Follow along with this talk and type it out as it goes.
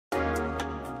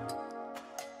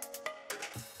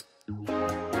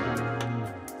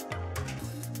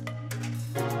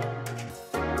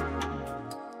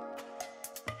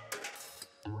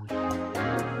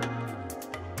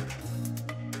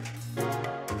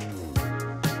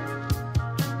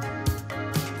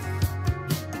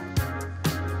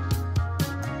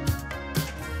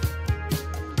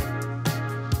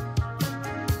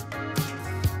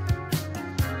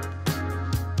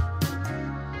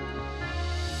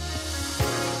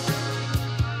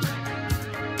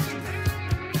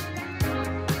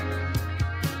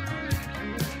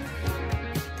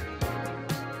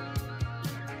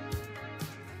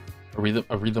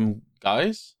Are we them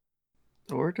guys?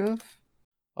 Sort of.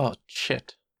 Oh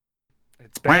shit!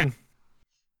 It's Ben.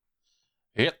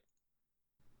 Yep.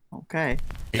 Okay.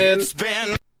 It's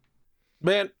Ben.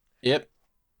 Yep.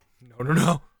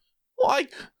 No.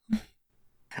 Like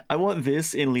I want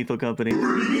this in Lethal Company.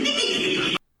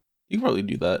 you can probably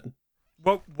do that.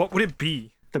 What would it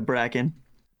be? The Bracken.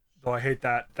 Oh, I hate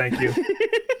that. Thank you.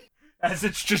 As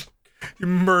it's just you're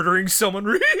murdering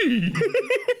someone.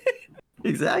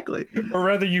 Exactly. Or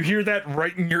rather, you hear that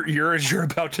right in your ear as you're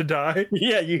about to die.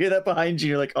 Yeah, you hear that behind you,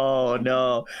 you're like, oh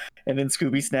no. And then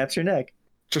Scooby snaps your neck.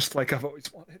 Just like I've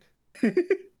always wanted.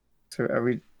 So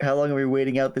how long are we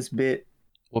waiting out this bit?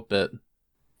 What bit?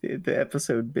 The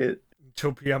episode bit.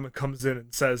 Until PM comes in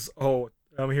and says, "Oh,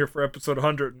 I'm here for episode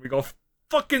 100," and we go,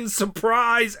 "Fucking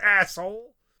surprise,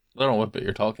 asshole!" I don't know what bit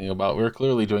you're talking about. We're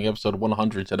clearly doing episode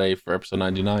 100 today for episode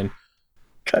 99.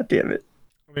 God damn it.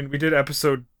 I mean, we did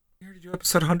episode. We already do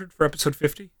episode 100 for episode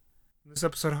 50. And this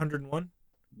episode 101.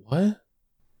 What?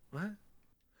 What?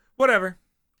 Whatever.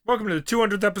 Welcome to the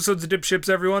 200th episodes of DipShips,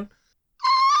 everyone.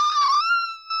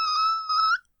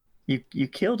 You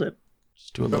killed it.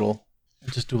 Just do a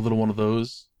little one of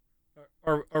those.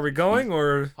 Are we going,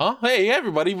 or Huh? Hey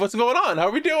everybody, what's going on? How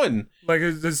are we doing? like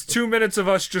there's 2 minutes of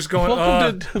us just going?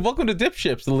 Welcome to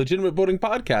DipShips, the legitimate boating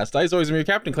podcast. I, as always, am your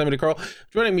captain, Clement Carl.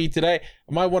 Joining me today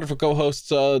are my wonderful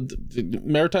co-hosts,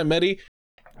 Maritime Medi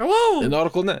Hello. and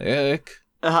Nautical Nick.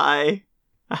 Hi.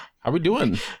 How we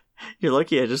doing? You're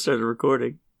lucky I just started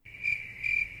recording.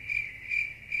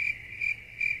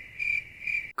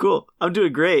 Cool. I'm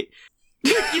doing great.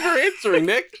 Thank you for answering,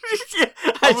 Nick. Yeah,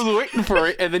 I was waiting for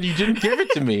it, and then you didn't give it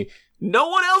to me. no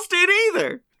one else did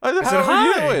either. I said, said, how are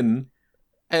you "Hi." doing?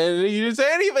 And you didn't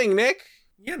say anything, Nick.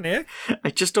 Yeah, Nick.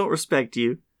 I just don't respect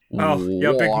you. Oh,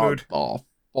 yeah, big mood. What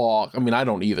the fuck? I mean, I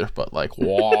don't either, but like,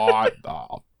 what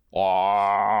the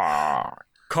fuck?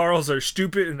 Carls are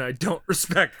stupid, and I don't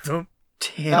respect them.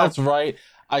 Damn. That's right.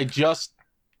 I just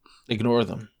ignore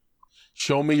them.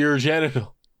 Show me your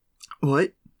genital.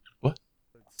 What?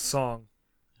 Song.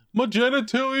 My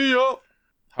genitalia.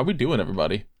 How we doing,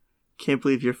 everybody? Can't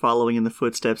believe you're following in the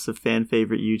footsteps of fan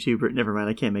favorite YouTuber. Never mind,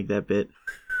 I can't make that bit.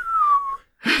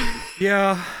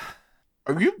 Yeah.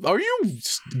 Are you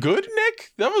good,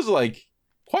 Nick? That was like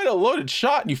quite a loaded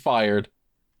shot you fired.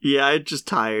 Yeah, I'm just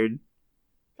tired.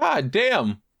 God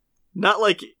damn. Not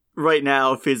like right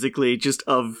now, physically, just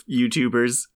of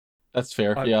YouTubers. That's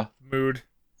fair. Yeah, Mood.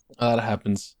 that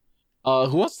happens.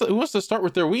 Who wants to start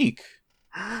with their week?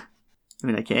 I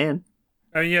mean, I can.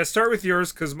 Yeah, start with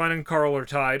yours, because mine and Carl are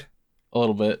tied. A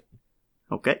little bit.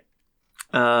 Okay.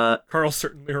 Carl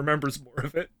certainly remembers more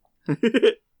of it.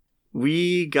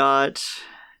 We got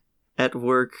at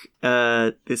work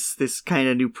this kind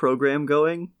of new program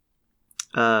going.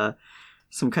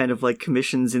 Some kind of like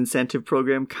commissions incentive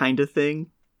program kind of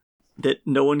thing that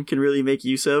no one can really make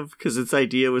use of because its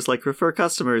idea was like refer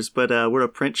customers, but we're a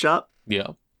print shop.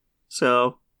 Yeah.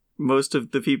 So most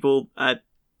of the people at,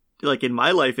 like in my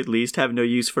life at least, have no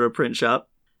use for a print shop.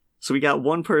 So we got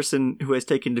one person who has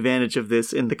taken advantage of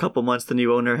this in the couple months the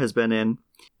new owner has been in.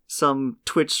 Some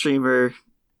Twitch streamer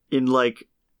in like,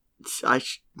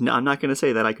 no, I'm not going to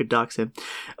say that. I could dox him.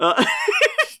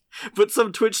 But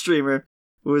some Twitch streamer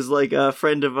was like a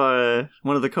friend of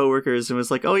one of the coworkers and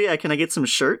was like, oh yeah, can I get some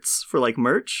shirts for like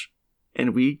merch?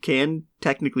 And we can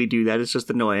technically do that. It's just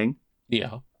annoying.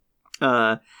 Yeah.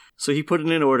 So he put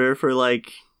in an order for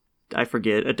like, I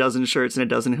forget, a dozen shirts and a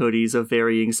dozen hoodies of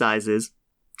varying sizes.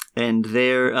 And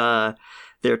their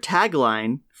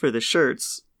tagline for the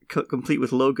shirts, complete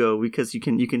with logo, because you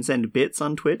can send bits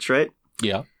on Twitch, right?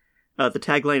 Yeah. The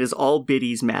tagline is all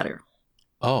biddies matter.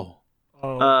 Oh.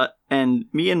 And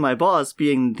me and my boss,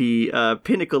 being the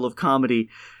pinnacle of comedy,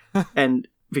 and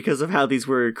because of how these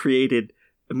were created,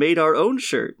 made our own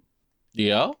shirt.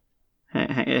 Yeah.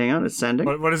 Hang on, it's sending.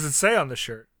 What does it say on the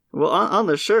shirt? Well, on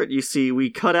the shirt, you see, we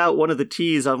cut out one of the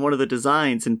T's on one of the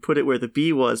designs and put it where the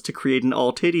B was to create an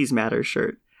All Titties Matter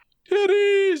shirt.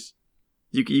 Titties!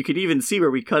 You could even see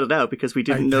where we cut it out because we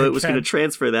didn't know it was going to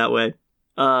transfer that way.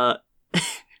 But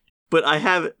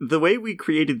the way we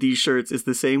created these shirts is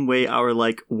the same way our,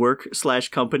 like,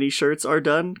 work/company shirts are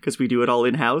done, because we do it all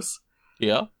in-house.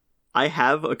 Yeah. I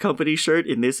have a company shirt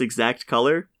in this exact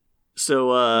color,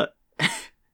 so,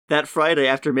 that Friday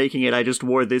after making it, I just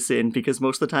wore this in because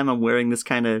most of the time I'm wearing this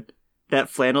kind of, that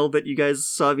flannel that you guys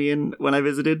saw me in when I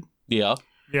visited. Yeah.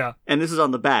 Yeah. And this is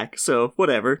on the back, so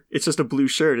whatever. It's just a blue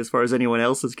shirt as far as anyone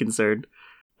else is concerned.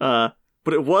 But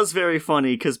it was very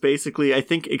funny because basically I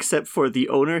think except for the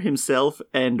owner himself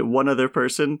and one other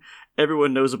person,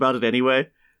 everyone knows about it anyway.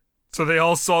 So they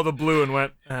all saw the blue and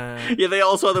went, Yeah, they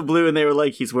all saw the blue and they were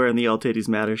like, he's wearing the All Titties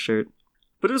Matter shirt.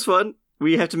 But it was fun.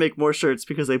 We have to make more shirts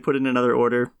because they put in another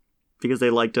order because they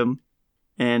liked them.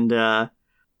 And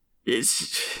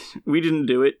we didn't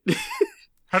do it.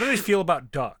 How do they feel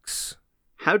about ducks?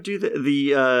 How do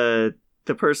the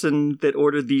person that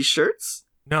ordered these shirts?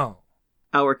 No.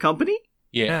 Our company?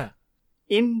 Yeah.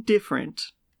 Indifferent.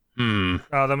 Oh,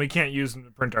 then we can't use them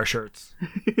to print our shirts.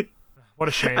 What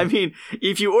a shame. I mean,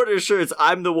 if you order shirts,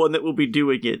 I'm the one that will be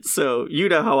doing it, so you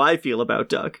know how I feel about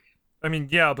Duck. I mean,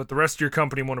 yeah, but the rest of your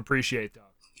company won't appreciate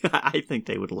Duck. I think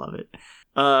they would love it.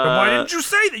 Then why didn't you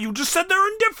say that? You just said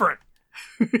they're indifferent.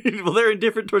 Well, they're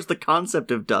indifferent towards the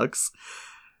concept of ducks,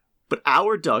 but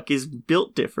our duck is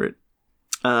built different.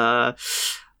 I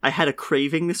had a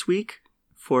craving this week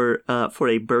for a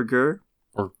burger.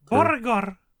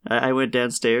 Burger. I went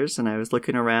downstairs and I was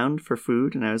looking around for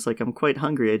food and I was like, I'm quite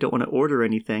hungry. I don't want to order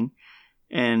anything.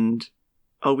 And,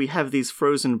 we have these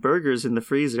frozen burgers in the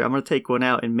freezer. I'm going to take one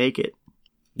out and make it.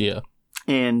 Yeah.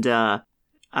 And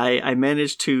I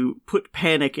managed to put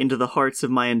panic into the hearts of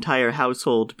my entire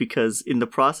household because in the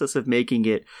process of making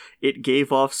it, it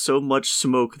gave off so much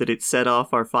smoke that it set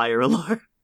off our fire alarm.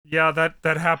 Yeah,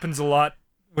 that happens a lot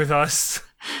with us.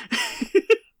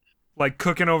 Like,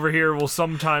 cooking over here will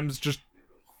sometimes just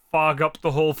fog up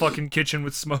the whole fucking kitchen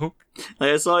with smoke.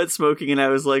 I saw it smoking and I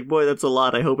was like, boy, that's a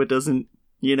lot. I hope it doesn't,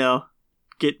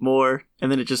 get more.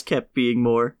 And then it just kept being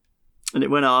more. And it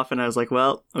went off and I was like,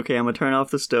 well, okay, I'm going to turn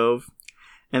off the stove.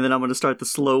 And then I'm going to start the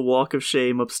slow walk of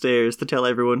shame upstairs to tell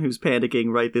everyone who's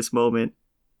panicking right this moment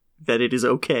that it is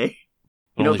okay.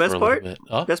 Best part?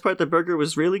 Huh? Best part, the burger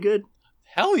was really good.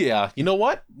 Hell yeah. You know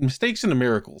what? Mistakes into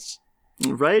miracles.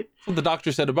 Right? That's what the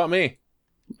doctor said about me.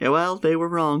 Yeah, well, they were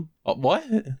wrong. What?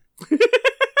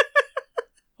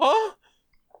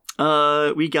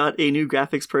 Huh? We got a new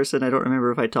graphics person. I don't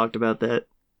remember if I talked about that.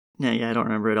 Yeah, I don't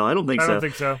remember at all. I don't think so. I don't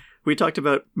think so. We talked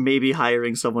about maybe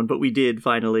hiring someone, but we did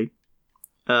finally.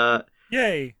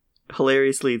 Yay.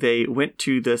 Hilariously, they went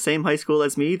to the same high school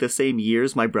as me, the same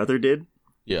years my brother did.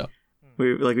 Yeah.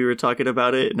 We were talking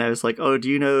about it, and I was like, "Oh, do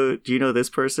you know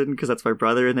this person? Because that's my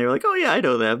brother." And they were like, "Oh yeah, I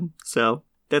know them." So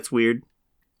that's weird.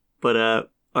 But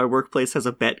our workplace has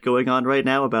a bet going on right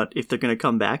now about if they're going to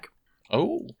come back.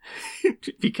 Oh.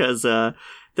 Because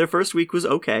their first week was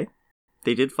okay.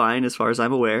 They did fine as far as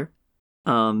I'm aware.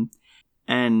 And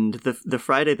the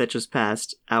Friday that just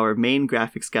passed, our main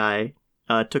graphics guy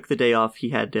took the day off. He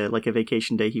had like a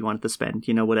vacation day he wanted to spend,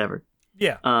 whatever.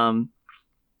 Yeah. And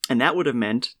that would have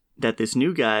meant that this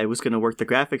new guy was going to work the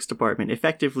graphics department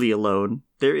effectively alone.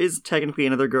 There is technically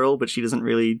another girl, but she doesn't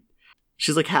really...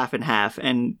 She's like half and half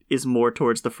and is more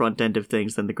towards the front end of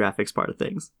things than the graphics part of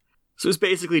things. So it's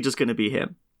basically just going to be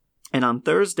him. And on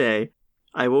Thursday,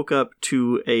 I woke up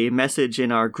to a message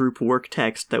in our group work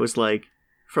text that was like,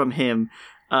 from him,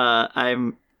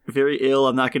 I'm very ill,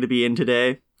 I'm not going to be in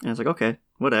today. And I was like, okay,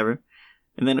 whatever.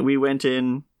 And then we went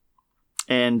in,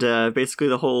 and basically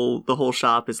the whole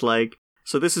shop is like,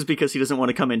 so this is because he doesn't want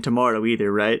to come in tomorrow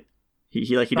either, right?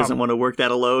 He doesn't want to work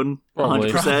that alone,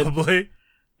 100%. Probably.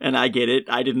 And I get it.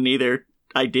 I didn't either.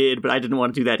 I did, but I didn't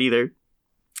want to do that either.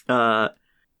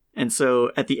 And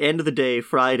so at the end of the day,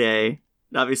 Friday,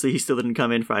 obviously he still didn't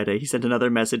come in Friday. He sent another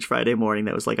message Friday morning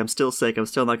that was like, I'm still sick. I'm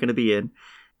still not going to be in.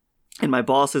 And my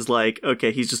boss is like,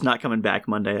 okay, he's just not coming back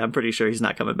Monday. I'm pretty sure he's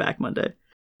not coming back Monday.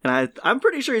 And I'm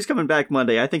pretty sure he's coming back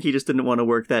Monday. I think he just didn't want to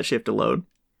work that shift alone.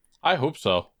 I hope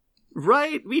so.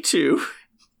 Right, me too.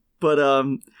 But,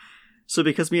 so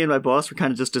because me and my boss were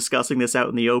kind of just discussing this out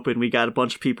in the open, we got a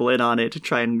bunch of people in on it to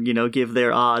try and, give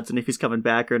their odds and if he's coming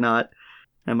back or not.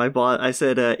 And my boss, I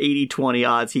said 80-20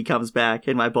 odds he comes back,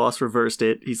 and my boss reversed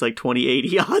it. He's like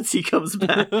 20-80 odds he comes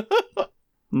back.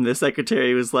 And the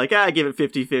secretary was like, give it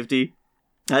 50-50.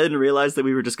 I didn't realize that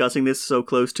we were discussing this so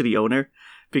close to the owner,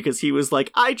 because he was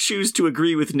like, I choose to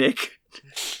agree with Nick.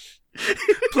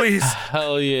 Please.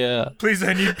 Hell yeah. Please,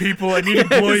 I need people. I need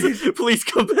employees. Please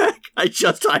come back. I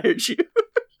just hired you.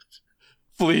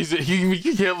 Please,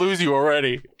 he can't lose you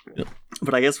already.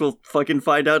 But I guess we'll fucking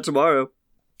find out tomorrow.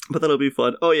 But that'll be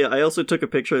fun. Oh yeah, I also took a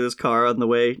picture of this car on the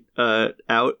way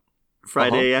out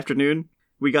Friday afternoon.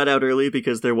 We got out early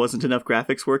because there wasn't enough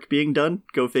graphics work being done.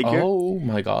 Go figure. Oh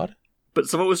my god. But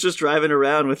someone was just driving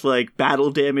around with like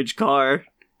battle damaged car.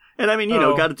 And I mean,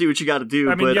 got to do what you got to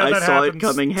do. I mean, but yeah, I saw happens. it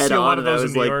coming head See a lot on, of and I those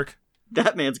was in New like, York.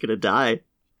 that man's gonna die.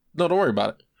 No, don't worry about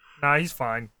it. Nah, he's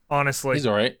fine. Honestly. He's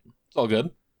alright. It's all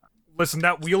good. Listen,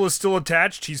 that wheel is still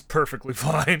attached. He's perfectly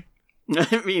fine.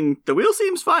 I mean, the wheel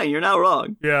seems fine. You're not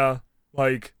wrong. Yeah.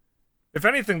 Like, if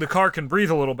anything, the car can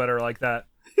breathe a little better like that.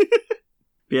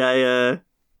 Yeah,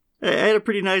 I had a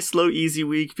pretty nice, slow, easy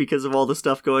week because of all the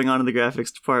stuff going on in the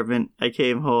graphics department. I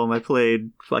came home, I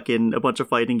played fucking a bunch of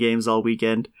fighting games all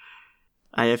weekend.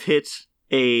 I have hit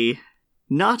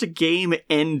not a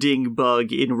game-ending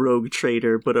bug in Rogue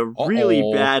Trader, but a really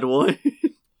bad one.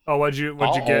 Oh, what'd you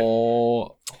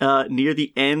get? Near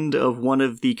the end of one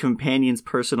of the companion's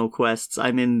personal quests,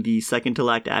 I'm in the second to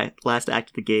last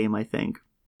act of the game, I think.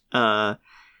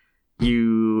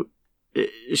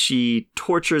 She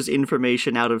tortures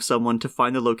information out of someone to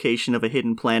find the location of a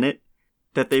hidden planet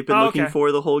that they've been looking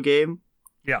for the whole game.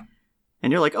 Yeah.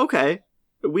 And you're like, okay,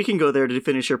 we can go there to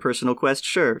finish your personal quest,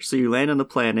 sure. So you land on the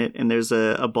planet, and there's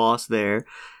a boss there,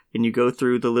 and you go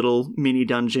through the little mini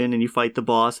dungeon, and you fight the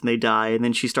boss, and they die, and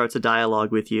then she starts a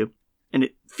dialogue with you. And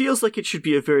it feels like it should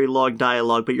be a very long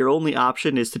dialogue, but your only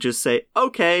option is to just say,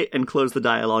 okay, and close the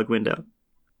dialogue window.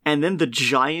 And then the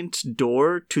giant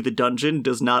door to the dungeon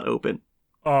does not open.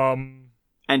 And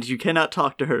you cannot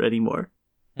talk to her anymore.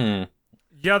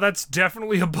 Yeah, that's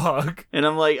definitely a bug. And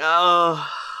I'm like, oh...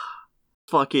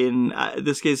 Fucking,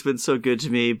 this game's been so good to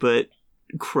me, but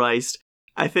Christ.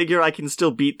 I figure I can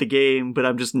still beat the game, but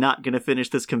I'm just not gonna finish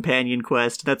this companion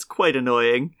quest. That's quite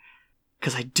annoying.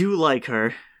 Because I do like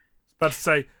her. About to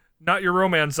say, not your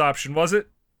romance option, was it?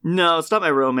 No, it's not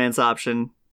my romance option.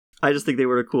 I just think they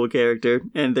were a cool character,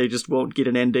 and they just won't get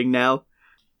an ending now.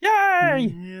 Yay!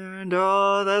 And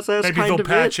that's Maybe kind they'll of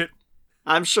patch it.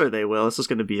 I'm sure they will. It's just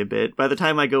gonna be a bit. By the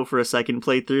time I go for a second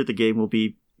playthrough, the game will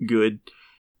be good.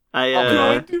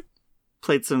 I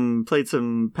played some Pal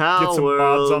Get some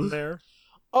World. mods on there.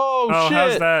 Oh shit!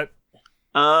 How's that?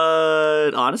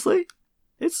 Honestly,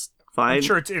 it's fine. I'm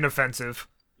sure it's inoffensive.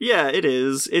 Yeah, it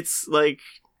is. It's like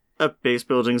a base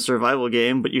building survival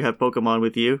game, but you have Pokemon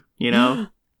with you. You know.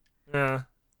 Yeah.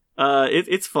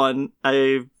 It's fun.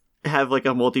 I have like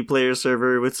a multiplayer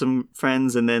server with some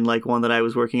friends, and then like one that I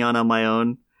was working on my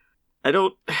own.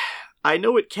 I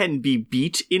know it can be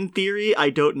beat in theory.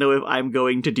 I don't know if I'm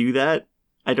going to do that.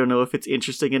 I don't know if it's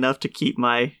interesting enough to keep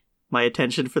my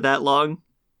attention for that long.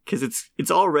 Because it's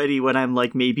already, when I'm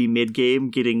like maybe mid-game,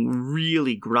 getting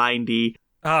really grindy.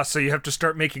 So you have to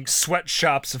start making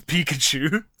sweatshops of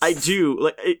Pikachu. I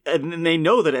do. And they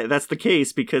know that that's the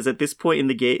case, because at this point in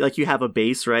the game, like, you have a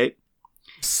base, right?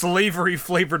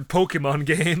 Slavery-flavored Pokemon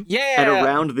game. Yeah! And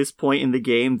around this point in the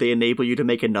game, they enable you to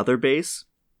make another base.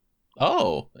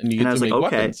 Oh, and you get to make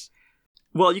weapons.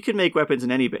 Well, you can make weapons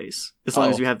in any base, as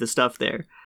long as you have the stuff there.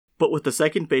 But what the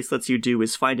second base lets you do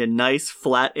is find a nice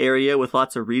flat area with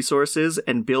lots of resources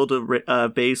and build a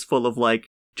base full of, like,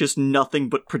 just nothing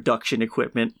but production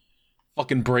equipment.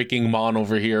 Fucking breaking Mon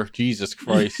over here. Jesus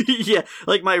Christ. Yeah,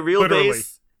 like my real Literally.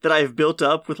 base that I've built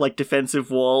up with, like, defensive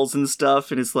walls and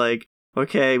stuff, and it's like,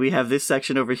 okay, we have this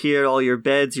section over here, all your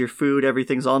beds, your food,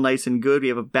 everything's all nice and good. We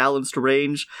have a balanced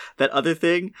range. That other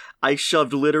thing, I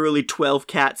shoved literally 12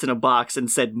 cats in a box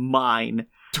and said, mine.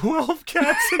 12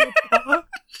 cats in a box?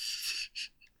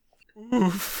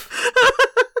 Oof.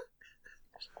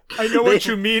 I know what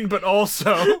you mean, but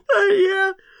also...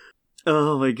 Yeah.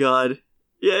 Oh my god.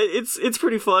 Yeah, it's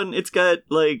pretty fun. It's got,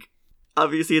 like...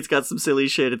 Obviously, it's got some silly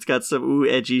shit. It's got some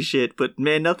edgy shit. But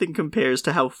man, nothing compares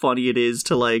to how funny it is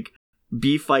to, like,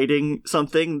 be fighting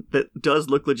something that does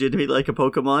look legitimately like a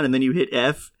Pokemon, and then you hit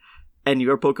F, and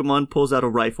your Pokemon pulls out a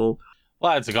rifle.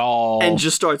 Let's go. And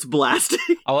just starts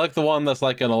blasting. I like the one that's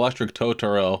like an electric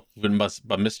Totoro,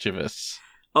 but mischievous.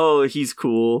 Oh, he's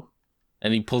cool.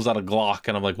 And he pulls out a Glock,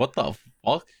 and I'm like, what the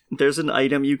fuck? There's an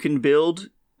item you can build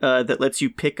that lets you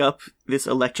pick up this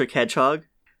electric hedgehog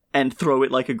and throw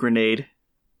it like a grenade.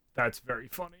 That's very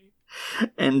funny.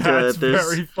 And That's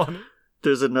very funny.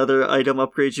 There's another item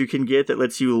upgrade you can get that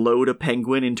lets you load a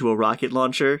penguin into a rocket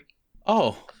launcher.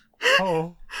 Oh.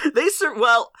 Oh.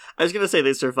 Well, I was going to say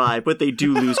they survive, but they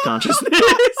do lose consciousness.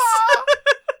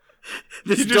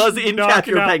 This does in-cap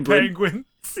your penguin. Penguins.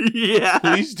 Yeah.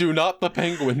 Please do not the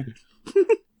penguin.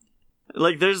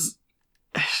 Like, there's...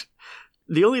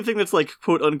 The only thing that's, like,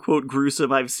 quote-unquote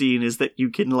gruesome I've seen is that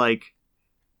you can, like,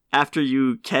 after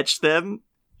you catch them,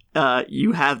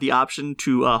 you have the option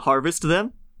to harvest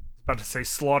them. About to say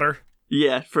slaughter.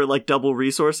 Yeah, for, like, double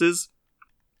resources.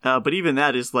 But even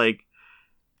that is, like,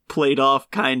 played off,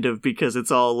 kind of, because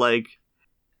it's all, like...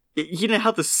 You know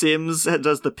how The Sims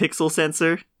does the pixel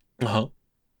sensor? Uh-huh.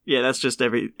 Yeah, that's just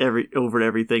over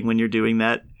everything when you're doing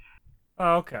that.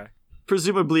 Oh, okay.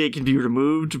 Presumably it can be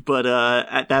removed, but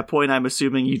at that point I'm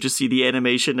assuming you just see the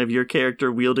animation of your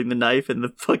character wielding the knife and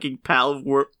the fucking pal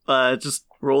just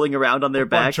rolling around on their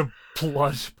back. Bunch of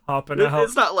blood popping out.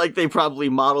 It's not like they probably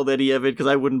modeled any of it, because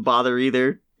I wouldn't bother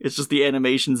either. It's just the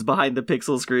animations behind the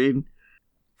pixel screen.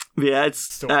 Yeah,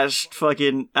 it's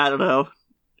fucking, I don't know.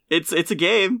 It's a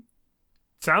game.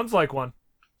 Sounds like one.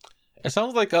 It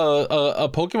sounds like a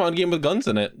Pokemon game with guns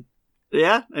in it.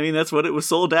 Yeah, I mean, that's what it was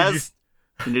sold as.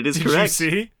 And it is Did correct. you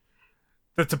see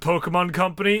that the Pokemon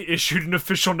Company issued an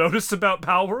official notice about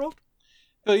Palworld?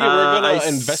 So yeah, we're gonna I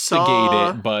investigate saw-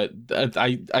 it, but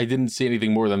I didn't see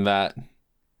anything more than that.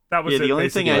 That was Yeah, it, the only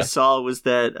thing basically. I saw was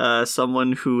that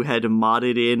someone who had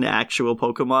modded in actual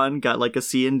Pokemon got like a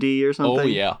C&D or something. Oh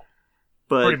yeah.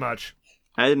 But Pretty much.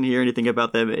 I didn't hear anything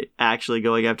about them actually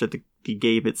going after the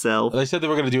game itself. They said they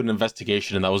were gonna do an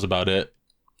investigation, and that was about it.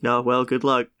 No, well, good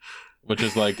luck. Which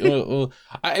is like,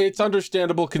 it's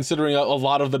understandable considering a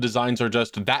lot of the designs are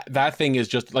just that thing is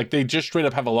just like they just straight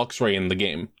up have a Luxray in the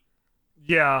game.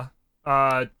 Yeah.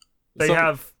 They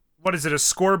have, what is it, a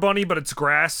score bunny, but it's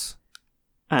grass?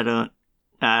 I don't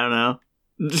know.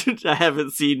 I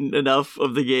haven't seen enough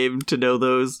of the game to know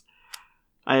those.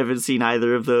 I haven't seen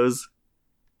either of those.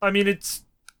 I mean, it's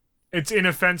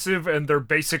inoffensive and they're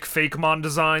basic Fakemon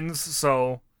designs,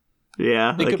 so...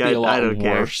 Yeah, It like, could be a lot I don't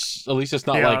care. worse. At least it's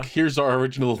not Yeah. like, here's our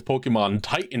original Pokemon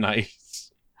Titanite.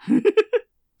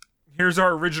 Here's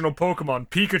our original Pokemon,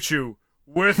 Pikachu,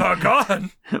 with a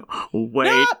gun!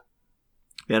 Wait.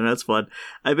 Yeah, no, that's fun.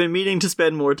 I've been meaning to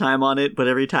spend more time on it, but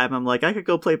every time I'm like, I could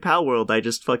go play Palworld, I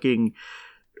just fucking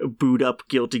boot up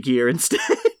Guilty Gear instead.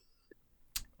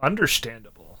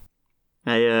 Understandable.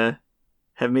 I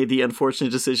have made the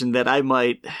unfortunate decision that I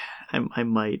might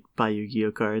buy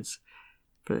Yu-Gi-Oh cards,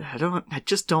 but I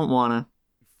just don't wanna.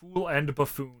 Fool and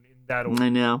buffoon in that order. I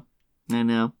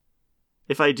know.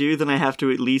 If I do, then I have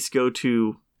to at least go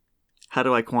to, how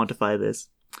do I quantify this?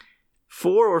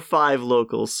 4 or 5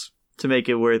 locals to make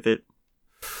it worth it.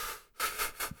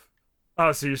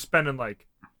 Oh, so you're spending like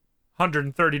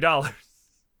 $130.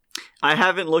 I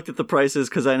haven't looked at the prices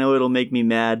because I know it'll make me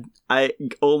mad. I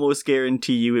almost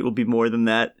guarantee you it will be more than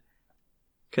that.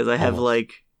 Because I have,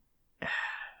 like,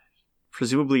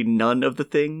 presumably none of the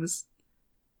things.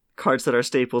 Cards that are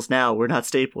staples now were not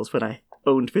staples when I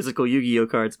owned physical Yu-Gi-Oh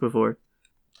cards before.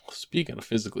 Speaking of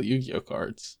physical Yu-Gi-Oh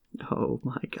cards, Oh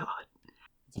my god.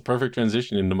 it's a perfect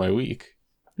transition into my week.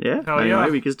 Yeah, Hell yeah. my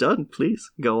week is done. Please,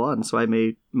 go on so I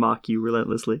may mock you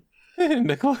relentlessly.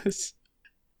 Nicholas,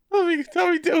 how we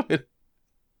doing?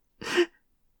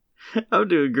 I'm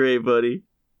doing great, buddy.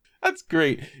 That's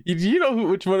great. Do you know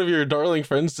which one of your darling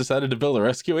friends decided to build a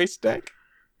Rescue Ace deck?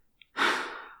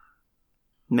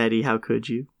 Maddie, how could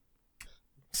you?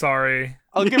 Sorry.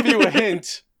 I'll give you a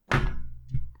hint. Did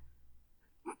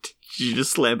you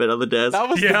just slam it on the desk? That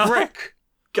was Yeah. the brick.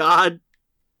 God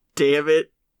damn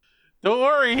it. Don't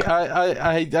worry,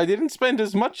 I didn't spend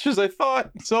as much as I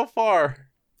thought so far.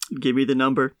 Give me the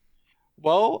number.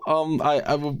 Well,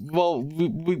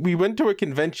 we went to a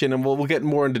convention, and we'll get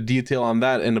more into detail on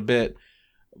that in a bit.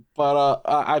 But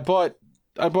I bought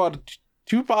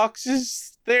 2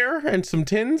 boxes there and some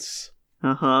tins,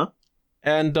 Uh-huh.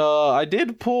 and I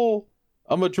did pull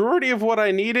a majority of what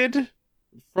I needed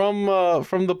from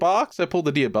the box. I pulled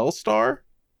the Diabell Star.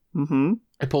 Mm-hmm.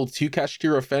 I pulled 2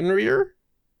 Kashtira Fenrir.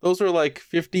 Those were like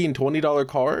 $50 and $20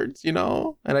 cards, you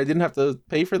know, and I didn't have to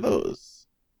pay for those.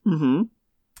 Mm-hmm.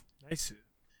 Nice.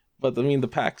 But I mean, the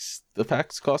boxes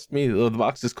cost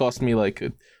me like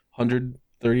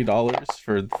 $130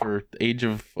 for Age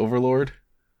of Overlord,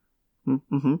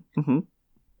 Mm-hmm. Mm-hmm.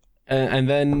 and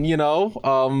then you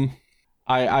know,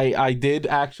 I did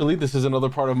actually. This is another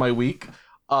part of my week.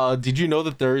 Did you know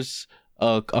that there's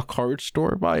a card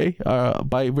store by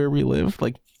where we live,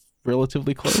 like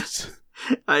relatively close?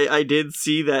 I did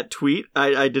see that tweet.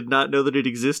 I did not know that it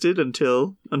existed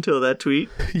until that tweet.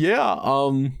 Yeah.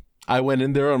 I went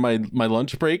in there on my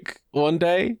lunch break one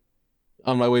day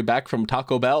on my way back from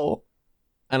Taco Bell,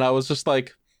 and I was just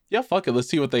like, yeah, fuck it, let's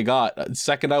see what they got.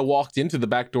 Second I walked into the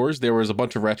back doors, there was a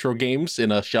bunch of retro games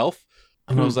in a shelf,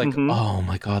 and I was like, Mhm. oh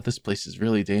my god, this place is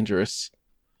really dangerous.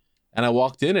 And I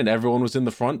walked in, and everyone was in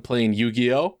the front playing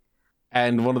Yu-Gi-Oh!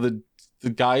 And one of the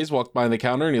guys walked by the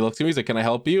counter, and he looked at me, he's like, can I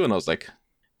help you? And I was like,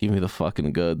 give me the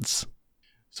fucking goods.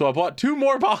 So I bought 2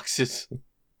 more boxes.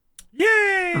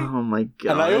 Yay! Oh my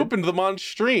god. And I opened them on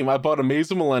stream. I bought a Maze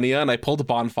of Millennia, and I pulled a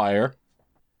Bonfire.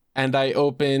 And I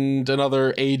opened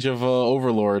another Age of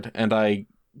Overlord, and I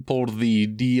pulled the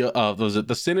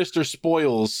Sinister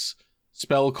Spoils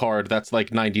spell card that's like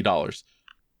 $90.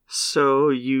 So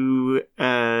you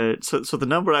so the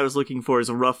number I was looking for is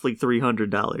roughly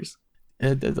 $300.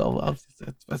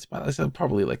 That's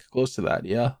probably like close to that,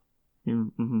 yeah.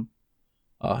 Mm-hmm.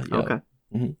 Yeah. Okay.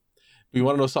 You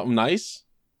want to know something nice?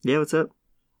 Yeah, what's up?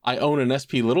 I own an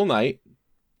SP Little Knight.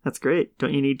 That's great.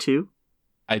 Don't you need 2?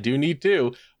 I do need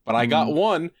 2, but I got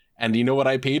 1, and you know what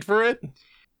I paid for it?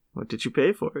 What did you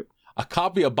pay for it? A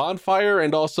copy of Bonfire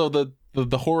and also the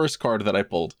the Horus card that I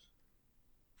pulled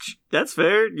That's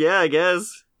fair. Yeah, I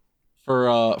guess.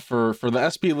 for the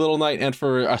SP Little Knight and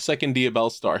for a second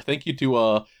Diabell Star. Thank you to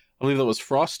I believe that was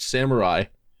Frost Samurai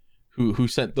who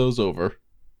sent those over.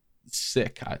 It's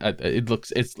sick.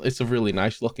 It's a really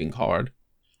nice looking card.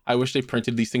 I wish they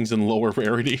printed these things in lower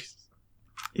rarities.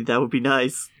 That would be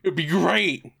nice. It'd be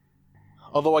great.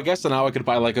 Although I guess now I could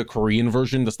buy like a Korean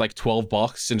version that's like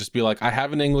 $12 and just be like, I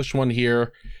have an English one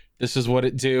here. This is what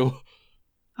it do.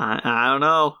 I don't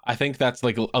know. I think that's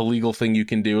like a legal thing you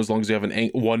can do as long as you have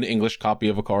one English copy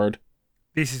of a card.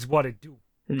 This is what it do.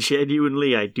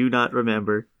 Genuinely, I do not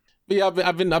remember. But yeah,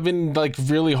 I've been like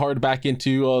really hard back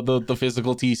into the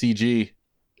physical TCG,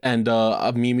 and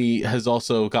Mimi has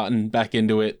also gotten back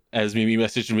into it as Mimi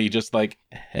messaged me just like,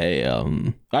 hey,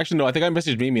 actually no, I think I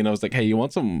messaged Mimi and I was like, hey, you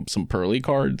want some Pearly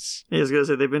cards? I was gonna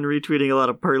say they've been retweeting a lot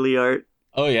of Pearly art.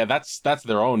 Oh yeah, that's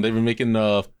their own. They've been making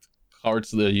card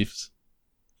sleeves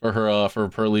for her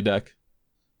Pearly deck.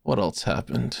 What else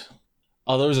happened?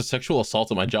 Oh, there was a sexual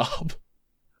assault at my job.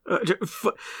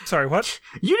 Sorry, what?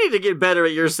 You need to get better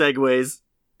at your segues.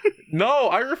 No,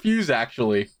 I refuse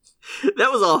actually.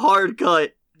 That was a hard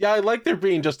cut. Yeah, I like there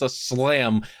being just a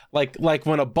slam, like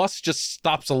when a bus just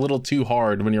stops a little too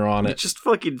hard when you're on it. Just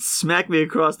fucking smack me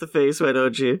across the face, why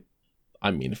don't you?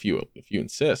 I mean, if you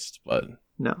insist, but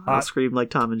no, I'll scream like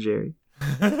Tom and Jerry.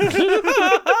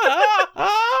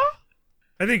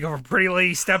 I think if a pretty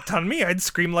lady stepped on me, I'd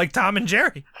scream like Tom and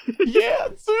Jerry. Yeah,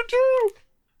 it's so true.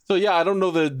 So yeah, I don't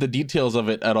know the details of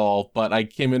it at all, but I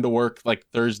came into work like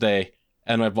Thursday,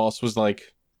 and my boss was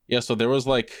like, "Yeah, so there was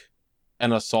like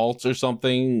an assault or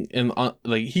something," and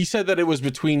like he said that it was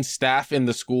between staff in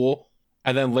the school,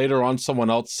 and then later on someone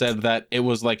else said that it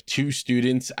was like two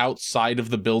students outside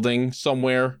of the building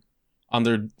somewhere on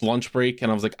their lunch break,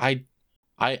 and I was like,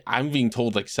 I'm being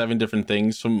told like 7 different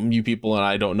things from you people, and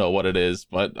I don't know what it is,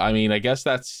 but I mean, I guess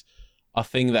that's a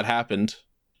thing that happened.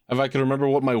 If I could remember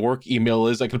what my work email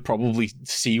is, I could probably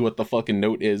see what the fucking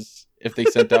note is if they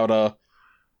sent out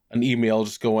an email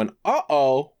just going,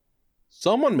 uh-oh,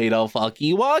 someone made a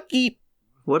fucky walkie.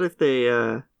 What if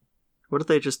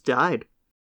they just died?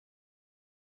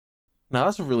 Now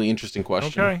that's a really interesting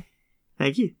question. Okay.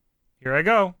 Thank you. Here I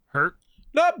go. Hurt.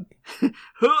 Nope.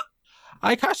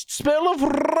 I cast Spell of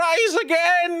Rise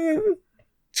again!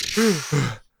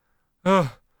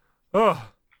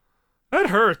 Oh, that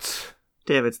hurts.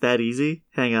 Damn, it's that easy?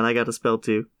 Hang on, I got a spell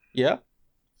too. Yeah?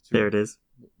 There it is.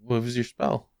 What was your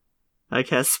spell? I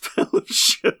cast Spell of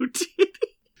Show Titty.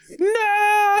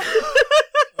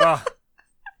 No!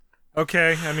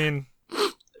 Okay, I mean...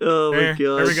 Oh my god.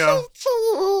 There we go.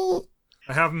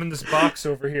 I have them in this box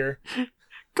over here.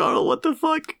 Carl, what the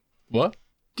fuck? What?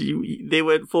 They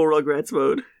went full Rugrats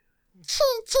mode.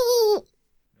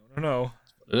 No.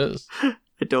 It is.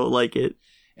 I don't like it.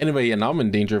 Anyway, yeah, now I'm in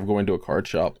danger of going to a card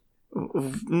shop.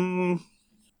 Mm,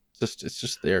 It's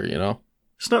just there, you know?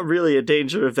 It's not really a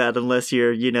danger of that unless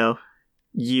you're,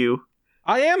 you.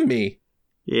 I am me.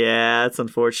 Yeah, it's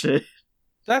unfortunate.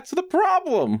 That's the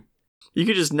problem. You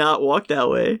could just not walk that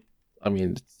way. I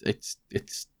mean, it's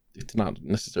not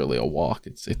necessarily a walk.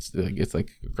 It's like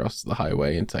across the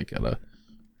highway, and it's like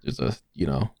there's a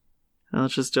Well,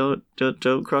 just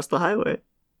don't cross the highway.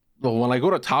 Well, when I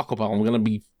go to Taco Bell, I'm gonna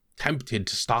be tempted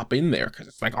to stop in there because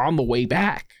it's like on the way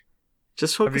back.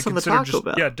 Just focus on the Taco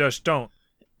Bell. Yeah, just don't.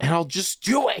 And I'll just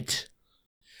do it.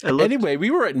 Anyway,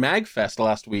 we were at MagFest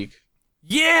last week.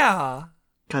 Yeah.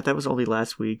 God, that was only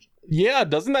last week. Yeah,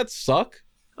 doesn't that suck?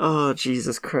 Oh,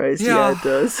 Jesus Christ. Yeah. Yeah, it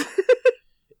does.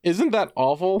 Isn't that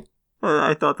awful?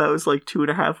 I thought that was like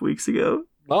 2.5 weeks ago.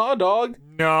 Nah, dog.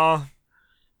 No.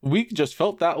 Week just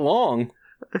felt that long.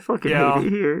 I fucking hate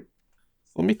it here.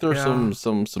 Let me throw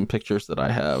some pictures that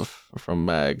I have from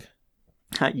Mag.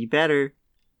 You better.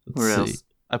 Let's see. Else?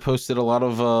 I posted a lot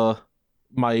of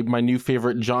my new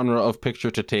favorite genre of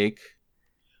picture to take,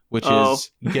 which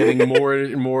is getting more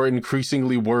and more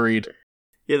increasingly worried.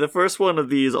 Yeah, the first one of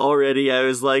these already, I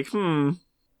was like,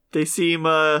 they seem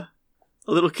a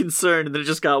little concerned, and then it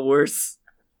just got worse.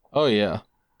 Oh yeah.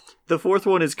 The fourth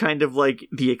one is kind of like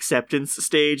the acceptance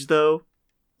stage, though.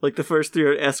 Like the first 3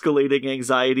 are escalating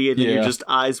anxiety, and then you're just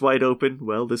eyes wide open.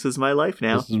 Well, this is my life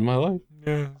now. This is my life.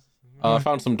 Yeah. I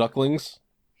found some ducklings.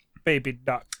 Baby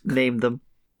duck. Name them.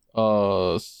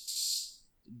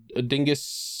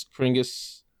 Dingus,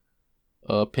 Kringus,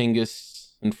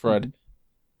 Pingus, and Fred.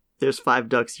 There's 5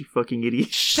 ducks, you fucking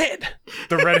idiot. Shit!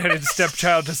 The redheaded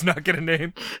stepchild does not get a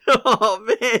name. Oh,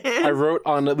 man. I wrote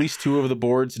on at least 2 of the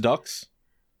boards ducks.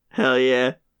 Hell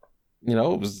yeah. You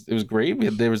know, it was great.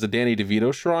 There was a Danny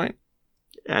DeVito shrine.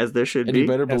 As there should And be. you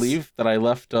better Yes. believe that I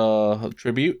left a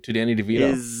tribute to Danny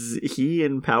DeVito. Is he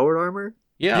in powered armor?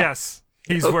 Yeah. Yes,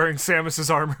 he's Oh. wearing Samus's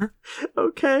armor,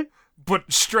 Okay.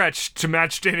 but stretched to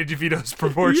match Danny DeVito's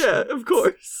proportions. Yeah, of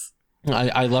course.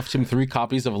 I left him 3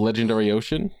 copies of Legendary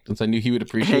Ocean since I knew he would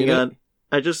appreciate Hang it. on.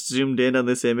 I just zoomed in on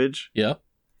this image. Yeah.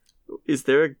 Is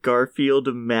there a Garfield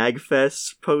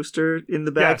Magfest poster in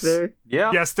the back Yes. there?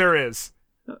 Yeah. Yes, there is.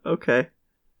 Okay.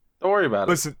 Don't worry about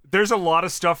Listen, there's a lot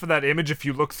of stuff in that image if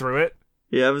you look through it.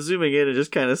 Yeah, I'm zooming in and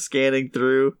just kind of scanning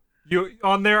through. You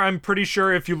on there, I'm pretty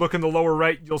sure if you look in the lower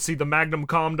right, you'll see the Magnum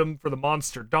Condom for the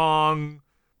Monster Dong.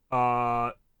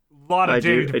 Lot of I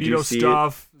Danny do DeVito see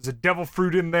stuff. There's a Devil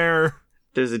Fruit in there.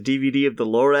 There's a DVD of the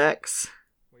Lorax.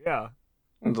 Yeah. it.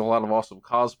 There's a lot of awesome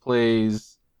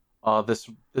cosplays. This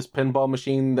pinball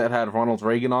machine that had Ronald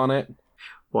Reagan on it.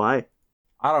 Why?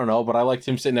 I don't know, but I liked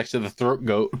him sitting next to the throat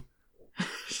goat.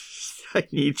 I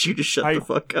need you to shut I- the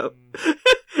fuck up.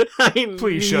 I Please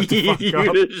need shut the fuck you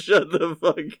up. to shut the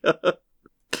fuck up.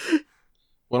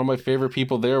 One of my favorite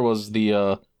people there was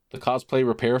the cosplay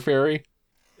repair fairy.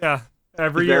 Yeah.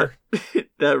 Every year.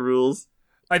 That rules.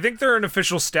 I think they're an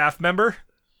official staff member.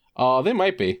 They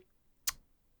might be.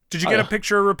 Did you get a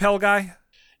picture of Repel Guy?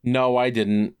 No, I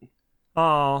didn't.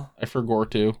 Oh. I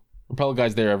forgot to. Repel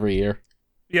Guy's there every year.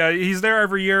 Yeah, he's there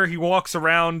every year. He walks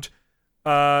around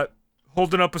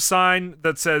holding up a sign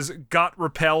that says "Got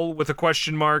Repel" with a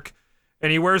question mark,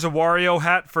 and he wears a Wario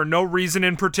hat for no reason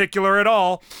in particular at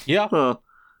all, Yeah. Huh.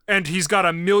 and he's got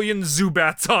a million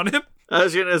Zubats on him. I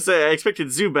was gonna say, I expected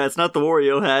Zubats, not the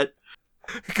Wario hat.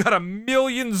 He got a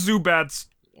million Zubats.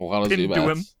 A lot of Pinned to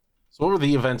Zubats. him. So what were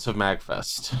the events of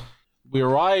MagFest? We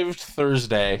arrived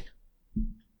Thursday.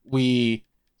 We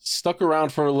stuck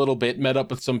around for a little bit, met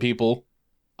up with some people.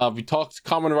 We talked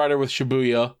Kamen Rider with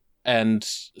Shibuya and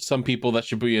some people that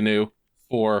Shibuya knew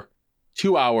for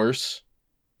 2 hours.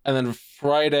 And then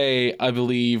Friday, I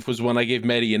believe, was when I gave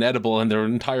Medi an edible and their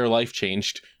entire life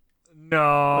changed. No.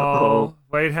 Uh-oh.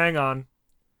 Wait, hang on.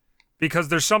 Because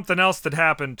there's something else that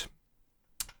happened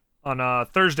on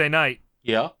Thursday night.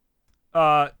 Yeah?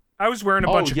 I was wearing a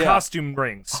Oh, bunch yeah. of costume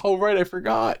rings, Oh, right, I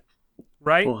forgot.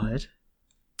 right? What?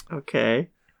 Okay.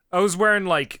 I was wearing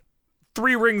like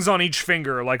 3 rings on each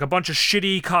finger, like a bunch of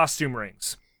shitty costume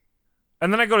rings.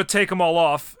 And then I go to take them all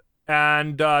off,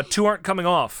 and 2 aren't coming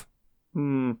off.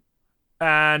 Hmm.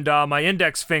 And my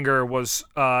index finger was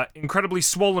incredibly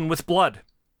swollen with blood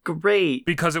Great.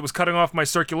 because it was cutting off my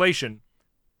circulation.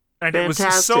 And it was so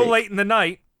Fantastic. late in the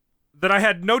night that I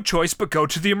had no choice but go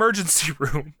to the emergency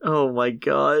room. Oh my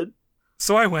god.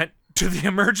 So I went to the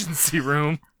emergency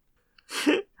room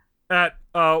at,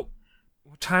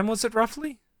 what time was it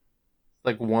roughly?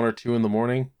 Like 1 or 2 in the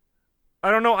morning. I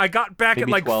don't know. I got back Maybe at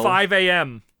like 12. 5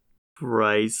 a.m.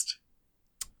 Christ.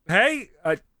 Hey,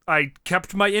 I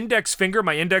kept my index finger.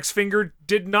 My index finger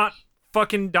did not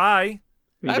fucking die.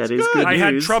 That's That is good. good I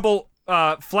had news. trouble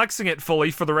flexing it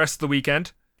fully for the rest of the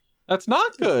weekend. That's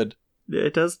not good.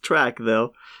 It does track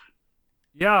though.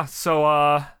 Yeah,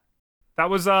 so that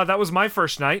was my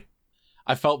first night.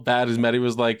 I felt bad as Medi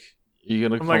was like, "You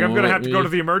gonna?" I'm like, I'm gonna have to go to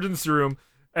the emergency room.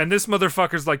 And this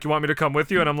motherfucker's like, you want me to come with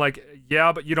you? And I'm like,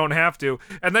 yeah, but you don't have to.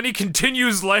 And then he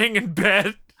continues laying in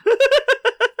bed.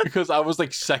 Because I was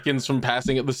like seconds from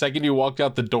passing it. The second you walked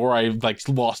out the door, I like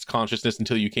lost consciousness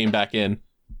until you came back in.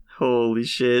 Holy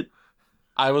shit.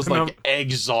 I was And like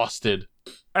exhausted.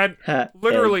 And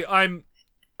literally, I'm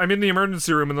in the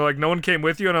emergency room, and they're like, no one came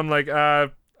with you. And I'm like, I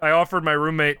offered my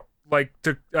roommate like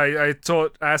to,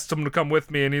 asked him to come with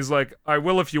me, and he's like, I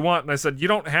will if you want. And I said, you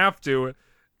don't have to.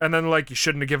 And then like, you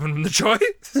shouldn't have given him the choice.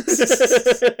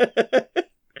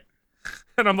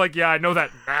 And I'm like, yeah, I know that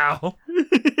now.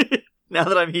 Now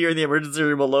that I'm here in the emergency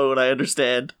room alone, I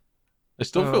understand. I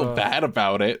still feel bad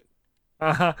about it.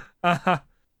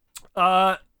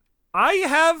 I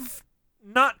have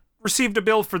not received a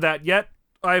bill for that yet.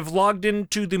 I've logged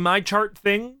into the My Chart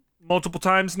thing multiple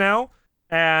times now,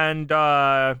 and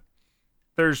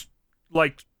there's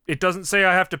like, it doesn't say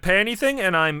I have to pay anything,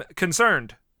 and I'm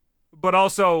concerned. But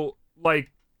also,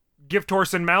 like, gift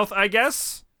horse in mouth, I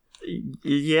guess,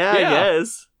 Yeah, I Yeah.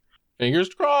 guess. Fingers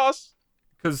crossed.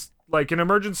 because like an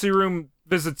emergency room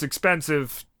visit's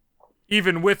expensive,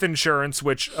 even with insurance.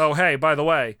 Which, oh hey, by the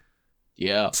way.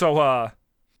 Yeah. So,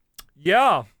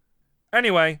 yeah.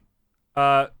 Anyway,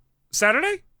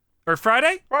 Saturday? Or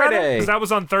Friday? Friday. Because that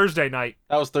was on Thursday night.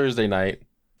 That was Thursday night.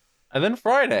 And then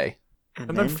Friday.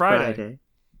 And then Friday.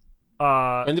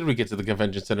 When did we get to the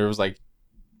convention center? It was like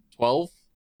 12?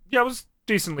 Yeah, it was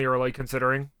decently early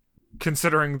considering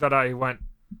that I went,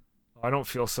 I don't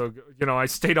feel so good. You know, I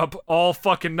stayed up all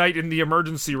fucking night in the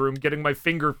emergency room getting my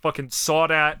finger fucking sawed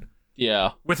at.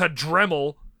 Yeah. with a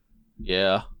Dremel.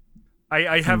 Yeah.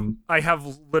 I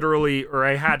have literally, or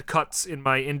I had cuts in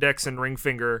my index and ring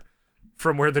finger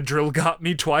from where the drill got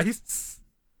me twice.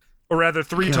 Or rather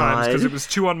 3 times, because it was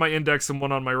 2 on my index and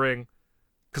 1 on my ring.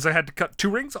 Because I had to cut 2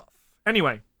 rings off.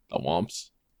 Anyway. The womps.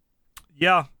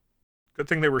 Yeah. Good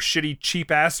thing they were shitty,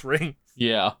 cheap-ass rings.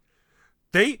 Yeah.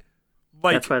 They,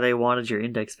 like... That's why they wanted your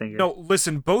index finger. No,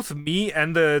 listen, both me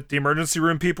and the emergency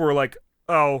room people were like,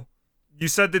 oh, you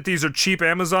said that these are cheap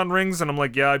Amazon rings? And I'm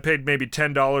like, yeah, I paid maybe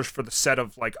 $10 for the set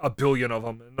of, like, 1 billion of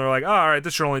them. And they're like, oh, all right,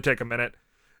 this should only take a minute.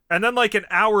 And then, like, an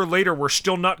hour later, we're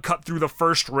still not cut through the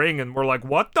first ring, and we're like,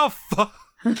 what the fuck?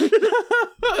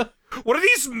 What are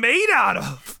these made out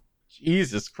of?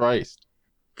 Jesus Christ.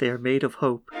 They're made of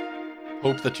hope.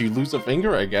 Hope that you lose a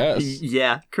finger, I guess.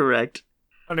 Yeah, correct.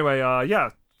 Anyway, yeah,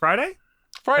 Friday?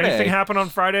 Friday. Anything happen on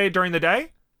Friday during the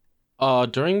day?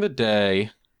 During the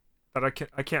day. That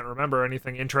I can't remember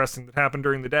anything interesting that happened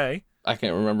during the day. I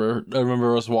can't remember. I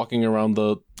remember us walking around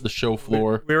the show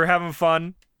floor. We were having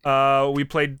fun. We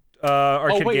played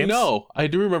arcade games. No. I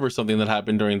do remember something that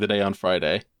happened during the day on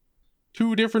Friday.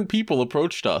 2 different people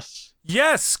approached us.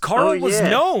 Yes, Carl was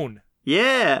known.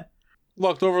 Yeah.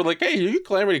 Looked over like, hey, are you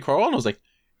Calamity Carl? And I was like,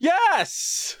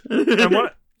 yes! And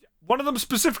one of them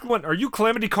specifically went, are you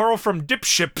Calamity Carl from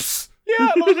DipShips?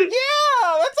 Yeah, and I was like,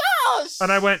 yeah, that's us!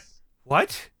 And I went,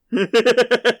 what?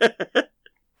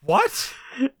 What?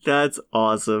 That's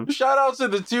awesome. Shout out to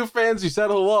the 2 fans who said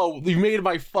hello. You made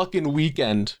my fucking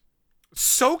weekend.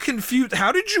 So confused.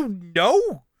 How did you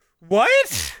know?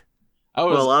 What?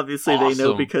 Well, obviously awesome. They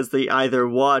know because they either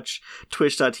watch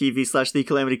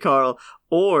twitch.tv/TheCalamityCarl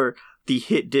or the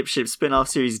hit DipShips spin-off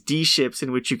series DShips,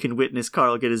 in which you can witness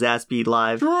Carl get his ass beat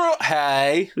live.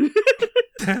 Hey.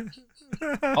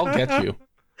 I'll get you.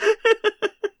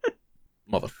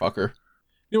 Motherfucker.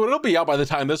 You know, it'll be out by the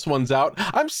time this one's out.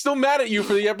 I'm still mad at you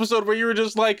for the episode where you were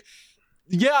just like,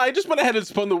 yeah, I just went ahead and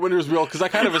spun the winner's wheel because I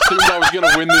kind of assumed I was going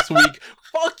to win this week.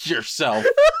 Fuck yourself.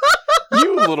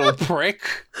 You little prick.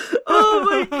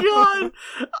 Oh my god.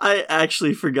 I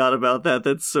actually forgot about that.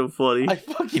 That's so funny. I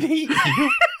fucking hate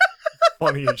you.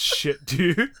 Funny as shit,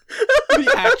 dude.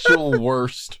 The actual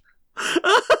worst.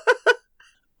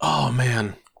 Oh,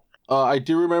 man. I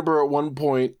do remember at one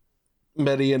point,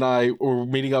 Medi and I were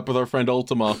meeting up with our friend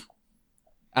Ultima,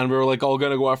 and we were like all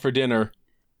gonna go out for dinner,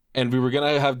 and we were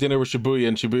gonna have dinner with Shibuya,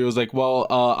 and Shibuya was like, well,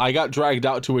 I got dragged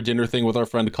out to a dinner thing with our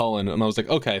friend Cullen, and I was like,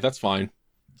 okay, that's fine.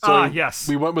 So yes.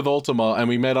 We went with Ultima, and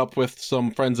we met up with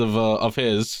some friends of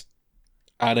his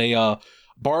at a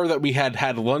bar that we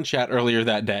had lunch at earlier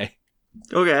that day.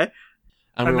 Okay.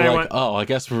 And we were like, oh, I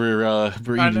guess we're eating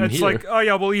here. And it's like, oh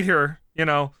yeah, we'll eat here. You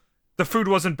know, the food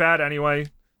wasn't bad anyway.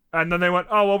 And then they went,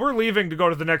 oh, well, we're leaving to go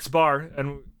to the next bar.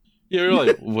 And yeah, we were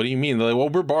like, what do you mean? They're like, well,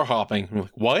 we're bar hopping. I'm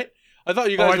like, what? I thought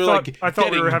you guys I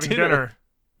thought we were having dinner.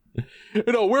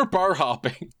 No, we're bar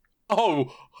hopping.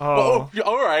 Oh, all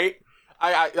right.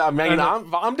 I mean,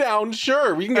 I'm down.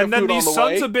 Sure, we can get food on the way. And then these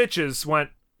sons of bitches went,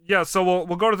 yeah, so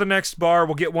we'll go to the next bar,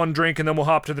 we'll get one drink, and then we'll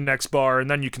hop to the next bar, and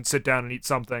then you can sit down and eat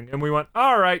something. And we went,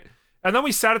 all right. And then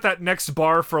we sat at that next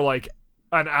bar for like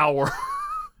an hour.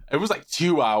 It was like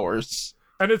 2 hours.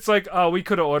 And it's like, oh, we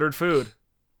could have ordered food.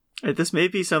 This may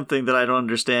be something that I don't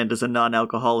understand as a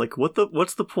non-alcoholic.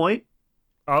 What's the point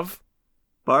of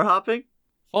bar hopping?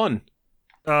 Fun.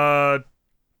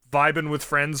 Vibing with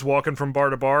friends, walking from bar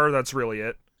to bar. That's really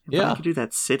it. Yeah, you could do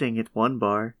that sitting at one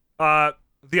bar.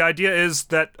 The idea is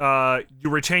that you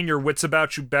retain your wits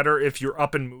about you better if you're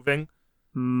up and moving,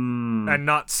 and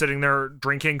not sitting there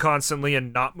drinking constantly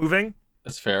and not moving.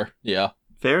 That's fair. Yeah.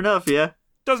 Fair enough. Yeah.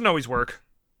 Doesn't always work.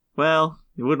 Well,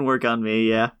 it wouldn't work on me.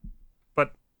 Yeah.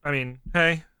 But I mean,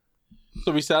 hey.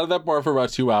 So we sat at that bar for about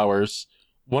 2 hours.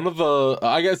 One of the,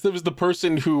 I guess there was the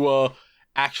person who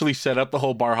actually set up the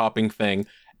whole bar hopping thing.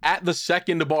 At the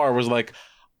second bar was like,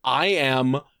 I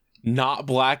am not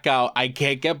blackout. I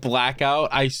can't get blackout.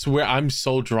 I swear I'm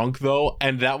so drunk though.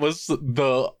 And that was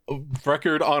the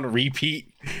record on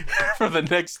repeat for the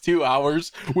next 2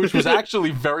 hours, which was actually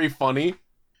very funny.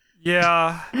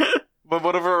 Yeah. But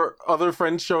one of her other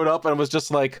friends showed up and was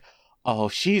just like, oh,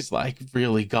 she's like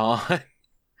really gone.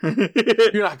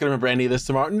 You're not gonna remember any of this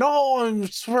tomorrow. No, I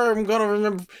swear I'm gonna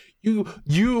remember.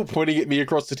 You pointing at me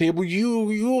across the table.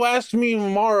 You asked me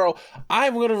tomorrow.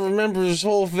 I'm gonna remember this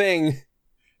whole thing.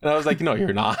 And I was like, no,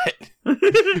 you're not.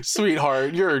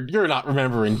 Sweetheart, you're not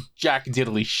remembering jack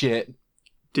diddly shit.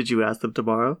 Did you ask them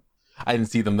tomorrow? I didn't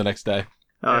see them the next day.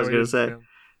 I was gonna say.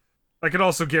 I can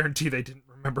also guarantee they didn't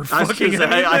remember I fucking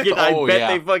I bet yeah.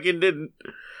 they fucking didn't.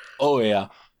 Oh, yeah.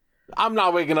 I'm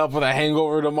not waking up with a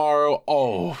hangover tomorrow.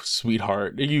 Oh,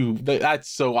 sweetheart. That's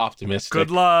so optimistic.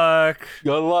 Good luck.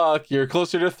 Good luck. You're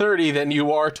closer to 30 than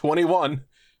you are 21.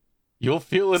 You'll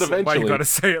feel it eventually. Why you gotta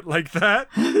say it like that?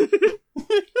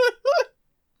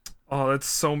 Oh, that's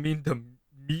so mean to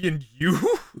me and you.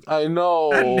 I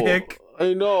know. And Nick.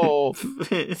 I know.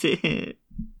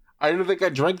 I didn't think I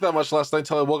drank that much last night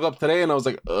until I woke up today and I was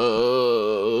like,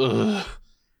 ugh.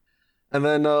 And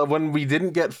then when we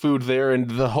didn't get food there and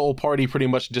the whole party pretty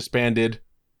much disbanded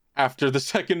after the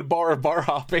second bar of bar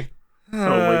hopping. Oh my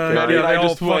god. Yeah, they I all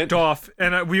just fucked went- off.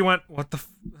 And we went, what the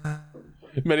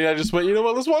Manny and I just went, you know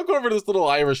what, let's walk over to this little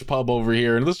Irish pub over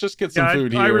here and let's just get some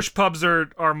food here. Irish pubs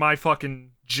are my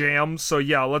fucking jam, so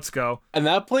yeah, let's go. And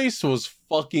that place was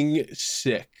fucking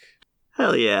sick.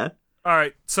 Hell yeah. All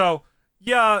right, so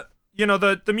yeah, you know,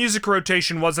 the music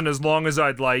rotation wasn't as long as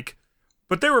I'd like,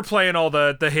 but they were playing all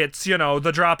the hits, you know,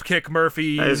 the Dropkick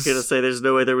Murphys. I was gonna say, there's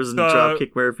no way there wasn't The-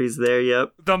 Dropkick Murphys there,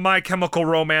 yep. the My Chemical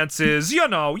Romances, you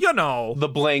know. The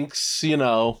Blanks, you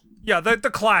know. Yeah, the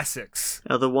classics.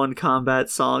 The one combat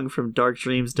song from Dark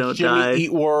Dreams Don't Jimmy Die.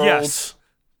 Eat World. Yes.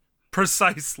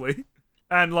 Precisely.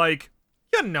 And like,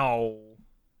 you know.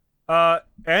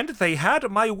 And they had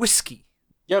my whiskey.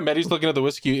 Yeah, Maddie's looking at the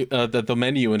whiskey, the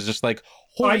menu, and is just like,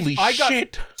 holy I got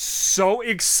shit. so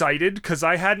excited because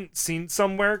I hadn't seen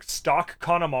somewhere stock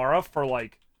Connemara for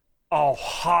like a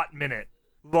hot minute.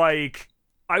 Like,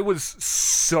 I was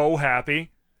so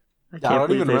happy. I I can't don't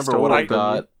believe even they remember stole what I it from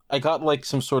me. got. I got like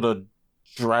some sort of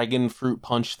dragon fruit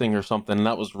punch thing or something, and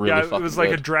that was really Yeah, fucking it was like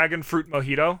good. a dragon fruit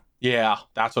mojito. Yeah,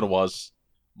 that's what it was.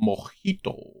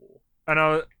 Mojito. And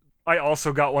I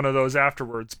also got one of those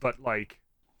afterwards, but like,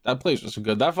 That place was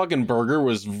good. That fucking burger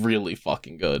was really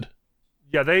fucking good.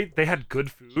 yeah, they had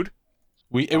good food.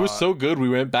 It was so good, we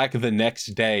went back the next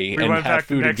day We and went had back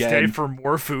the food next again. day for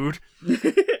more food.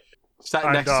 Sat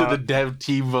and, next to the dev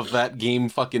team of that game,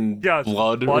 fucking Yeah,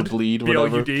 Blood or Bleed,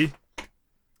 whatever. BLUD.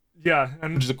 Yeah,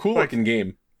 and Which is a cool like, looking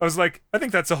game. I was like, I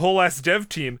think that's a whole ass dev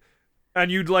team. And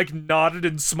you'd like nodded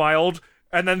and smiled,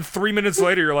 and then 3 minutes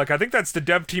later you're like, I think that's the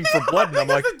dev team for Blood. And I'm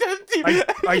like,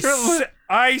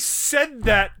 I said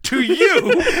that to you.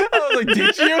 I was like,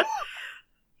 did you?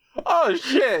 Oh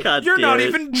shit. God You're damn not it.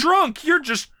 even drunk. You're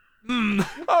just I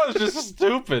was just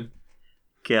stupid.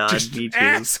 God, just me too.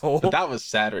 asshole. But that was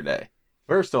Saturday.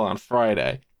 We're still on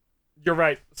Friday. You're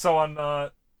right. So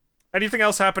on anything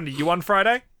else happened to you on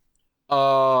Friday?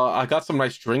 I got some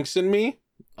nice drinks in me.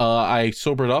 I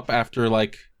sobered up after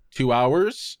like 2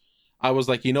 hours. I was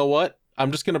like, you know what?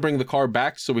 I'm just gonna bring the car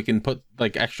back so we can put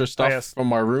like extra stuff yes.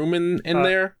 from our room in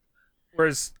there.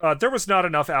 Whereas there was not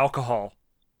enough alcohol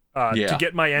Yeah. to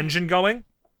get my engine going.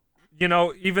 You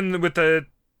know, even with the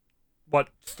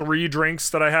 3 drinks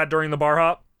that I had during the bar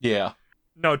hop. Yeah.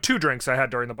 No, 2 drinks I had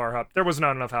during the bar hop. There was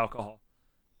not enough alcohol.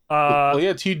 Well,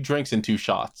 yeah, 2 drinks and 2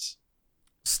 shots.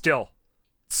 Still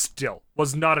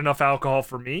was not enough alcohol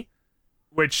for me,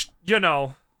 which, you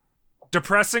know,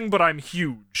 depressing, but I'm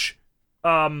huge.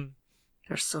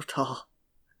 You're so tall.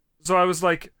 So I was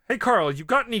like, hey Carl, you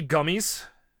got any gummies?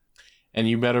 And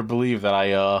you better believe that I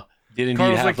did indeed Carl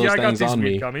was have like, those yeah, I got things these on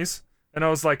weed me. gummies. And I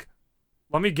was like,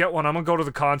 let me get one, I'm gonna go to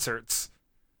the concerts.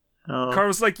 Oh. Carl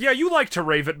was like, yeah, you like to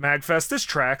rave at MagFest, this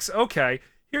tracks, okay,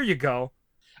 here you go.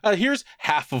 Here's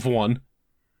half of one.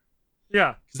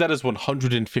 Yeah, Because that is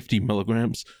 150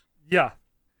 milligrams. yeah,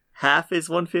 Half is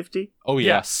 150? Oh,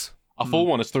 yeah. yes. A full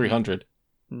one is 300.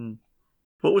 Hmm.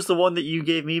 What was the one that you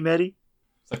gave me, Medi?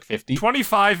 It's like 50.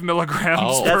 25 milligrams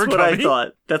Oh. per That's what gummy. I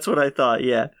thought. That's what I thought,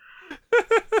 yeah.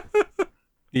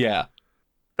 Yeah.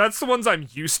 That's the ones I'm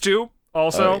used to,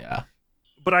 also. Oh, yeah.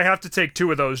 But I have to take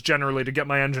 2 of those generally to get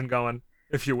my engine going,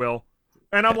 if you will.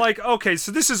 And I'm like, okay,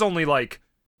 so this is only like,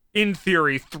 in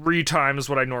theory, 3 times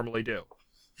what I normally do.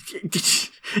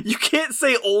 You can't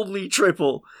say only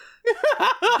triple.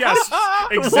 Yes,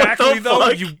 exactly. the Though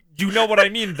fuck? you know what I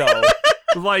mean, though.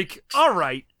 Like, all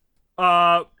right,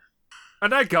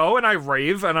 and I go and I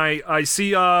rave and I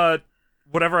see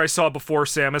whatever I saw before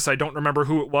Samus. I don't remember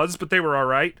who it was, but they were all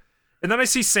right. And then I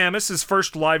see Samus's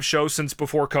first live show since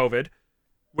before COVID,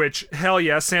 which hell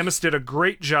yeah, Samus did a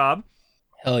great job.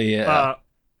 Hell yeah.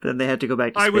 Then they had to go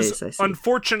back to I space, was I see.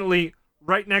 unfortunately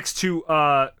right next to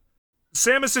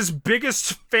Samus's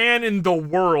biggest fan in the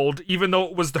world, even though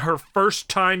it was her first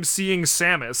time seeing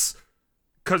Samus,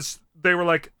 because they were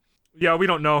like, yeah, we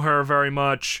don't know her very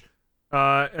much,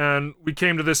 and we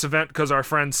came to this event because our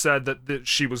friend said that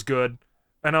she was good.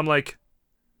 And I'm like,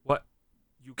 what?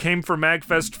 You came for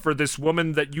MagFest for this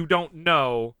woman that you don't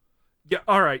know? Yeah,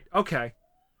 all right, okay.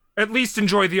 At least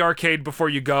enjoy the arcade before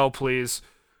you go, please.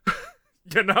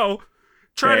 You know?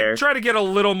 Try Fair. to get a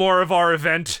little more of our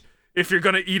event if you're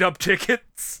gonna eat up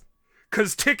tickets,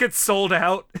 because tickets sold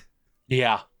out.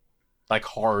 Yeah, like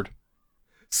hard.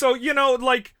 So,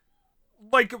 like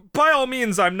by all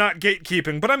means, I'm not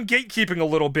gatekeeping, but I'm gatekeeping a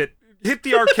little bit. Hit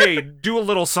the arcade, do a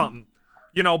little something.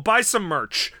 Buy some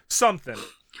merch, something.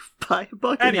 Buy a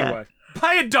bucket Anyway,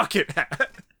 buy a ducket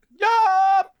hat.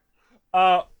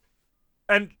 Yeah.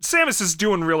 And Samus is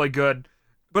doing really good,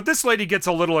 but this lady gets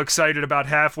a little excited about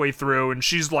halfway through, and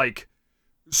she's like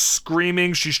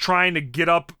screaming. She's trying to get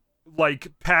up, like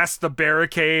past the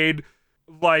barricade.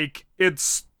 Like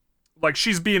it's like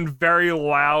she's being very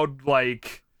loud.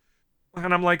 Like,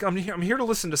 and I'm like, I'm here to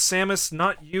listen to Samus,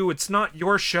 not you. It's not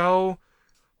your show.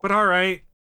 But all right.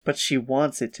 But she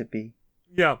wants it to be.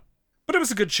 Yeah, but it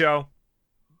was a good show.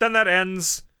 Then that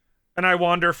ends, and I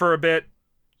wander for a bit,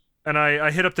 and I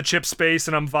hit up the chip space,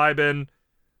 and I'm vibing,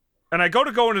 and I go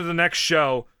into the next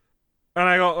show, and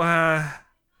I go,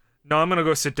 no, I'm gonna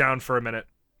go sit down for a minute.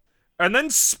 And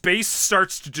then space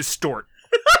starts to distort.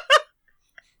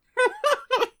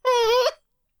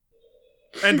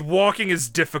 And walking is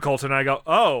difficult, and I go,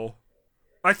 oh,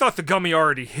 I thought the gummy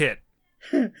already hit.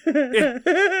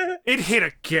 It hit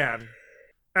again.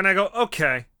 And I go,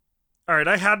 okay. Alright,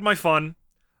 I had my fun.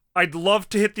 I'd love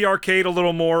to hit the arcade a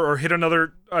little more or hit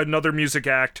another music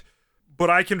act, but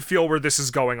I can feel where this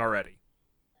is going already.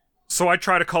 So I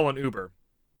try to call an Uber.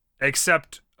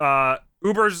 Except,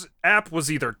 Uber's app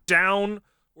was either down,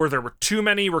 or there were too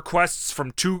many requests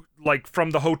from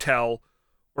the hotel,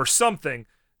 or something.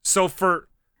 So for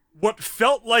what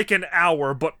felt like an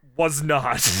hour, but was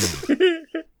not,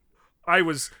 I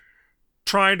was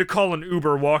trying to call an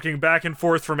Uber, walking back and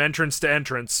forth from entrance to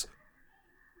entrance.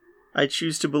 I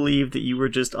choose to believe that you were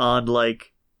just on,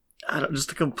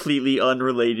 just a completely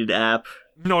unrelated app.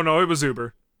 No, it was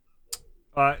Uber.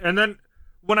 And then,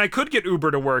 when I could get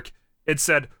Uber to work, it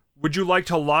said, would you like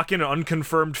to lock in an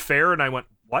unconfirmed fare? And I went,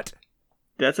 what?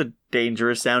 That's a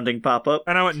dangerous sounding pop-up.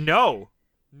 And I went, no.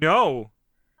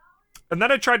 And then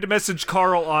I tried to message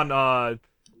Carl on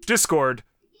Discord,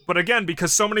 but again,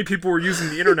 because so many people were using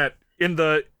the internet in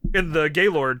the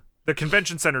Gaylord, the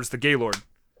convention center's the Gaylord.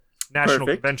 National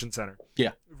Perfect. Convention Center.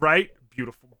 Yeah. Right?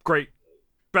 Beautiful. Great.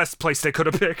 Best place they could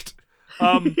have picked.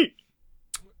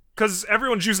 Because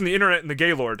everyone's using the internet in the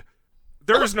Gaylord.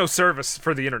 There is no service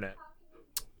for the internet.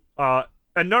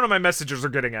 And none of my messages are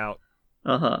getting out.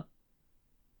 Uh-huh.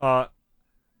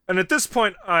 And at this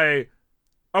point, I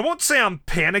won't say I'm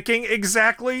panicking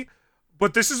exactly,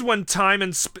 but this is when time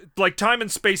and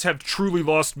space have truly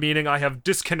lost meaning. I have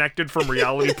disconnected from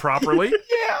reality properly.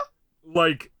 Yeah.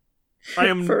 Like, I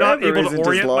am Forever not able isn't to as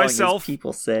orient long myself. as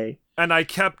people say. And I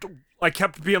kept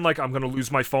being like, I'm gonna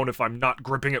lose my phone if I'm not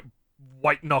gripping it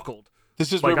white knuckled.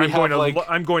 This is Like, where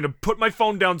I'm going to put my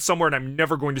phone down somewhere and I'm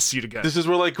never going to see it again. This is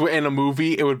where, like, in a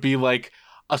movie, it would be like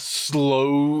a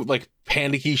slow, like,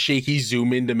 panicky, shaky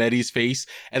zoom into Medi's face,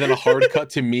 and then a hard cut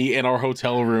to me in our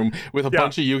hotel room with a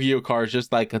bunch of Yu-Gi-Oh cards,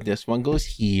 just like, this one goes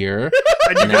here.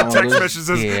 And you that get one text goes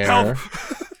messages, here. help!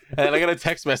 And I got a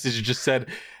text message that just said,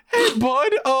 hey,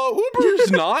 bud,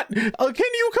 Uber's not. Can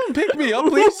you come pick me up,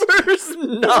 please? Uber's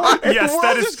not. Yes,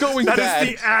 that is going that bad.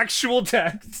 is the actual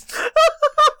text.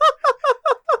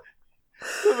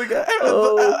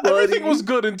 Everything was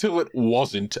good until it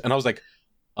wasn't, and I was like,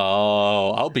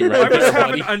 "Oh, I'll be right there,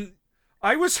 buddy."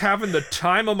 I was having the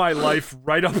time of my life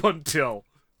right up until.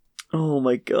 Oh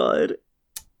my god.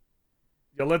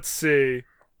 Yeah, let's see.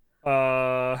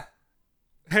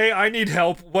 Hey, I need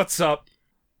help. What's up?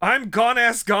 I'm gone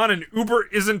and Uber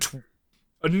isn't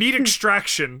a need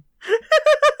extraction.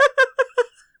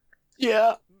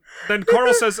 Yeah. Then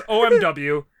Carl says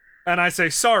OMW, and I say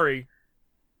sorry.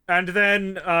 And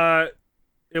then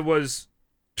it was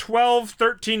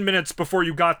 13 minutes before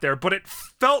you got there, but it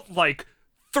felt like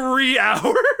 3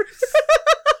 hours.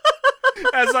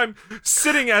 As I'm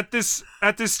sitting at this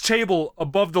table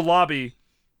above the lobby,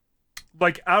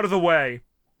 like out of the way,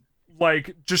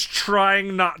 like just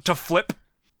trying not to flip,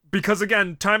 because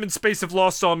again, time and space have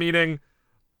lost all meaning.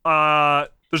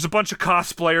 There's a bunch of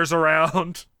cosplayers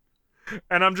around,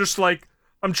 and I'm just like,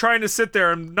 I'm trying to sit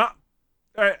there and not,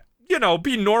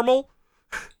 be normal.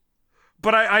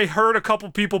 But I heard a couple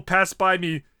people pass by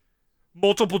me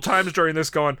multiple times during this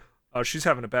going, oh, she's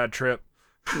having a bad trip.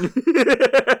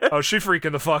 Oh, she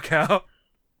freaking the fuck out.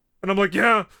 And I'm like,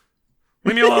 yeah,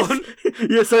 leave me alone.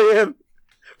 Yes, I am.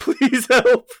 Please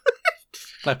help.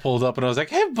 I pulled up and I was like,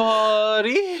 hey,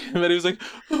 buddy. And then he was like,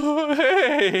 oh,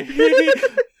 hey.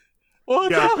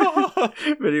 What's up?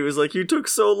 But he was like, you took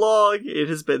so long. It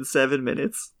has been 7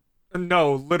 minutes.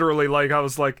 No, literally, like, I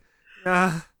was like,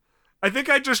 yeah. I think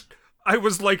I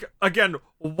was like, again,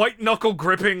 white knuckle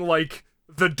gripping, like,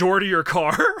 the door to your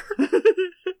car.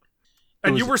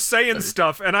 And you were saying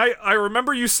stuff, and I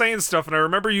remember you saying stuff, and I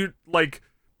remember you, like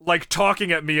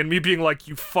talking at me, and me being like,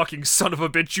 you fucking son of a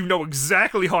bitch, you know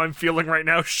exactly how I'm feeling right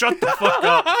now, shut the fuck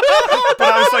up. But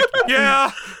I was like,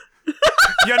 yeah,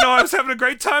 no, I was having a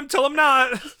great time till I'm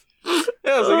not.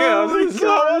 Yeah, I was like,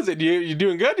 how was it? You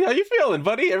doing good? How you feeling,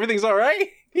 buddy? Everything's all right?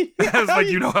 I was like,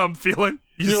 you know how I'm feeling,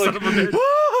 you son of a bitch.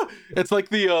 It's like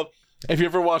the, if you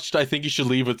ever watched I Think You Should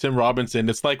Leave with Tim Robinson,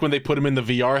 it's like when they put him in the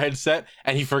VR headset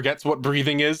and he forgets what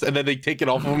breathing is, and then they take it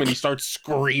off of him and he starts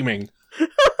screaming.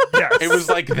 Yes. It was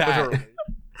like that.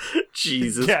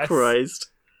 Jesus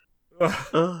Christ.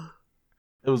 It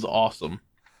was awesome.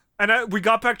 And we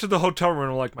got back to the hotel room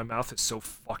and we're like, my mouth is so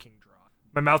fucking dry.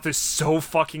 My mouth is so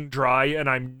fucking dry, and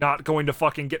I'm not going to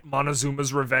fucking get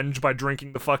Montezuma's revenge by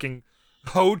drinking the fucking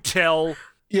hotel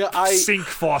sink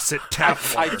faucet tap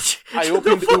water. I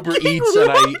opened Uber Eats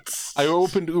and I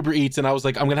opened Uber Eats and I was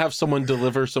like, I'm gonna have someone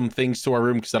deliver some things to our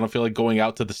room because I don't feel like going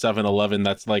out to the 7-Eleven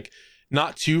that's like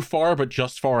not too far but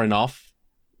just far enough.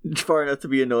 Far enough to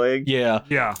be annoying.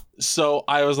 Yeah. So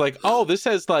I was like, oh, this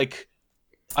has like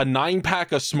a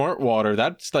 9-pack of Smart Water.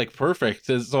 That's like perfect.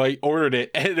 So I ordered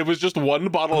it, and it was just one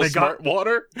bottle of Smart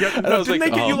Water. Yeah, and I was didn't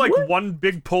like, they get you like one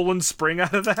big Poland Spring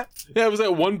out of that? Yeah, it was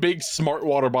like one big Smart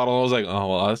Water bottle. I was like, oh,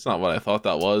 well, that's not what I thought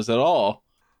that was at all.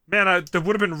 Man, that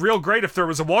would have been real great if there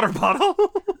was a water bottle.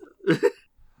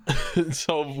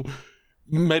 So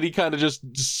Medi kind of just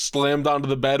slammed onto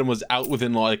the bed and was out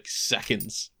within like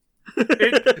seconds.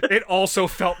 It also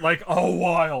felt like a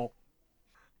while.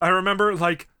 I remember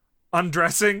like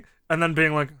undressing and then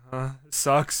being like,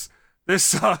 this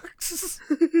sucks.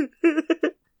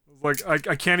 Like,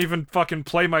 I can't even fucking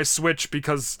play my Switch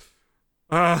because,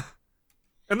 and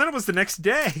then it was the next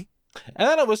day. And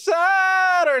then it was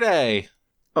Saturday.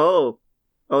 Oh,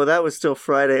 that was still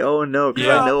Friday. Oh no, because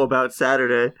I know about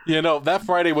Saturday. You know, that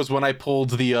Friday was when I pulled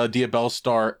the Diabell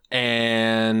Star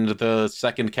and the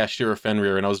second Cashier of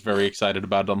Fenrir, and I was very excited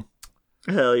about them.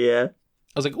 Hell yeah.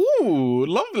 I was like, ooh,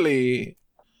 lovely.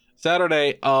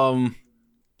 Saturday, I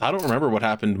don't remember what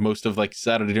happened most of like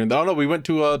Saturday during. Oh no, we went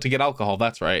to get alcohol.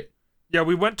 That's right. Yeah,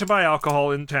 we went to buy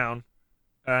alcohol in town,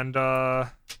 and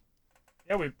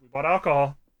we bought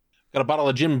alcohol. Got a bottle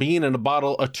of Jim Beam and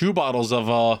two bottles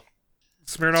of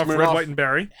Smirnoff Red, White, and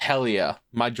Berry. Hell yeah,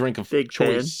 my drink of Big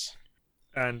choice.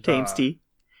 And Thames tea.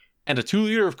 And a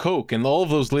 2-liter of Coke, and all of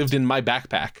those lived in my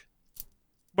backpack.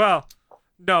 Well,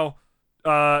 no,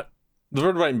 the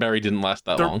Red, White, and Berry didn't last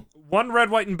that long. One Red,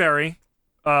 White, and Berry,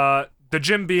 the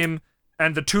Jim Beam,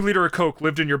 and the 2-liter of Coke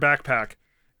lived in your backpack.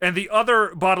 And the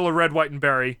other bottle of Red, White, and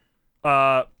Berry,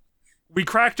 we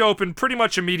cracked open pretty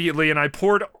much immediately, and I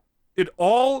poured it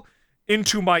all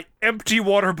into my empty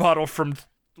water bottle from,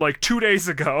 like, 2 days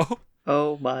ago.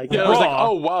 Oh my god. Yeah, I was like,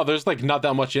 oh wow, there's, like, not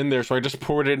that much in there, so I just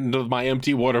poured it into my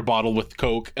empty water bottle with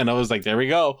Coke, and I was like, there we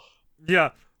go. Yeah,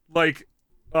 like,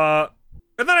 and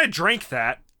then I drank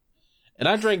that. And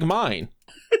I drank mine.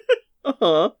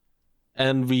 Uh-huh.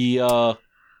 And we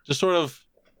just sort of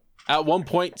at one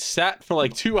point sat for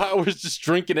like 2 hours just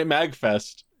drinking at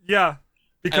MagFest. Yeah,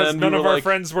 because none of our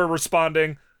friends were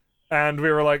responding, and we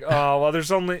were like, oh well,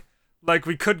 there's only like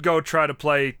we could go try to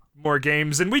play more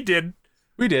games, and we did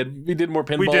more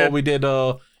pinball. We did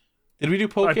we do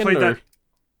Pokken? I played that.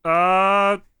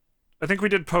 I think we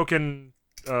did Pokken.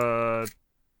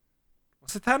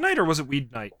 Was it that night or was it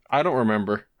Weed night? I don't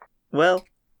remember. Well,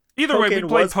 either way, we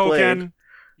played Pokken.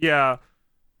 Yeah.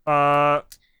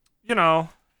 You know.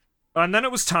 And then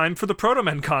it was time for the Proto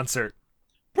Men concert.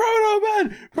 Proto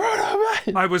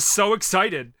Men! I was so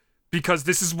excited because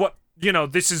this is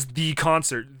this is the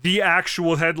concert, the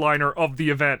actual headliner of the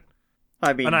event.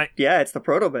 I mean, it's the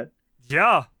Proto Men.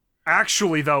 Yeah.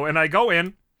 Actually, though, and I go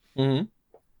in, mm-hmm.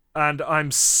 and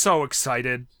I'm so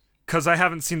excited because I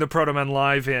haven't seen the Proto Men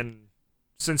live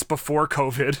since before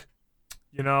COVID.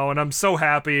 You know, and I'm so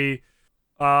happy.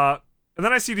 And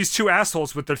then I see these two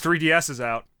assholes with their 3DSs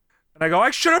out. And I go,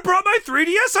 I should have brought my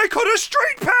 3DS! I could have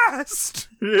straight passed!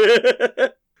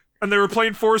 And they were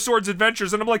playing Four Swords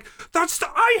Adventures, and I'm like,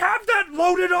 I have that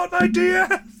loaded on my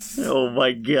DS! Oh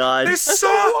my god. This That's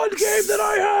sucks! the one game that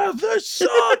I have! This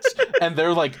sucks! And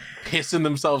they're like pissing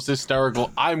themselves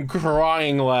hysterical. I'm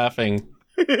crying laughing.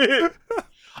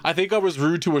 I think I was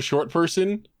rude to a short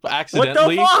person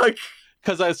accidentally. What the fuck?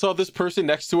 Because I saw this person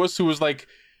next to us who was like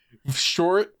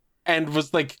short and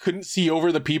was like couldn't see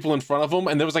over the people in front of him,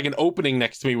 and there was like an opening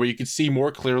next to me where you could see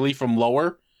more clearly from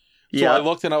lower. So I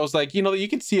looked and I was like, you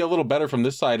can see a little better from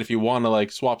this side if you want to like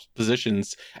swap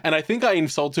positions. And I think I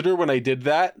insulted her when I did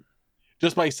that,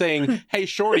 just by saying, "Hey,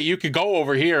 shorty, you could go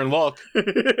over here and look."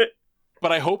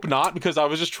 but I hope not, because I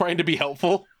was just trying to be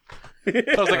helpful.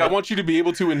 I was like, I want you to be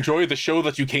able to enjoy the show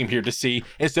that you came here to see,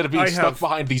 instead of being stuck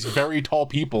behind these very tall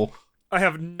people. I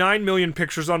have 9 million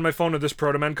pictures on my phone of this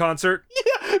Proto Man concert.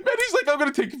 Yeah, Manny's like, I'm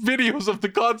gonna take videos of the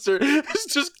concert. He's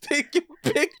just taking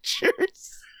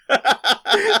pictures.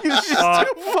 He's just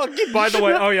too fucking By the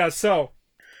way, oh yeah, so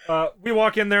we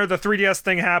walk in there, the 3DS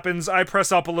thing happens, I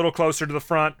press up a little closer to the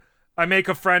front, I make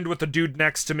a friend with the dude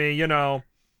next to me, you know,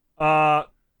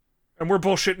 and we're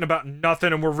bullshitting about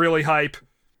nothing, and we're really hype.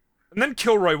 And then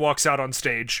Kilroy walks out on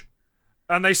stage,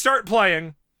 and they start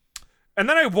playing, and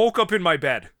then I woke up in my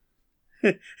bed.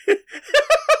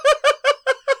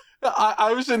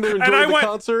 I was in there enjoying the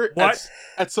concert. What?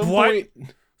 At some point...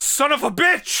 Son of a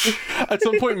bitch! At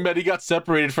some point, Medi got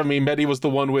separated from me. Medi was the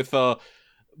one with the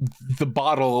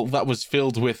bottle that was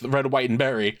filled with red, white, and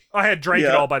berry. I had drank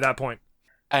it all by that point.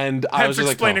 And I was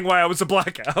just explaining why I was a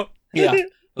blackout. Yeah.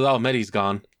 Oh, Medi's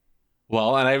gone.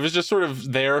 Well, and I was just sort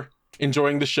of there,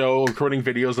 enjoying the show, recording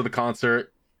videos of the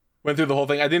concert. Went through the whole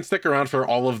thing. I didn't stick around for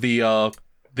all of the encore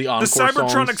The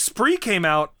Cybertronic songs. Spree came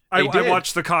out. I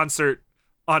watched the concert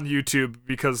on YouTube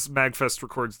because MagFest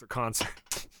records the concert.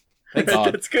 Thank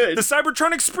God. That's good. The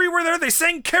Cybertronic Spree were there. They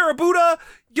sang Karabuda,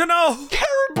 you know.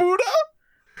 Karabuda?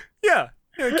 Yeah,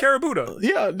 Karabuda.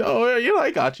 Yeah, no, you know,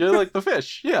 I got you. Like the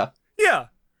fish, yeah. Yeah.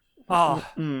 Oh.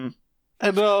 And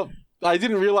I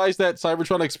didn't realize that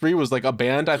Cybertronic Spree was like a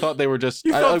band. I thought they were just...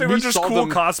 You thought they were just cool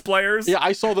cosplayers? Yeah,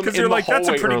 I saw them in the hallway. Because you're like, that's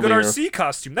a pretty good earlier. RC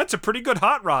costume. That's a pretty good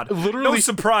hot rod. Literally, no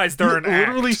surprise they're an act.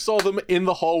 Literally saw them in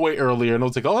the hallway earlier, and I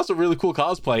was like, oh, that's a really cool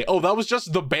cosplay. Oh, that was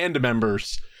just the band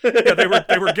members. Yeah, they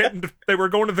were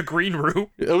going to the green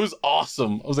room. It was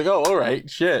awesome. I was like, oh, all right,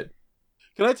 shit.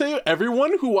 Can I tell you,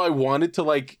 everyone who I wanted to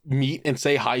like meet and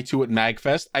say hi to at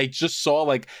MagFest, I just saw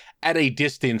like at a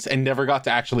distance and never got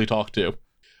to actually talk to.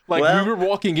 Like, we were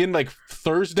walking in, like,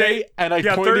 Thursday, and I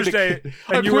pointed Thursday,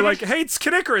 and you were like, hey, it's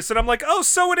Kid Icarus, and I'm like, oh,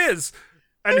 so it is.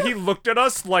 And he looked at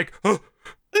us like, huh.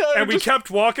 And we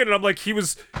kept walking, and I'm like, he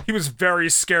was very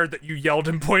scared that you yelled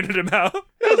and pointed him out.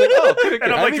 I was like, oh, Kid Icarus.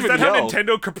 And I'm like, is that how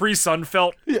Nintendo Capri Sun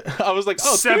felt? Yeah, I was like,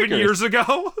 oh, 7 years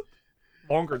ago?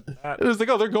 Longer than that. It was like,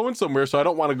 oh, they're going somewhere, so I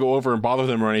don't want to go over and bother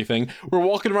them or anything. We're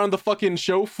walking around the fucking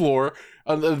show floor,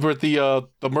 with the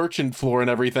merchant floor and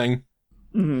everything.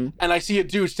 Mm-hmm. And I see a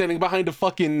dude standing behind a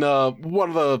fucking one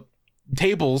of the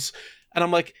tables, and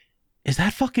I'm like, is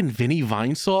that fucking Vinny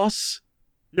Vinesauce?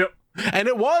 Yep. And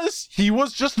it was. He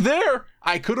was just there.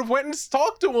 I could have went and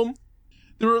talked to him.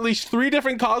 There were at least 3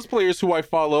 different cosplayers who I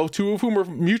follow, 2 of whom are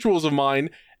mutuals of mine,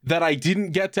 that I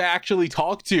didn't get to actually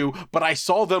talk to, but I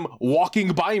saw them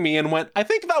walking by me and went, I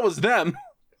think that was them.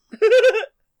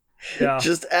 Yeah.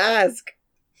 Just ask.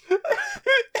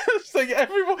 It's like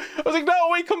everyone. I was like, no,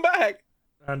 wait, come back.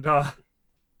 And,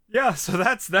 yeah, so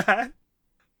that's that.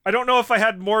 I don't know if I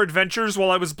had more adventures while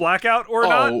I was blackout or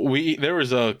not. Oh, there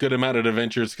was a good amount of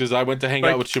adventures, because I went to hang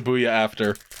out with Shibuya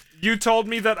after. You told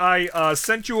me that I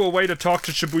sent you away to talk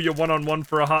to Shibuya one-on-one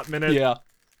for a hot minute. Yeah.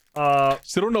 So I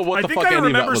don't know what the fuck any of that was about. I think I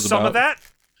remember some of that.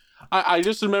 I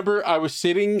just remember I was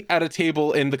sitting at a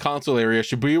table in the console area.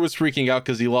 Shibuya was freaking out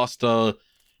because he lost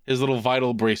his little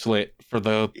vital bracelet for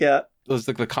it was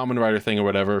like the Kamen Rider thing or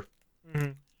whatever.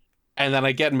 Mm-hmm. And then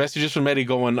I get messages from Eddie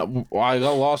going, I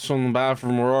got lost from the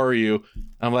bathroom, where are you? And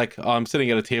I'm like, oh, I'm sitting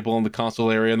at a table in the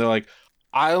console area, and they're like,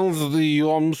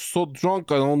 I'm so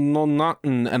drunk, I don't know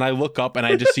nothing. And I look up, and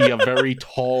I just see a very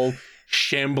tall,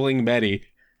 shambling Medi.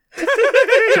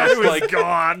 Just like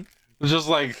gone. Just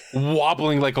like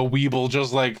wobbling like a weeble,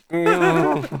 just like,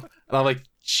 and I'm like,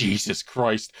 Jesus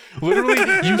Christ. Literally,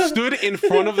 you stood in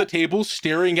front of the table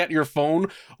staring at your phone,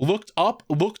 looked up,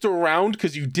 looked around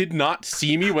because you did not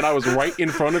see me when I was right in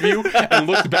front of you, and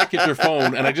looked back at your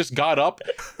phone. And I just got up,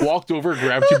 walked over,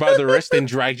 grabbed you by the wrist, and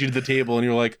dragged you to the table. And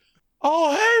you're like,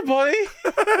 oh, hey, buddy.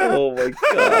 Oh my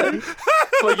God.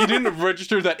 Like, you didn't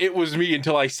register that it was me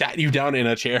until I sat you down in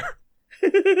a chair.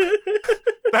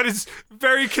 That is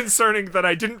very concerning that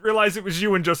I didn't realize it was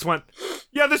you and just went,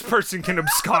 yeah, this person can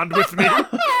abscond with me.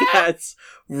 That's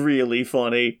really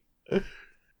funny.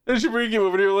 And she bring you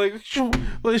over and you're like,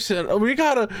 listen, we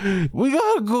gotta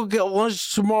go get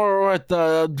lunch tomorrow at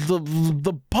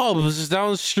the pub. This is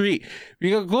down the street.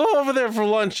 We gotta go over there for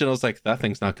lunch. And I was like, that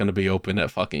thing's not gonna be open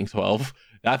at fucking 12.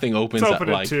 That thing opens at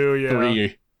like 2, yeah.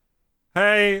 3.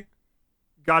 Hey,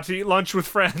 got to eat lunch with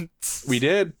friends. We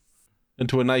did.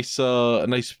 Into a nice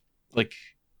like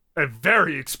a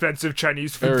very expensive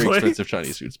Chinese food very place. expensive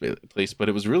Chinese food place, but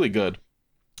it was really good.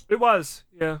 It was,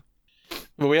 yeah.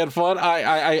 But we had fun.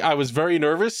 I was very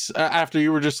nervous after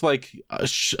you were just like,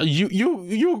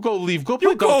 you go leave, go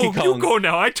play Donkey Kong. You go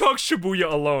now. I talk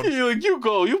Shibuya alone. You're like, you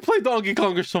go, you play Donkey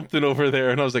Kong or something over there.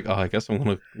 And I was like, oh, I guess I'm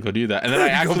gonna go do that. And then I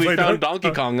actually found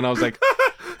Donkey Kong, and I was like,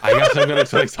 I guess I'm gonna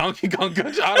play Donkey Kong.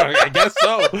 I guess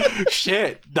so.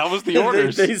 Shit, that was the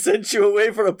orders. They sent you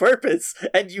away for a purpose,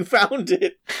 and you found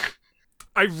it.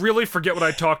 I really forget what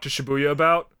I talked to Shibuya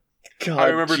about. God, I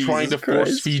remember Jesus trying to Christ.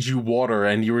 force feed you water,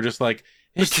 and you were just like,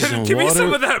 this Give isn't me water.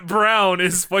 some of that brown,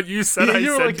 is what you said. Yeah, I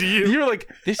you were said like, to you. You were like,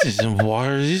 this isn't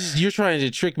water. You're trying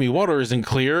to trick me. Water isn't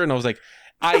clear. And I was like,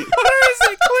 Water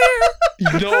isn't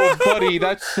clear. No, buddy,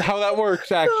 that's how that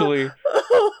works, actually.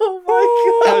 Oh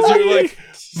my God. As you're like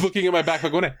looking at my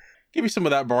backpack going, hey, give me some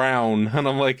of that brown. And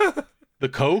I'm like, the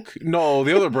Coke? No,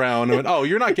 the other brown. I went, oh,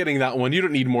 you're not getting that one. You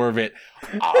don't need more of it.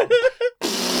 Oh,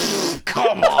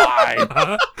 come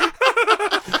on.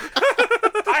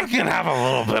 I can have a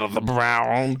little bit of the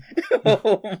brown.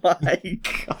 Oh my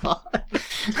God.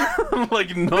 I'm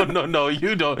like, no,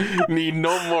 you don't need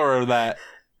no more of that.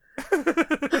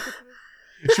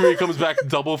 Sure, he comes back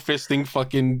double fisting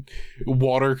fucking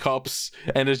water cups,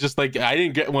 and it's just like, I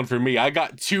didn't get one for me. I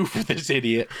got 2 for this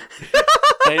idiot.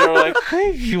 And you're like,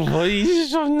 thank you, buddy. This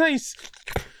is so nice.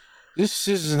 This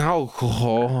isn't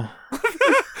alcohol.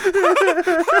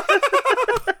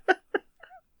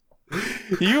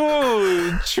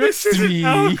 You tricked me.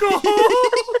 Alcohol.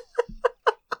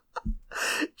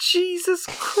 Jesus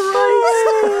Christ.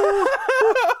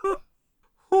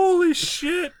 Holy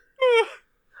shit.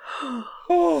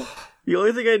 The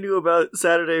only thing I knew about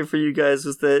Saturday for you guys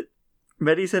was that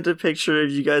Medi sent a picture of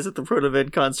you guys at the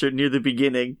Protovent concert near the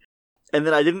beginning, and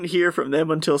then I didn't hear from them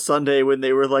until Sunday when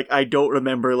they were like, I don't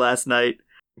remember last night.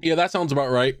 Yeah, that sounds about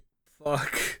right.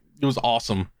 Fuck. It was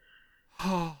awesome.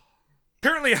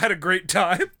 Apparently I had a great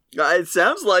time. It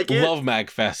sounds like it. Love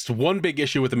MagFest. One big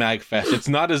issue with the MagFest, it's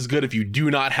not as good if you do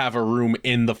not have a room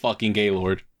in the fucking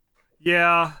Gaylord.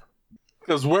 Yeah.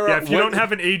 Because if you don't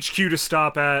have an HQ to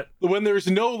stop at. When there's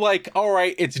no, like, all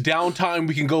right, it's downtime,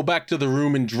 we can go back to the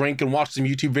room and drink and watch some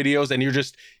YouTube videos, and you're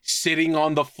just sitting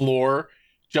on the floor,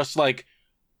 just like,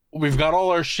 we've got all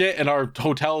our shit, and our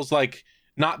hotel's, like,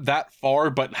 not that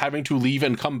far, but having to leave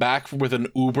and come back with an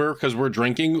Uber because we're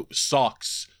drinking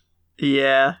sucks.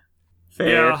 Yeah.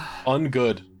 Fair. Yeah.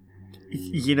 Ungood.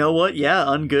 You know what? Yeah,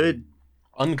 ungood.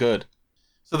 Ungood.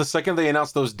 So the second they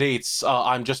announce those dates,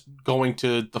 I'm just going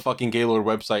to the fucking Gaylord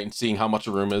website and seeing how much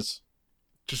a room is.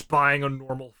 Just buying a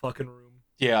normal fucking room.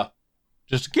 Yeah.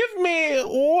 Just give me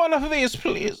one of these,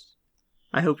 please.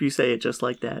 I hope you say it just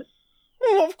like that.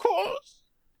 Of course.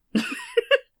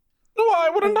 Why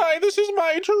wouldn't I? This is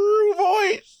my true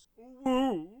voice.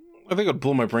 I think it would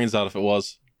blow my brains out if it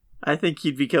was. I think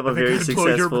you'd become a I think very I'd successful.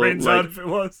 blow your brains like, out if it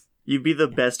was. You'd be the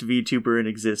best VTuber in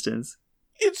existence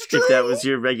It's true. if that was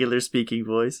your regular speaking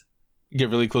voice. Get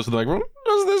really close to the microphone.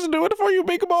 Does this do it for you,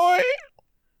 big boy?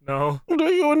 No. Do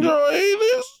you enjoy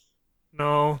this?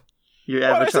 No. Your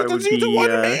avatar would be. 1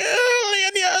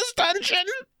 million years dungeon.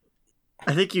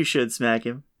 I think you should smack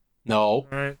him. No.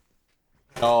 Alright.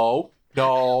 No.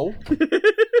 No. I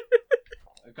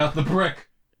got the brick.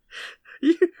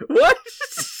 What?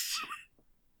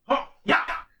 Oh, yeah.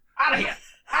 Out of here.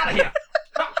 Out of here.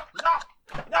 No. No.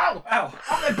 No. Ow.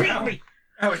 Oh, they beat me.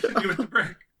 Ow, I hit you with the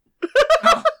brick.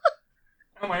 Ow.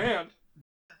 Ow, my hand.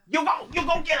 You go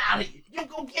get out of here. You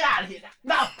go get out of here.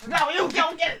 No, you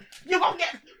go get it. You go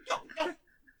get it.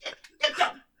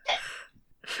 Get.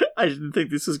 I didn't think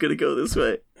this was gonna go this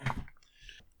way.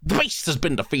 The beast has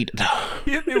been defeated.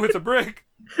 He hit me with a brick.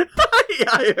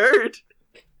 I heard.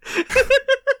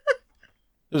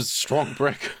 It was a strong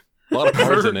brick. A lot of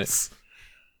bars in it. Hurts.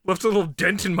 Left a little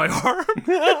dent in my arm.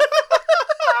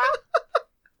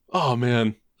 Oh,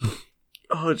 man.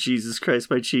 Oh, Jesus Christ,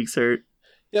 my cheeks hurt.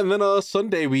 Yeah, and then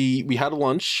Sunday we had a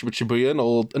lunch with Shibuya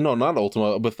and not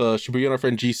Ultima, with Shibuya and our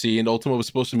friend GC, and Ultima was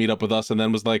supposed to meet up with us, and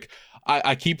then was like,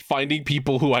 I keep finding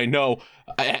people who I know,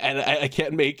 and I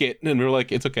can't make it, and we're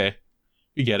like, it's okay.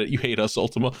 You get it. You hate us,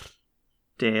 Ultima.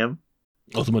 Damn.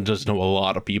 Ultima does know a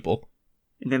lot of people.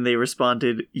 And then they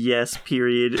responded, yes,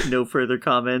 period, no further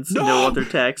comments, No! no other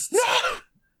texts. No!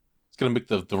 It's gonna make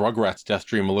the Rugrats death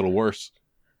stream a little worse.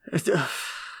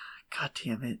 God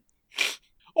damn it.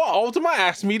 Well, Ultima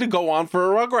asked me to go on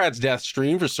for a Rugrats death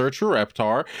stream for Search for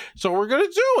Reptar, so we're gonna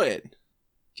do it.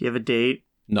 Do you have a date?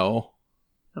 No.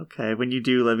 Okay, when you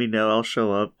do, let me know. I'll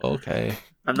show up. Okay.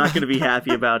 I'm not going to be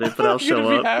happy about it, but I'll show I'm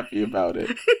gonna up. be happy about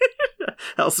it.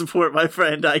 I'll support my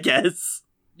friend, I guess.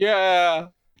 Yeah.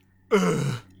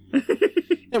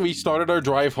 And we started our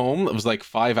drive home. It was like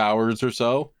 5 hours or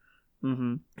so.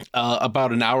 Mm-hmm.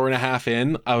 About an hour and a half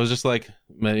in, I was just like,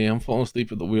 Medi, I'm falling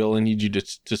asleep at the wheel. I need you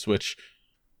to switch.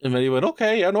 And Medi went,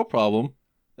 okay, yeah, no problem.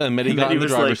 And Medi got in the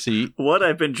driver's seat. What?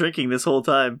 I've been drinking this whole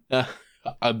time. That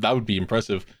would be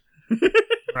impressive.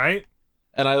 Right?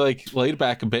 And I like laid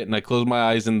back a bit and I closed my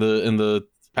eyes in the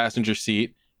passenger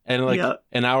seat. And like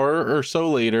an hour or so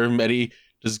later, Medi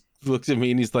just looks at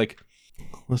me and he's like,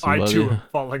 listen, I buddy, too am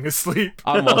falling asleep.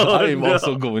 I'm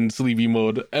also going sleepy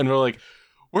mode. And we're like,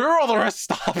 where are all the rest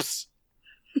stops?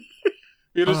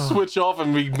 We just switch off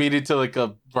and we made it to like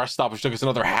a rest stop, which took us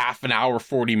another half an hour,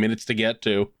 40 minutes to get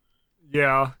to.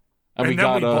 Yeah. And we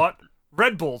bought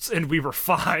Red Bulls and we were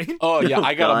fine. Oh, yeah.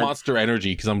 I got a Monster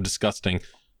Energy because I'm disgusting.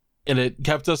 And it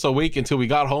kept us awake until we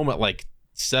got home at like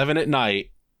 7 at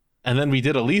night. And then we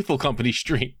did a Lethal Company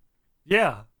stream.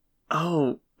 Yeah.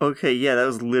 Oh, okay. Yeah, that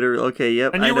was literally... Okay,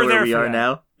 yep. And you I know were there where we for are that.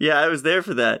 now. Yeah, I was there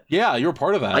for that. Yeah, you were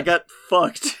part of that. I got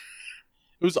fucked.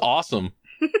 It was awesome.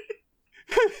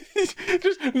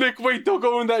 Just, Nick, wait, don't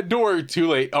go in that door. Too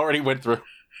late. Already went through.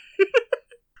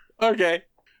 Okay.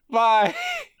 Bye.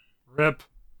 Rip.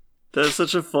 That's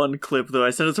such a fun clip, though. I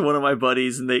sent it to one of my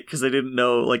buddies, and because they didn't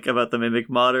know like about the Mimic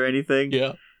mod or anything.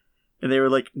 Yeah. And they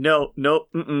were like, nope,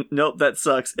 that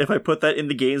sucks. If I put that in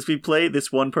the games we play,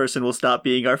 this one person will stop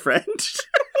being our friend.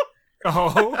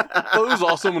 Oh. Well, it was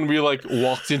awesome when we like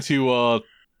walked into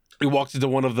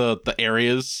one of the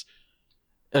areas,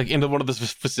 like into one of the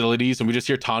facilities, and we just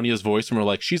hear Tanya's voice, and we're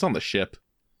like, she's on the ship.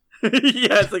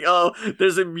 Yeah, it's like, oh,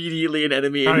 there's immediately an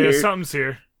enemy in here. Yeah, something's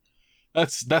here.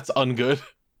 That's ungood.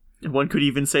 One could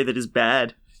even say that is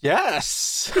bad.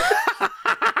 Yes.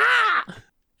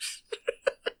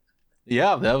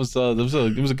 Yeah, it was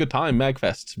a good time.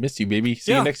 Magfest, miss you, baby.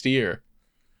 See you next year.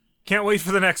 Can't wait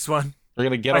for the next one. We're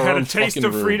gonna get. I had a taste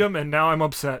of freedom, and now I'm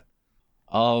upset.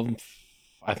 I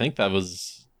think that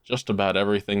was just about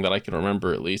everything that I can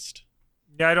remember, at least.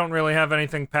 Yeah, I don't really have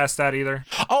anything past that either.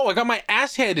 Oh, I got my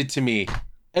ass handed to me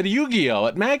at Yu-Gi-Oh!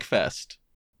 At Magfest.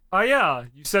 Oh, yeah.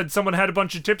 You said someone had a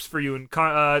bunch of tips for you and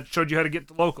showed you how to get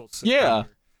the locals. Yeah.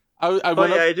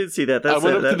 I did see that. I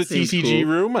went up to the TCG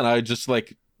room and I just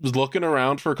like was looking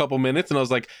around for a couple minutes and I was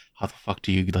like, how the fuck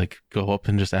do you like go up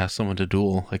and just ask someone to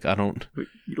duel? Like, I don't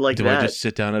like do that. I just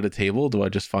sit down at a table? Do I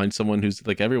just find someone who's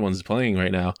like everyone's playing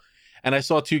right now? And I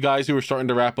saw two guys who were starting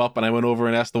to wrap up and I went over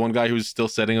and asked the one guy who was still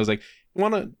sitting. I was like,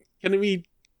 can we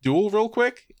duel real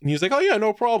quick? And he was like, oh yeah,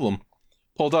 no problem.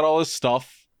 Pulled out all his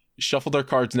stuff, shuffled our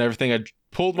cards and everything. I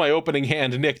pulled my opening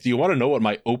hand. Nick, do you want to know what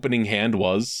my opening hand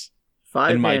was?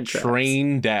 5 in my hand traps.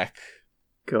 train deck?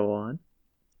 Go on.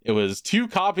 It was 2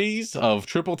 copies of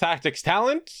Triple Tactics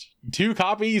Talent, 2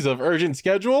 copies of Urgent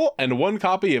Schedule, and 1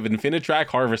 copy of Infinitrack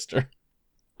Harvester.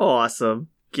 Awesome.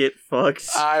 Get fucked.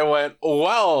 I went,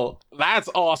 well, that's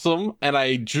awesome. And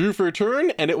I drew for turn,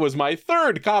 and it was my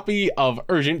 3rd copy of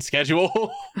Urgent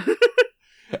Schedule.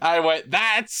 I went,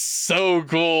 that's so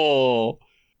cool.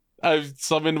 I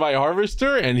summoned my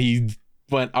Harvester, and he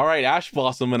went, all right, Ash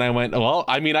Blossom. And I went, well,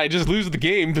 I mean, I just lose the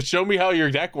game, but show me how your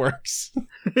deck works.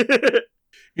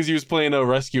 Because he was playing a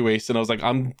Rescue Ace, and I was like,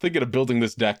 I'm thinking of building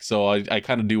this deck, so I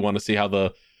kind of do want to see how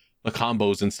the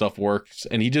combos and stuff works.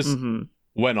 And he just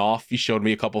went off. He showed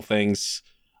me a couple things.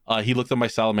 He looked at my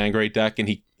Salamangreat deck, and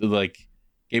he like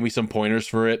gave me some pointers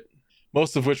for it.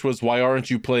 Most of which was, why aren't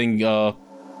you playing...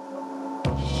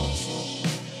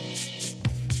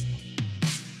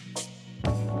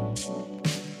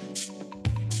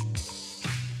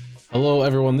 Hello,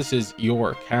 everyone. This is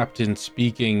your captain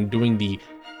speaking, doing the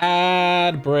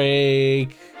ad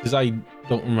break, because I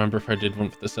don't remember if I did one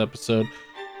for this episode.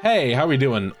 Hey, how are we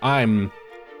doing? I'm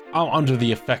under the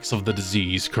effects of the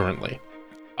disease currently.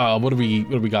 What do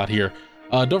we got here?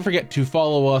 Don't forget to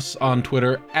follow us on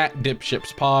Twitter at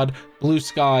DipShipsPod, Blue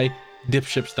Sky,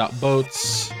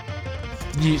 DipShips.boats,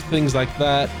 things like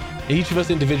that. And each of us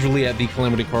individually at The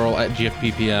Calamity Carl, at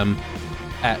GFPPM,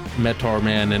 at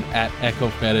Metarman, and at Echo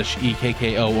Fetish,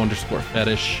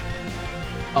 EKKO_fetish.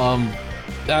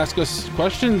 Ask us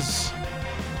questions,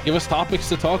 give us topics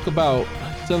to talk about,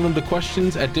 send them to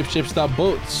questions at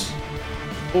dipships.boats,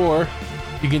 or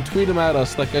you can tweet them at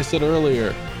us like I said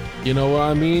earlier. You know what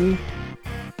I mean?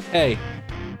 Hey,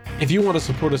 if you want to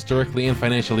support us directly and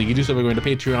financially, you do so by going to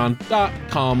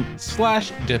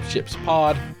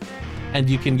patreon.com/dipshipspod, and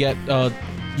you can get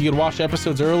you can watch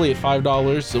episodes early at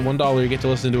 $5. So $1 you get to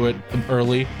listen to it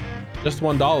early. Just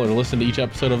 $1 to listen to each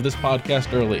episode of this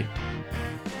podcast early.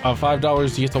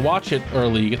 $5 you get to watch it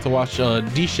early. You get to watch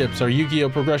DipShips, our Yu-Gi-Oh!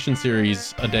 Progression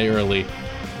series, a day early.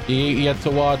 You get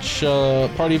to watch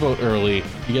Party Vote early.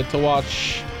 You get to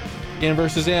watch Game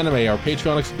vs. Anime, our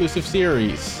Patreon exclusive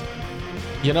series.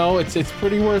 You know, it's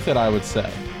pretty worth it, I would say.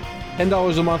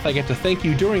 $10 a month, I get to thank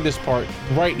you during this part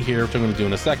right here, which I'm going to do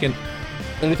in a second.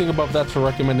 Anything above that's for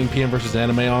recommending PM versus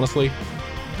anime, honestly.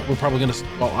 We're probably going to,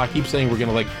 well, I keep saying we're going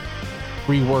to like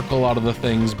rework a lot of the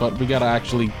things, but we got to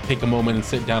actually take a moment and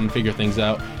sit down and figure things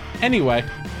out. Anyway,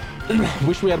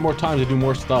 wish we had more time to do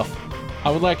more stuff.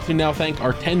 I would like to now thank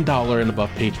our $10 and above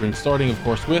patrons, starting of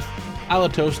course with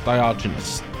Alatos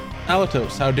Diogenes.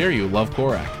 Alatos, how dare you, love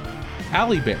Korak.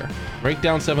 Ali Bear,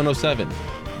 Breakdown 707,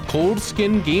 Cold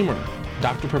Skin Gamer,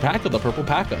 Dr. Perpaka the Purple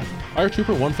Paka, Fire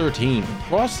Trooper 113,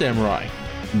 Frost Samurai,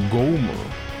 Gomer,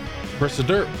 Versa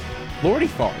Dirt, Lordy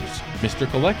Fars, Mr.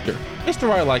 Collector,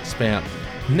 Mr. I Like Spam,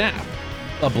 Nap,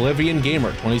 Oblivion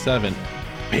Gamer 27,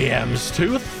 PM's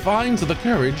Tooth finds the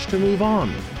courage to move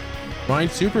on, Ryan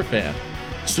Superfan.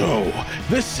 So,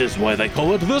 this is why they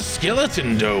call it the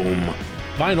Skeleton Dome.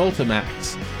 Vine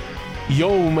Ultimax.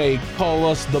 Yo may call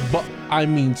us the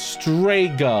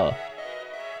Strega.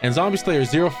 And Zombie Slayer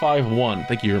 051.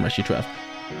 Thank you very much, Trev.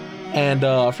 And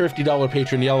 $50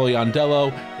 patron Yellow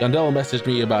Yondello. Yondello messaged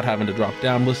me about having to drop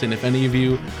down. Listen, if any of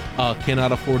you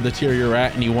cannot afford the tier you're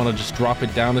at and you want to just drop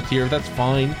it down a tier, that's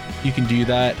fine. You can do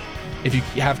that. If you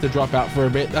have to drop out for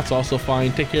a bit, that's also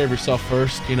fine. Take care of yourself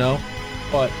first, you know?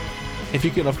 But if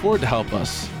you can afford to help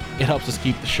us, it helps us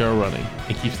keep the show running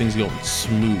and keeps things going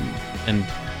smooth. And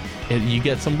you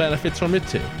get some benefits from it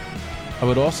too. I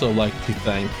would also like to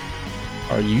thank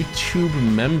our YouTube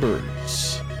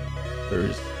members.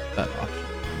 Where's that option?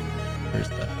 Where's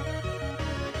that?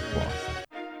 Lost.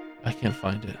 I can't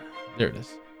find it. There it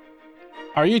is.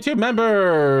 Our YouTube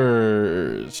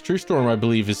members. True Storm, I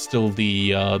believe, is still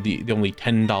the only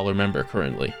 $10 member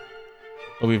currently.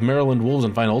 But we have Maryland Wolves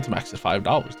and Final Ultimax at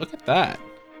 $5. Look at that.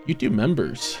 YouTube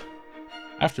members.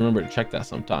 I have to remember to check that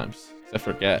sometimes, because I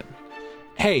forget.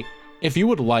 Hey, if you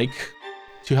would like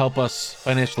to help us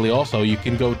financially also, you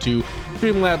can go to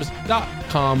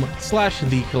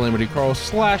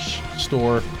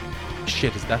streamlabs.com/thecalamitycarl/store.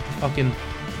 Shit, is that the fucking...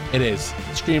 It is.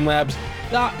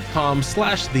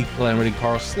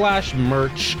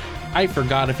 streamlabs.com/thecalamitycarl/merch. I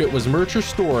forgot if it was merch or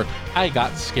store. I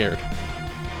got scared.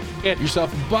 Get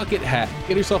yourself a bucket hat.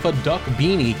 Get yourself a duck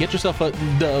beanie. Get yourself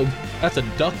that's a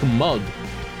duck mug.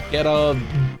 Get a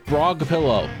frog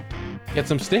pillow. Get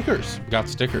some stickers. We got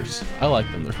stickers. I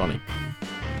like them. They're funny.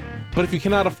 But if you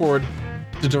cannot afford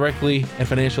to directly and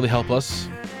financially help us,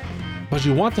 but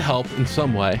you want to help in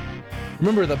some way,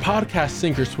 remember that podcasts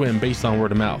sink or swim based on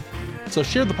word of mouth. So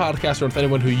share the podcast with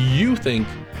anyone who you think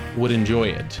would enjoy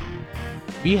it.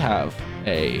 We have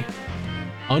a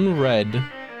unread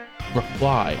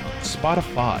reply on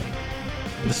Spotify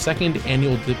for the second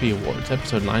annual Dippy Awards,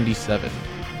 episode 97.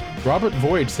 Robert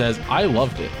Void says, I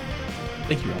loved it.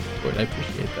 Thank you, Robert Void. I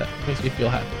appreciate that. It makes me feel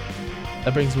happy.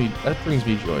 That brings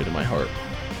me joy to my heart.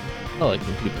 I like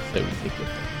when people say we think good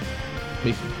things. It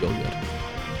makes me feel good.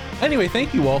 Anyway,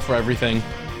 thank you all for everything.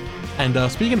 And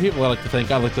speaking of people I'd like to thank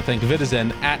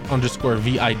Vidazen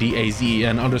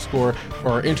 @_VIDAZEN_ for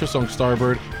our intro song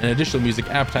Starbird and additional music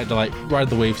Appetite Delight, Ride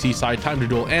the Wave, Seaside, Time to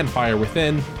Duel, and Fire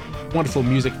Within. Wonderful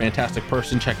music, fantastic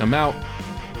person, check them out.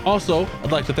 Also,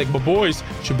 I'd like to thank my boys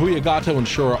Shibuya Gato and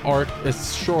Shura Art.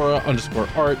 It's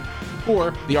Shura_art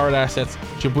for the art assets.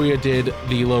 Shibuya did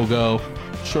the logo,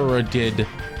 Shura did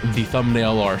the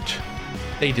thumbnail art.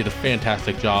 They did a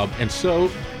fantastic job, and so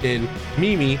did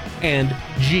Mimi and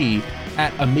G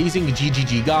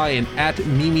 @AmazingGGG Guy and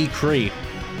 @MimiCree.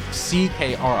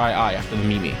 CKRII after the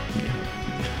Mimi.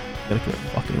 Gotta get it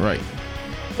fucking right.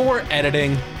 For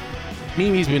editing,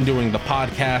 Mimi's been doing the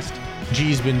podcast,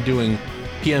 G's been doing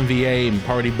PMVA and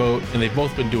Party Boat, and they've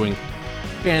both been doing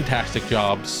fantastic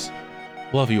jobs.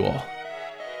 Love you all.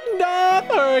 Don't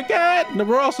forget,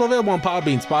 we're also available on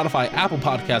Podbean, Spotify, Apple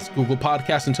Podcasts, Google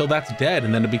Podcasts until that's dead,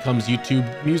 and then it becomes YouTube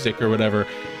Music or whatever,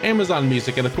 Amazon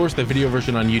Music, and of course the video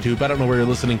version on YouTube. I don't know where you're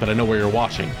listening, but I know where you're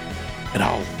watching, and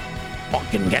I'll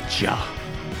fucking get ya.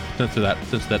 Censor that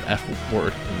F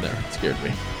word in there. It scared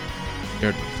me.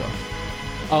 So,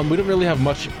 we don't really have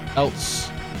much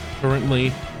else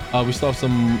currently. We still have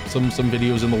some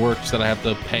videos in the works that I have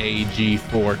to pay G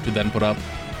for to then put up.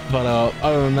 But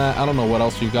other than that, I don't know what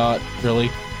else we've got, really.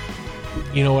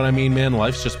 You know what I mean, man?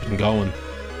 Life's just been going.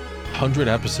 100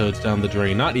 episodes down the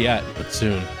drain. Not yet, but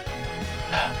soon.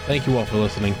 Thank you all for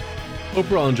listening. Hope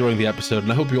you're all enjoying the episode,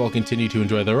 and I hope you all continue to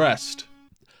enjoy the rest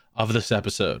of this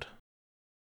episode.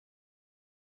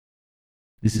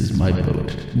 This is my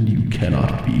boat. You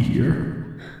cannot be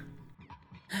here.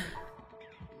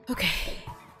 Okay.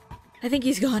 I think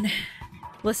he's gone.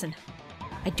 Listen,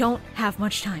 I don't have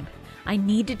much time. I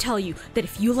need to tell you that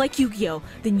if you like Yu-Gi-Oh,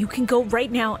 then you can go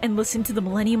right now and listen to the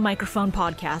Millennium Microphone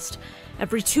podcast.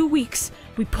 Every 2 weeks,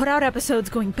 we put out episodes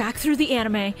going back through the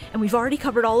anime, and we've already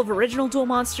covered all of Original Duel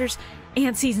Monsters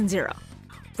and Season 0.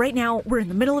 Right now, we're in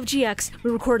the middle of GX,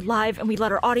 we record live, and we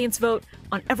let our audience vote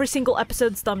on every single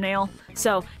episode's thumbnail.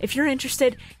 So, if you're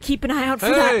interested, keep an eye out for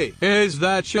that. Hey, is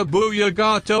that Shibuya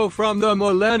Gato from the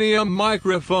Millennium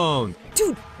Microphone?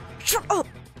 Dude, shut up!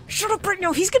 Shut up right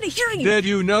now, he's gonna hear you! Did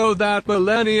you know that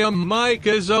Millennium Mic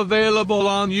is available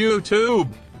on YouTube,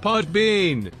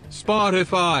 Podbean,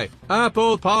 Spotify,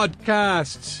 Apple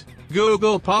Podcasts,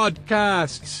 Google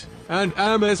Podcasts, and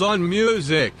Amazon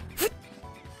Music?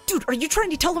 Dude, are you trying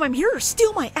to tell them I'm here or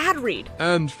steal my ad read?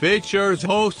 And features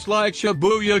hosts like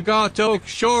Shibuya Gato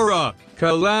Shora,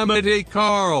 Calamity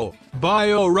Carl,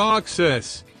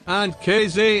 BioRoxas, and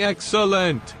KZ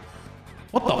Excellent.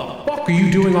 What the fuck are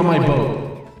you doing on my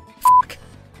boat? Fuck.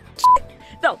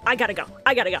 No, I gotta go.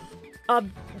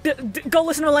 Go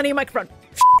listen to Millennium Microphone.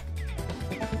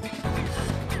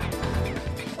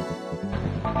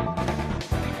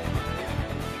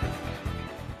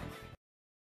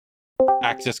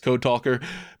 Access code talker.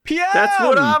 PM! That's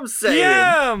what I'm saying.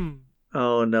 PM!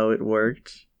 Oh no, it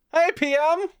worked. Hey,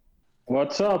 PM!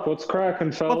 What's up? What's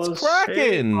cracking, fellas? What's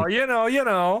cracking? Oh, you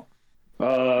know.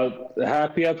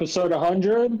 Happy episode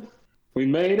 100. We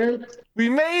made it. We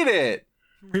made it!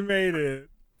 We made it.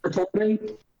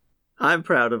 Recording. I'm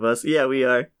proud of us. Yeah, we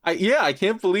are. I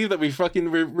can't believe that we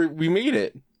fucking we made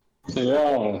it.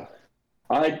 Yeah.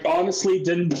 I honestly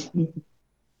didn't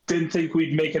think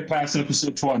we'd make it past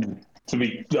episode 20. To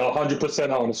be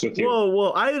 100% honest with you.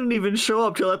 Whoa, I didn't even show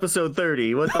up till episode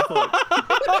 30. What the fuck?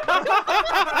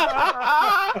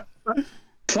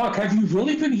 Fuck, have you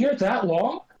really been here that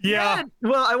long? Yeah.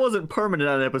 Well, I wasn't permanent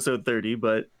on episode 30,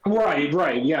 but...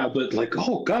 Right, yeah, but like,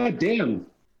 oh, god damn.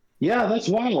 Yeah, that's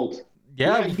wild.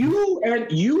 Yeah. You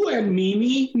and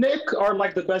Mimi, Nick, are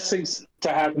like the best things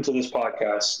to happen to this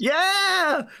podcast.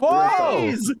 Yeah! Whoa!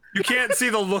 Please! You can't see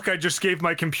the look I just gave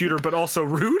my computer, but also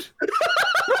rude.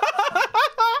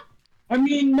 I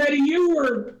mean, Nettie, you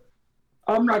were...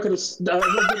 I'm not gonna... we're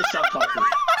gonna stop talking.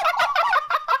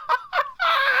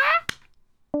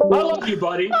 I love you,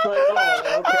 buddy, but...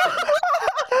 Oh, okay.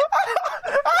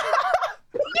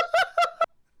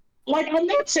 Like, I'm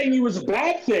not saying it was a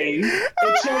bad thing.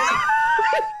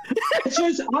 It's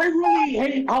just I really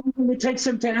hate how long it takes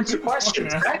him to answer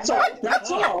questions. That's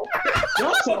all.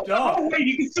 Oh, wait,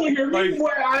 you can still hear me?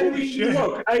 Look, I'm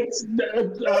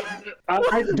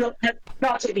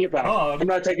not taking it back. I'm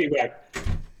not taking it back.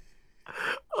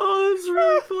 Oh, that's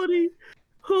really funny.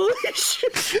 Holy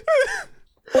shit.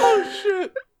 Oh,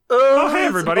 shit. Oh, hey,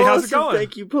 everybody. How's it going?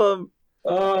 Thank you, Plum.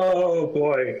 Oh,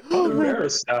 boy. I'm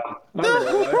embarrassed now.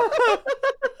 I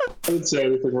didn't say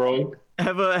anything wrong.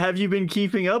 Have you been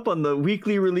keeping up on the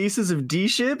weekly releases of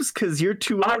DipShips? Because you're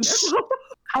too on.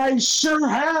 I sure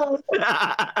have.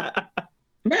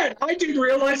 Man, I didn't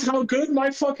realize how good my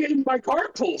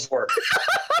card pulls were.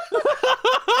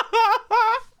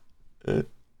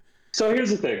 So here's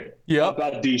the thing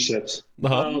about DipShips.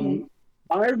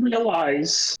 I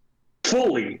realize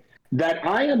fully that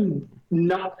I am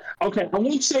not... Okay, I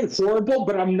won't say horrible,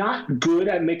 but I'm not good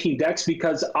at making decks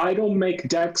because I don't make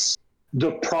decks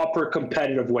the proper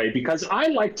competitive way, because I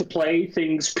like to play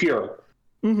things pure.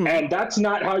 Mm-hmm. And that's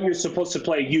not how you're supposed to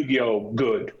play Yu-Gi-Oh!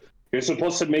 Good. You're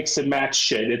supposed to mix and match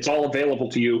shit. It's all available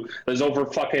to you. There's over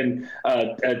fucking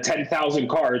 10,000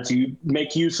 cards. You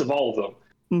make use of all of them.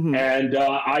 Mm-hmm. And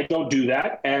I don't do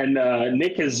that. And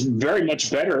Nick is very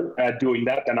much better at doing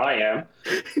that than I am.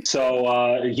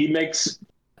 So he makes...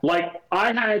 Like,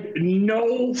 I had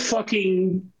no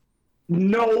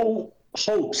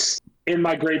hopes in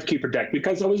my Gravekeeper deck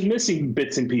because I was missing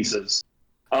bits and pieces.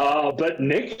 But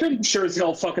Nick can sure as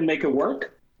hell fucking make it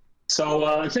work.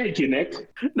 So thank you, Nick.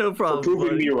 No problem. For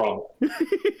proving me wrong.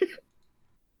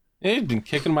 He's been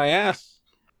kicking my ass.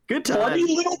 Good time.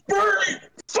 Funny little bird!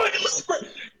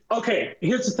 Okay,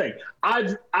 here's the thing.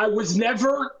 I was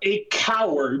never a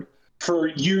coward for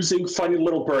using Funny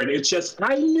Little Bird. It's just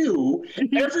I knew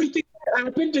everything that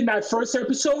happened in that first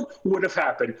episode would have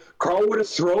happened. Carl would have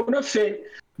thrown a fit,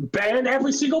 banned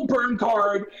every single burn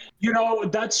card. You know,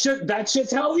 that's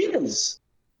just how he is.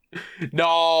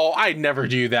 No, I'd never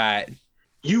do that.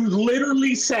 You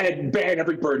literally said ban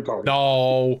every burn card.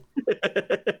 No.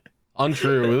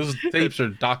 Untrue. Those tapes are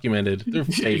documented. They're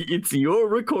fake. It's your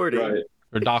recording. Right.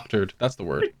 Or doctored. That's the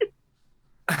word.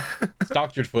 It's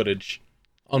doctored footage.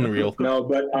 Unreal. No,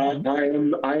 but I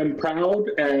am proud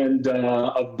and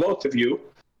of both of you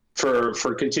for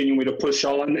continuing to push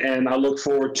on, and I look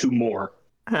forward to more.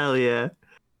 Hell yeah!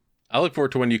 I look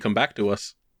forward to when you come back to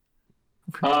us.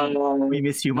 We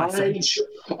miss you, my son.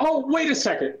 Oh, wait a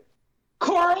second.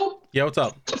 Carl, Yeah, what's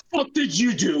up? what the fuck did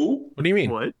you do? What do you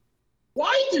mean? What?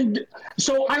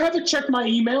 So I haven't checked my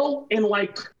email in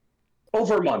like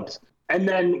over a month. And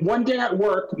then one day at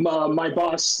work, my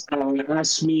boss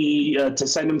asked me to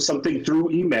send him something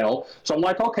through email. So I'm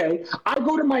like, okay. I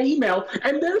go to my email,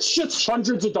 and there's just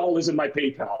hundreds of dollars in my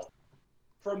PayPal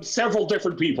from several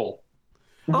different people.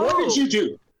 What did you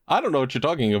do? I don't know what you're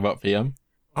talking about, PM.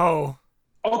 Oh.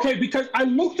 Okay, because I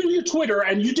looked through your Twitter,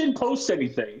 and you didn't post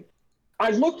anything. I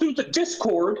looked through the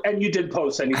Discord, and you didn't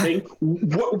post anything.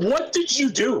 What did you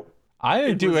do? I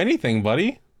didn't do anything,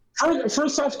 buddy.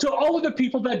 First off, to all of the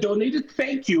people that donated,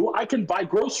 thank you. I can buy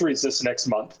groceries this next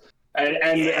month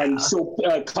and still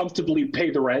comfortably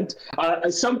pay the rent.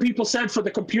 Some people said for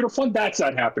the computer fund, that's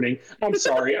not happening. I'm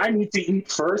sorry. I need to eat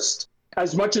first.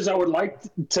 As much as I would like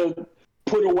to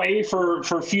put away for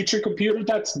future computer,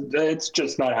 it's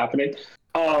just not happening.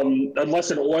 Unless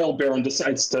an oil baron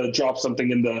decides to drop something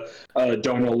in the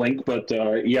dono link. But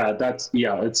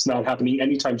it's not happening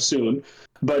anytime soon.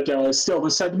 But still, the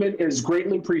sentiment is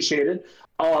greatly appreciated.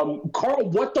 Carl,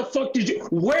 what the fuck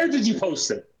where did you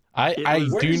post it? Where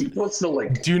did you post the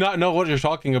link? Do not know what you're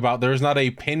talking about. There's not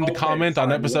a pinned comment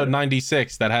on episode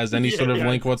 96 that has any sort of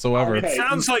link whatsoever. Okay. It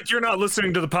sounds like you're not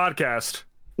listening to the podcast.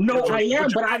 No, I am,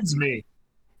 but me.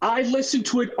 I listen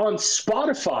to it on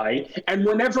Spotify, and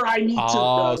whenever I need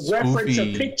to reference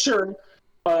a picture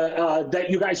that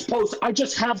you guys post, I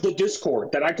just have the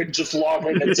Discord that I can just log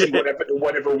in and see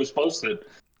whatever was posted.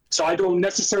 So I don't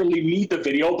necessarily need the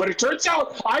video, but it turns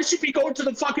out I should be going to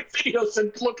the fucking videos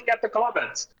and looking at the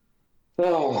comments.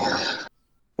 Oh,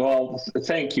 well,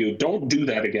 thank you. Don't do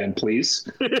that again, please.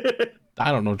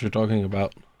 I don't know what you're talking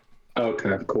about.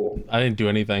 Okay, cool. I didn't do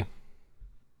anything.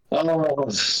 Oh,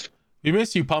 We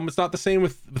miss you, Pum. It's not the same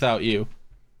without you.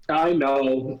 I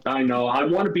know. I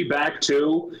want to be back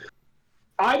too.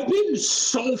 I've been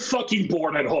so fucking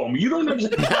bored at home. You don't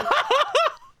understand.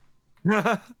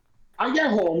 I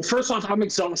get home. First off, I'm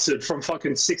exhausted from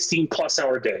fucking 16+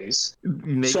 hour days.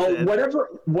 So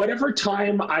whatever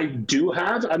time I do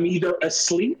have, I'm either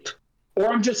asleep or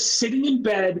I'm just sitting in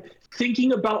bed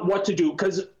thinking about what to do.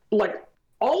 Because like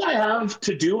all I have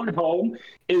to do at home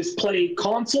is play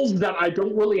consoles that I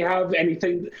don't really have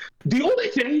anything. The only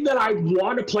thing that I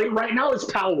want to play right now is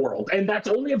Pal World, and that's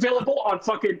only available on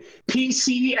fucking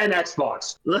PC and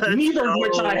Xbox. Neither of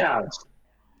which I have.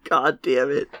 God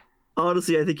damn it.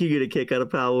 Honestly, I think you get a kick out of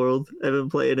Pal World. I've been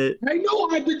playing it. I know.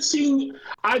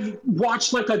 I've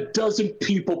watched like a dozen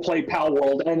people play Pal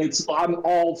World, and I'm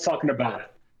all fucking about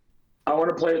it. I want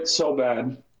to play it so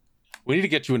bad. We need to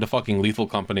get you into fucking Lethal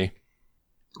Company.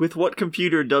 With what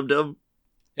computer, Dub-Dub?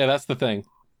 Yeah, that's the thing.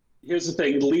 Here's the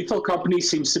thing. Lethal Company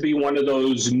seems to be one of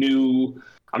those new,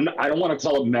 I don't want to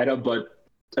call it meta, but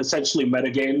essentially meta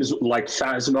games like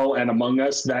Phasmo and Among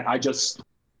Us that I just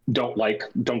don't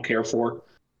care for.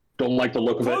 Don't like the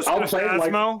look of it. I'll play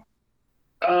Phasmo?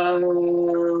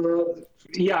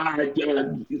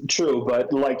 True,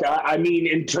 but like I mean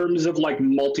in terms of like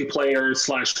multiplayer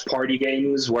 / party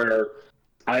games where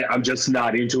I'm just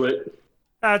not into it.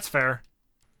 That's fair.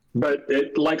 But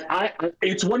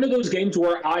it's one of those games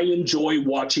where I enjoy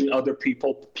watching other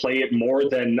people play it more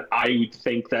than I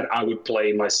think that I would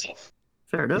play myself.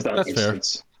 Fair enough. That's fair.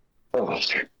 Sense. Oh,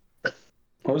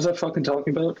 what was I fucking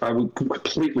talking about? I was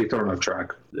completely thrown off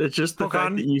track. It's just the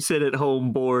fact that you sit at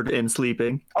home bored and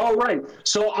sleeping. Oh, right.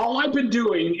 So all I've been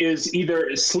doing is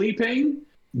either sleeping,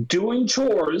 doing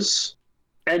chores,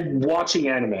 and watching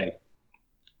anime.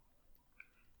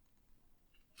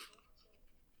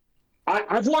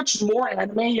 I've watched more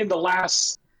anime in the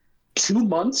last 2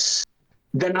 months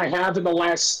than I have in the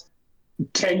last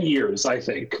 10 years, I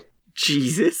think.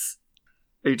 Jesus.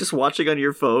 Are you just watching on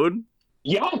your phone?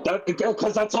 Yeah,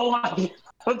 because that's all I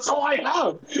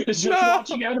have. Is just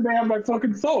watching anime on my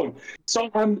fucking phone. So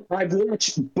I've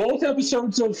watched both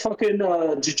episodes of fucking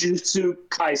Jujutsu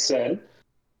Kaisen,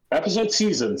 episode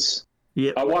seasons.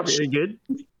 Yeah, I watched very good.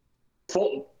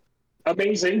 Full.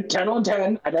 Amazing, 10 on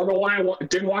 10. I don't know why I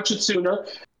didn't watch it sooner.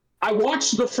 I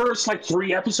watched the first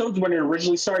 3 episodes when it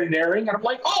originally started airing, and I'm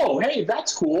like, oh, hey,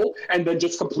 that's cool. And then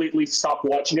just completely stopped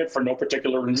watching it for no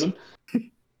particular reason.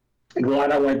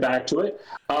 Glad I went back to it.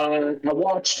 I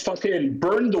watched fucking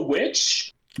Burn the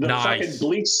Witch, the fucking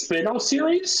Bleach spin-off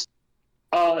series.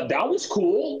 That was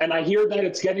cool, and I hear that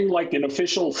it's getting an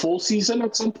official full season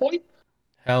at some point.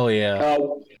 Hell yeah.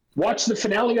 Watched the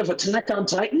finale of Attack on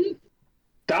Titan.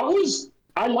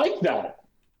 I like that.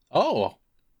 Oh,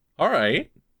 all right.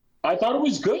 I thought it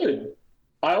was good.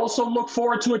 I also look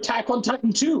forward to Attack on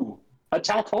Titan 2.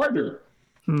 Attack Harder.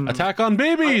 Attack on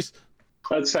Babies!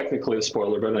 That's technically a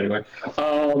spoiler, but anyway.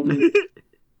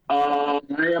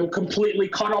 I am completely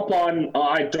caught up on,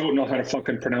 I don't know how to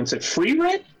fucking pronounce it, Free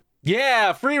Rent?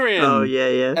 Yeah, Freerin. Oh,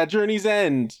 yeah. At Journey's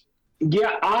End.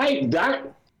 Yeah,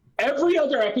 every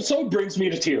other episode brings me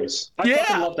to tears. I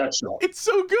fucking love that show. It's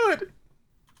so good.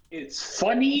 It's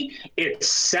funny. It's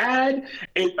sad.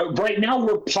 Right now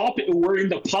we're in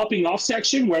the popping off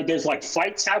section where there's like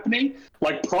fights happening,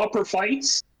 like proper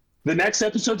fights. The next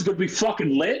episode's gonna be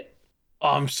fucking lit. Oh,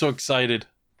 I'm so excited.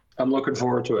 I'm looking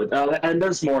forward to it. And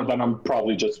there's more that I'm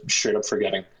probably just straight up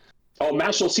forgetting. Oh,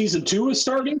 Mashal season 2 is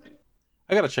starting.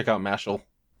 I gotta check out Mashal.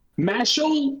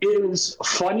 Mashal is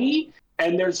funny,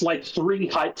 and there's like 3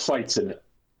 hype fights in it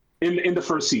in the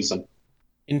first season.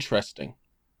 Interesting.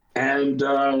 And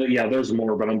there's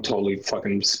more, but I'm totally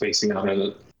fucking spacing out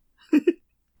of it.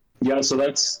 Yeah, so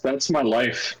that's my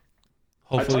life.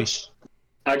 Hopefully.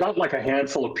 I got like a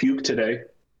handful of puke today.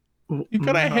 You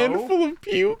got a handful of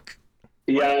puke?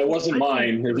 Yeah, it wasn't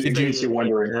mine, in case you're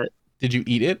wondering. Did you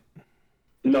eat it?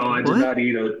 No, I did not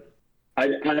eat it.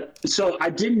 So I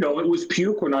didn't know it was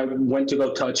puke when I went to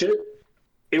go touch it.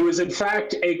 It was, in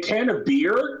fact, a can of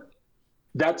beer.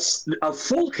 That's a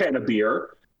full can of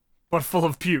beer. But full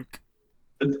of puke.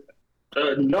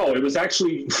 No, it was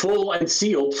actually full and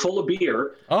sealed, full of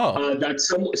beer. Oh. That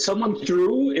someone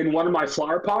threw in one of my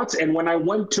flower pots, and when I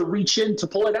went to reach in to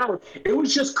pull it out, it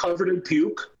was just covered in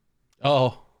puke.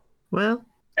 Oh. Well.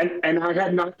 And I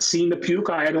had not seen the puke.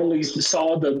 I had only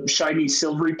saw the shiny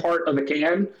silvery part of the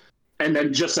can, and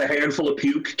then just a handful of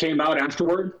puke came out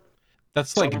afterward.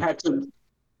 That's like... I had to...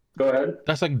 Go ahead.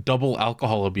 That's like double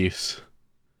alcohol abuse.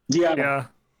 Yeah.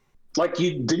 Like,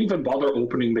 you didn't even bother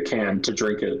opening the can to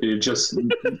drink it. You just,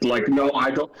 like, no,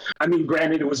 I don't. I mean,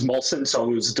 granted, it was Molson, so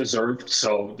it was deserved,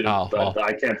 so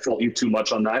I can't fault you too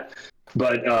much on that.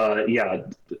 But,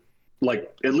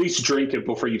 like, at least drink it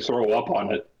before you throw up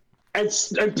on it.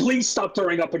 And please stop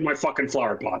throwing up in my fucking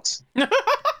flower pots.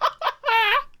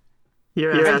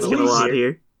 You're asking a lot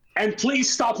here. And please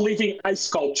stop leaving ice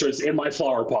sculptures in my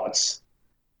flower pots.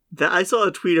 I saw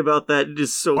a tweet about that. It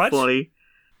is so funny.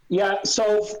 Yeah,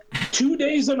 so 2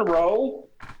 days in a row,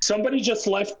 somebody just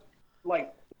left,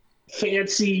 like,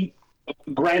 fancy,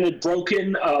 granted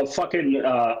broken fucking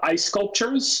ice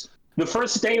sculptures. The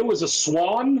first day it was a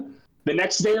swan. The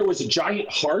next day it was a giant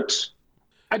heart.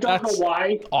 I don't know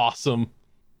why. Awesome.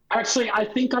 Actually, I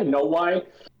think I know why.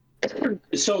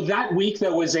 So that week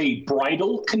there was a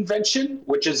bridal convention,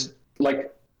 which is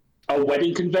like a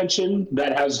wedding convention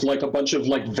that has like a bunch of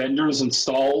like vendors and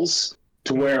stalls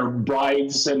to where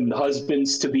brides and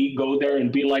husbands to be go there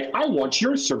and be like, I want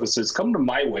your services. Come to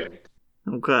my wedding.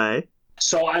 Okay.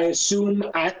 So I assume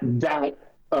at that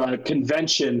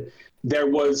convention there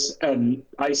was an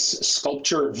ice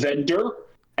sculpture vendor,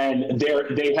 and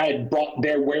they had brought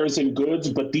their wares and goods,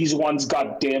 but these ones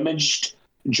got damaged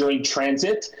during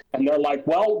transit, and they're like,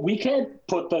 well, we can't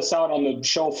put this out on the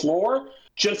show floor.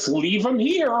 Just leave them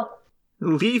here.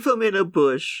 Leave them in a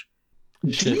bush.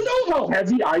 Do you know how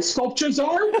heavy ice sculptures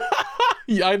are?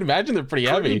 Yeah, I'd imagine they're pretty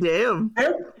heavy. Damn.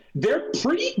 They're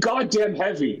pretty goddamn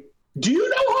heavy. Do you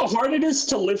know how hard it is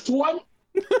to lift one?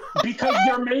 Because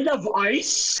they're made of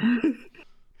ice?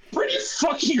 Pretty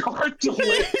fucking hard to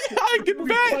lift. I can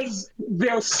bet. Because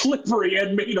they're slippery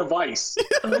and made of ice.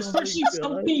 Especially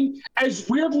something as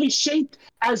weirdly shaped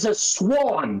as a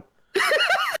swan.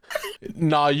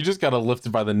 Nah, you just gotta lift it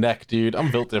by the neck, dude. I'm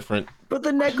built different. But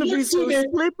the neck would be so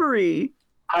slippery.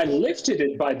 I lifted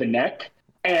it by the neck,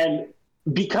 and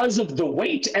because of the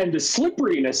weight and the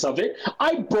slipperiness of it,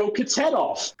 I broke its head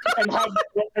off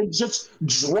and just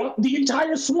dropped the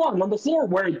entire swan on the floor,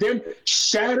 where it then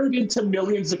shattered into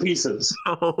millions of pieces.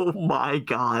 Oh my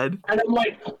god. And I'm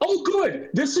like, oh good,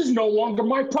 this is no longer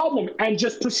my problem, and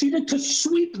just proceeded to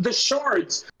sweep the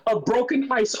shards of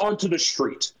broken ice onto the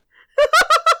street.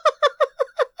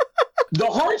 The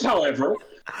heart, however,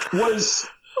 was...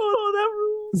 Oh,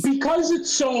 that rules. Because it's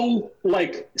so,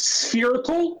 like,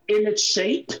 spherical in its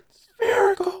shape,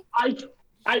 Spherical.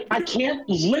 I can't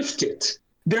lift it.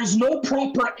 There's no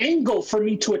proper angle for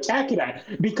me to attack it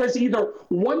at, because either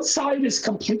one side is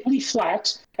completely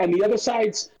flat and the other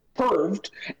side's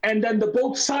curved, and then the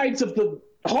both sides of the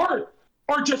heart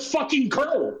are just fucking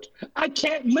curved. I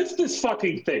can't lift this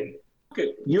fucking thing.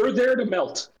 Okay, you're there to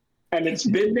melt, and it's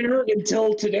been there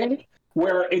until today,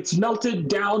 where it's melted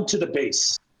down to the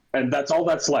base. And that's all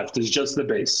that's left, is just the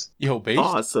base. Yo, base?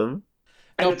 Awesome.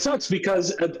 And it sucks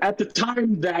because at the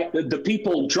time that the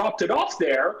people dropped it off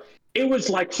there, it was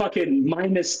like fucking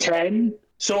 -10.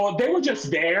 So they were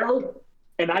just there,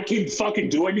 and I couldn't fucking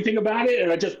do anything about it.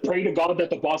 And I just pray to God that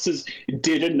the bosses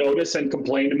didn't notice and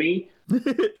complain to me.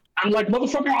 I'm like,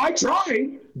 motherfucker, I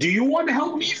tried. Do you want to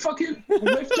help me fucking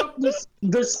lift up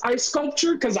this ice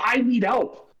sculpture? Because I need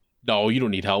help. No, you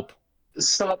don't need help.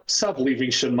 Stop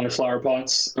leaving shit in my flower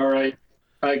pots. All right,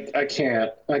 I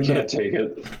can't take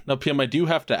it. Now, PM, I do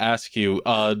have to ask you.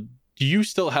 Do you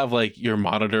still have like your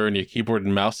monitor and your keyboard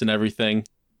and mouse and everything,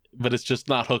 but it's just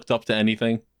not hooked up to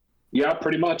anything? Yeah,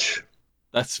 pretty much.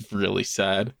 That's really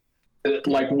sad.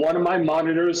 Like, one of my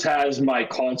monitors has my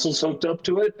consoles hooked up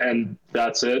to it, and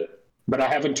that's it. But I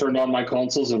haven't turned on my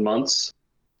consoles in months.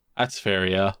 That's fair,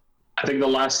 yeah. I think the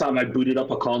last time I booted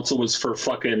up a console was for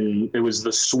it was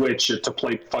the Switch to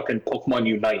play fucking Pokemon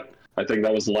Unite. I think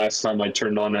that was the last time I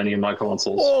turned on any of my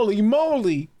consoles. Holy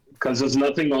moly! Because there's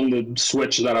nothing on the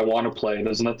Switch that I want to play.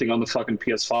 There's nothing on the fucking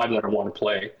PS5 that I want to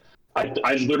play.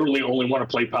 I literally only want to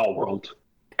play Power World.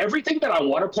 Everything that I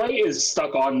want to play is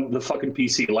stuck on the fucking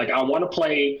PC. Like, I want to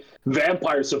play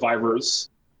Vampire Survivors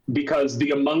because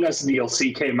the Among Us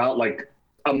DLC came out like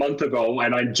a month ago,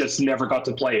 and I just never got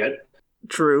to play it.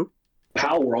 True.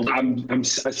 Power World, I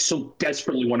so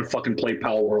desperately want to fucking play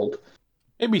Power World.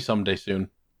 Maybe someday soon.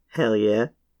 Hell yeah.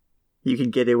 You can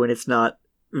get it when it's not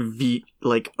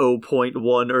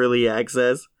 0.1 early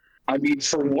access. I mean,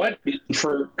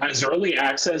 for as early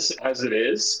access as it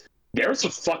is, there's a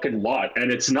fucking lot,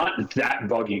 and it's not that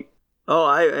buggy.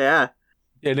 Oh, yeah.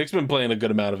 Yeah, Nick's been playing a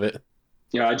good amount of it.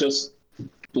 Yeah, I just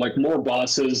like more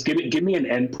bosses. Give me an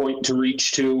endpoint to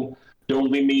reach to. Don't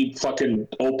leave me fucking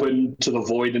open to the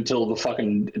void until the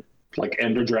fucking like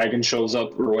Ender Dragon shows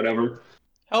up or whatever.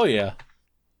 Hell yeah.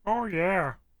 Oh,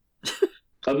 yeah.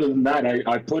 Other than that,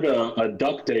 I put a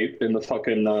duck tape in the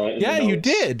fucking. Yeah, you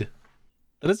did.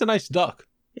 That is a nice duck.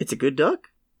 It's a good duck.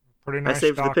 Pretty nice. I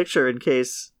saved duck. the picture in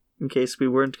case we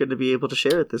weren't going to be able to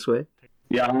share it this way.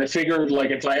 Yeah, I figured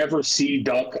like if I ever see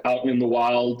duck out in the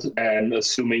wild, and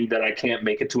assuming that I can't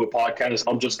make it to a podcast,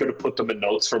 I'm just going to put them in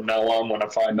notes from now on when I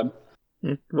find them.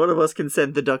 One of us can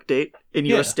send the duck date in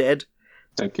your stead.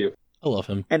 Thank you. I love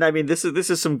him. And I mean, this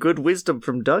is some good wisdom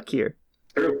from Duck here.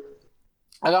 True.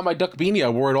 I got my duck beanie. I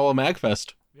wore it all at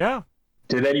MagFest. Yeah.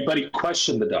 Did anybody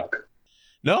question the duck?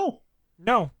 No.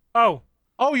 No. Oh,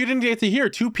 you didn't get to hear.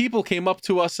 2 people came up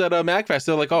to us at MagFest.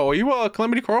 They're like, "Oh, are you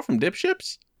Calamity Carl from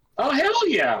DipShips?" Oh, hell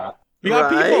yeah. We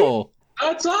got Right? people.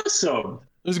 That's awesome.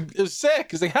 It was sick.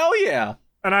 It's like, hell yeah.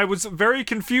 and I was very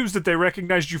confused that they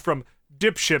recognized you from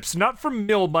DipShips, not from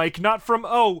Mill Mike, not from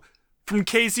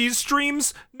Casey's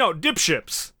streams. No,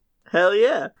 DipShips. Hell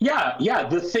yeah. Yeah,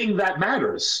 the thing that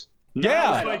matters.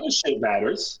 Yeah. Other shit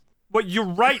matters. But you're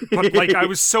right, but like I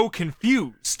was so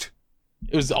confused.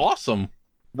 It was awesome.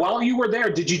 While you were there,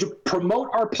 did you promote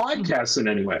our podcast in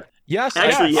any way? Yes,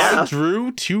 Actually, yeah. I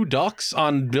drew 2 ducks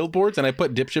on billboards and I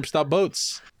put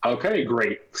DipShips.boats. Okay,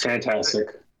 great. Fantastic.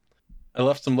 I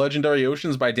left some Legendary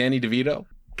Oceans by Danny DeVito.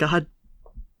 God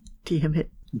damn it.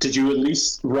 Did you at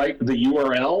least write the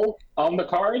URL on the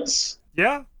cards?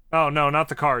 Yeah? Oh no, not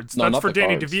the cards. No, That's not for the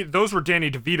Danny cards. DeVito. Those were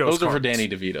Danny DeVito's Those cards. are for Danny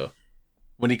DeVito.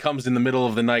 When he comes in the middle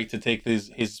of the night to take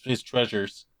his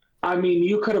treasures. I mean,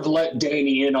 you could have let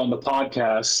Danny in on the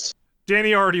podcast.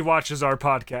 Danny already watches our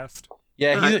podcast.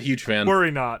 Yeah, he's a huge fan.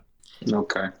 Worry not.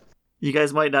 Okay. You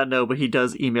guys might not know, but he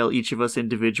does email each of us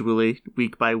individually,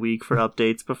 week by week, for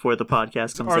updates before the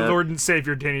podcast comes Our out. Lord and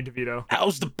Savior, Danny DeVito.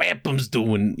 How's the Baptums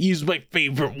doing? He's my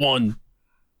favorite one.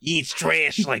 He eats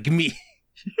trash like me.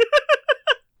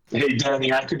 Hey,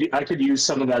 Danny, I could use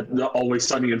some of that the Always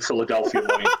Sunny in Philadelphia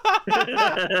money.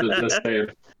 Just saying.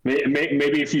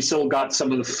 Maybe if you still got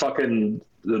some of the fucking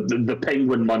the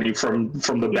Penguin money from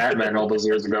the Batman all those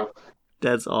years ago.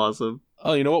 That's awesome.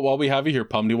 Oh, you know what? While we have you here,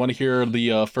 Pum, do you want to hear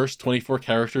the first 24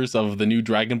 characters of the new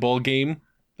Dragon Ball game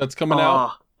that's coming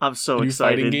out? I'm so The new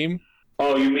fighting excited. game?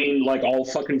 Oh, you mean like all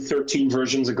fucking 13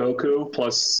 versions of Goku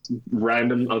plus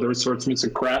random other assortments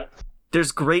of crap?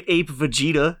 There's Great Ape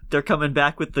Vegeta. They're coming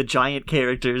back with the giant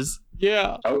characters.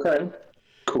 Yeah. Okay.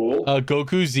 Cool.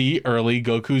 Goku Z early,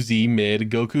 Goku Z mid,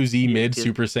 Goku Z mid yeah.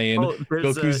 Super Saiyan,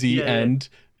 There's, Goku Z yeah. end,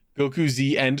 Goku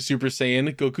Z end Super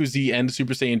Saiyan, Goku Z end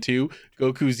Super Saiyan 2,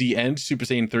 Goku Z end Super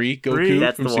Saiyan 3, Goku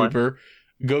That's from the one. Super,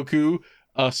 Goku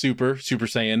Super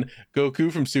Saiyan,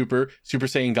 Goku from Super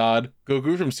Saiyan God,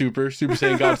 Goku from Super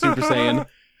Saiyan God, Super Saiyan,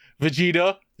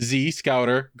 Vegeta Z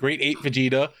Scouter, Great Ape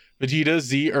Vegeta, Vegeta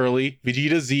Z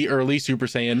early Super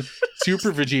Saiyan,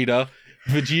 Super Vegeta,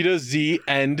 Vegeta Z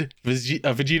end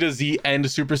Vegeta Z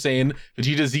end Super Saiyan,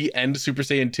 Vegeta Z end Super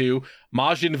Saiyan 2,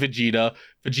 Majin Vegeta,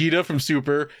 Vegeta from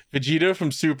Super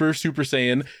Super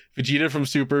Saiyan, Vegeta from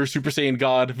Super Saiyan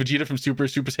God, Vegeta from Super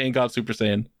Saiyan God, Super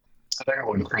Saiyan. I think I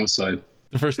went cross-eyed.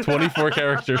 The first 24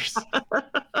 characters.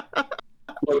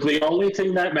 Look, the only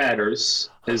thing that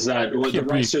matters is that the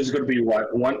roster is going to be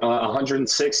what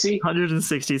 160?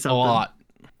 160 something. A lot.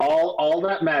 All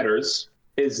that matters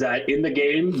is that in the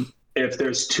game, if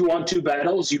there's 2-on-2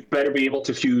 battles, you better be able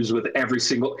to fuse with every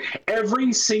single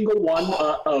one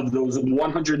of those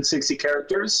 160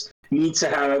 characters needs to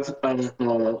have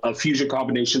a fusion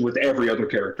combination with every other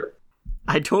character.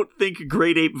 I don't think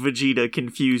Great Ape Vegeta can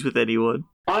fuse with anyone.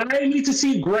 I need to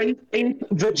see Great Ape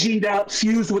Vegeta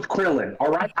fused with Krillin.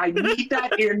 All right, I need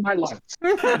that in my life.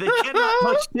 They cannot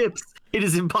touch tips. It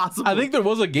is impossible. I think there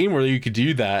was a game where you could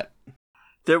do that.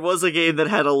 There was a game that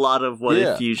had a lot of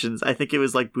what-if fusions. I think it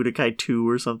was like Budokai 2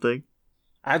 or something.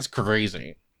 That's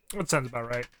crazy. That sounds about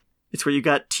right. It's where you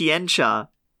got Tianxia.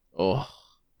 Oh,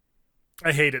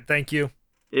 I hate it. Thank you.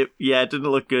 It didn't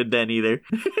look good then either.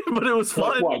 But it was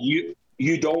fun. What,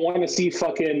 you don't want to see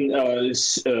fucking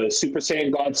Super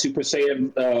Saiyan God, Super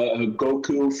Saiyan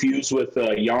Goku fused with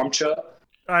Yamcha?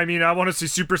 I mean, I want to see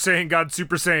Super Saiyan God,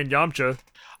 Super Saiyan Yamcha.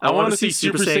 I want to see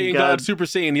Super Saiyan God, Super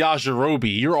Saiyan Yajirobe.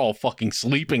 You're all fucking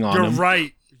sleeping on him.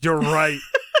 You're right.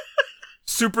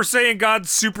 Super Saiyan God,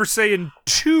 Super Saiyan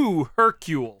 2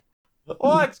 Hercule.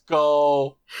 Let's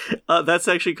go. That's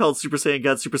actually called Super Saiyan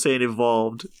God, Super Saiyan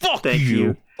Evolved. Thank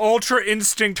you. Ultra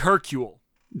Instinct Hercule.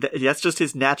 That's just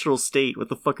his natural state. What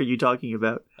the fuck are you talking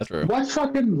about? That's true. What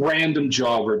fucking random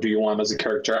jogger do you want as a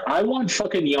character? I want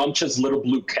fucking Yamcha's little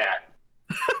blue cat.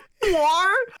 War?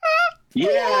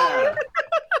 Yeah.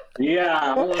 Yeah.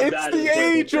 I want It's that the as a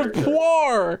age of character.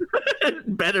 Poir.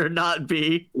 Better not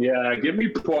be. Yeah, give me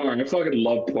Poir. I fucking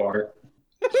love Poir.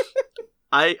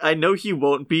 I know he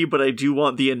won't be, but I do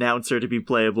want the announcer to be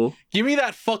playable. Give me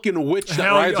that fucking witch that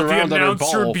Hell, rides around the on her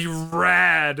announcer ball. would be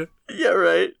rad. Yeah,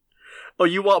 right. Oh,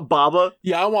 you want Baba?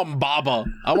 Yeah, I want Baba.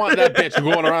 I want that bitch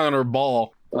going around on her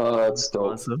ball. That's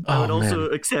dope. Awesome. Oh, I would also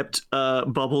man. accept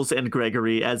Bubbles and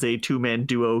Gregory as a two-man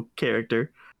duo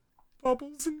character.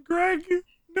 Bubbles and Greg.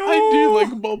 No. I do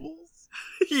like Bubbles.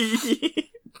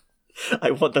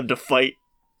 I want them to fight.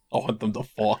 I want them to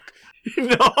fuck.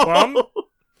 No.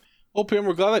 Well, Pam,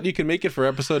 we're glad that you can make it for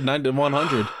episode 9 to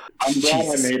 100. I'm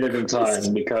glad I made it in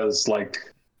time because, like,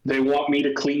 they want me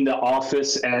to clean the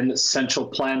office and central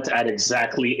plant at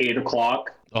exactly 8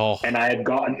 o'clock. Oh, And I had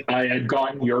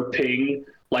gotten your ping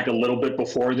like a little bit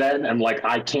before then, and like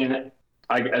I'm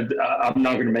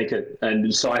not gonna make it,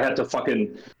 and so I had to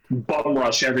fucking bum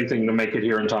rush everything to make it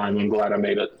here in time. I'm glad I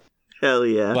made it. Hell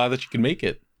yeah. glad that you can make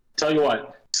it. Tell you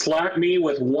what, slap me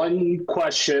with one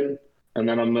question, and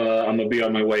then I'm gonna be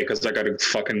on my way because I gotta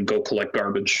fucking go collect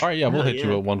garbage. All right, yeah, we'll Hell hit you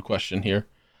yeah. with one question here.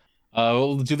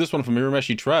 We'll do this one from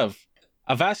Mirameshi Trev.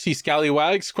 Avasti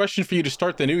Scallywags, question for you to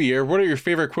start the new year. What are your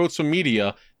favorite quotes from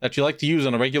media that you like to use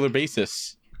on a regular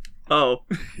basis? Oh.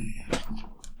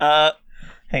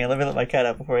 Hang on, let me let my cat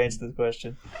out before I answer this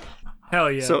question.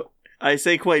 Hell yeah. So, I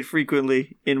say quite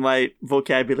frequently in my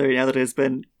vocabulary now that it has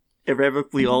been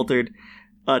irrevocably altered,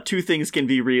 two things can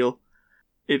be real.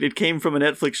 It came from a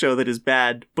Netflix show that is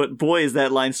bad, but boy is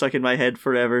that line stuck in my head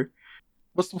forever.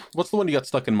 What's the one you got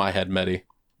stuck in my head, Medi?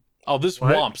 Oh, this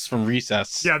What? Womps from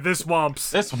Recess. yeah, this Womps.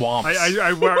 This Womps.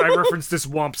 I reference this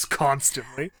Womps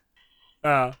constantly.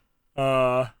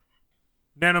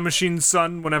 Nanomachine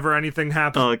Son, whenever anything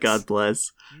happens. Oh, God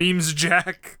bless. Memes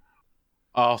Jack.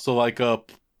 Also, like,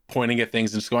 pointing at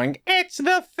things and just going, "It's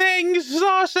the thing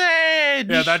sausage!"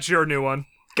 Yeah, that's your new one.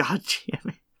 God damn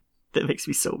it. That makes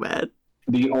me so mad.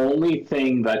 The only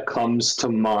thing that comes to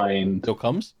mind Still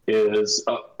comes? is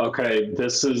okay.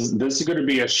 This is going to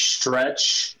be a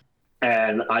stretch,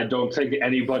 and I don't think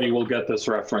anybody will get this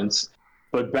reference.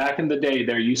 But back in the day,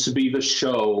 there used to be the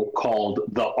show called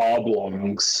The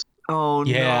Oblongs, Oh,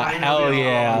 Yeah, no. I know hell the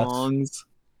yeah. Oblongs.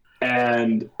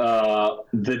 and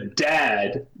the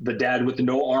dad with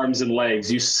no arms and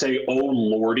legs, used to say "Oh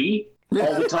Lordy"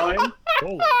 all the time.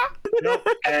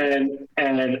 And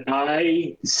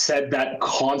I said that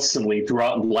constantly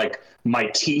throughout like my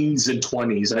teens and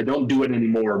 20s. I don't do it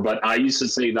anymore, but I used to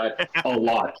say that a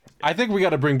lot. I think we got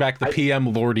to bring back the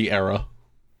PM Lordy era.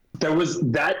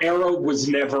 That era was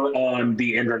never on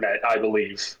the internet, I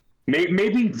believe.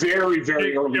 Maybe very,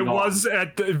 very early It on. was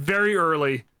at the very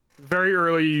early. Very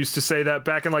early, you used to say that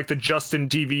back in like the Justin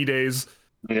TV days.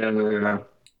 Yeah.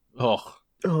 Oh,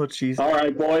 Oh, jeez. All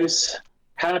right, boys.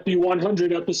 Happy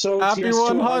 100 episodes. Happy Here's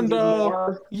 100. 200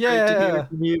 more. yeah.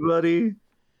 You, buddy.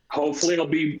 Hopefully, I'll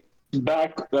be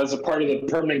back as a part of the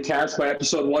permanent cast by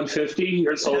episode 150.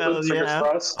 Here's Hell hoping, fingers yeah.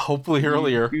 crossed. Hopefully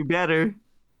earlier. You better.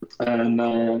 And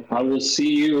I will see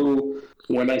you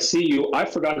when I see you. I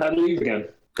forgot how to leave again.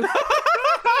 You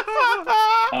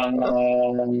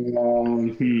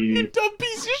dumb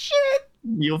piece of shit.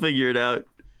 You'll figure it out.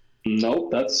 Nope,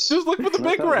 that's Just look for the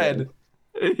big red.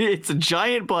 It's a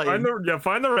giant button.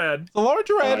 Find the red. The large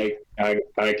red.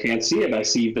 I can't see it. I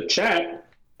see the chat,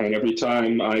 and every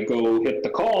time I go hit the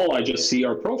call, I just see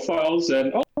our profiles,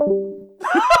 and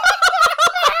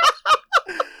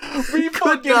we Could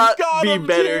fucking not got be him,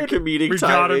 better dude. comedic We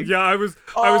got timing. him. Yeah, I was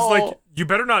like, you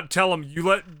better not tell him.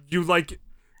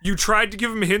 You tried to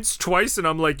give him hints twice, and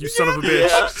I'm like, you son of a bitch.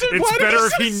 Yeah. It's better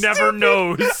if he never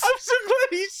knows. I'm so glad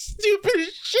he's stupid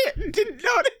as shit and didn't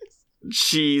notice.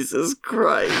 Jesus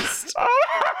Christ.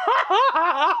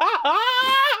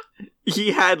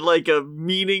 He had like a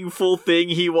meaningful thing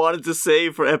he wanted to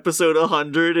say for episode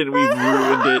 100, and we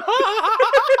ruined it.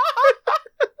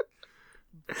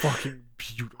 Fucking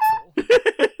beautiful. This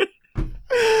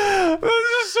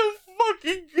is so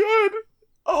fucking good.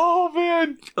 Oh,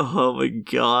 man. Oh my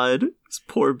god. This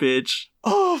poor bitch.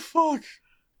 Oh, fuck.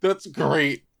 That's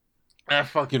great. That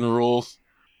fucking rules.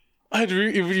 If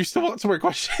you still want some more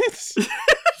questions,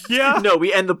 Yeah. No,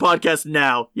 we end the podcast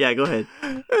now. Yeah, go ahead.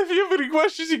 if you have any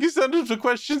questions, you can send them to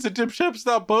questions at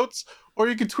dipships.boats, or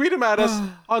you can tweet them at us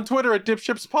on Twitter at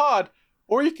dipshipspod,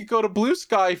 or you can go to Blue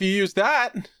Sky if you use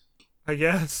that. I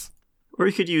guess. Or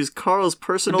you could use Carl's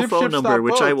personal The phone dipships number,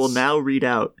 which I will boats. now read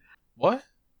out. What?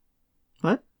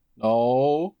 What?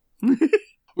 No.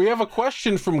 We have a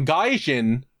question from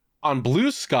Gaijin on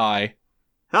Blue Sky.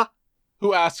 Huh?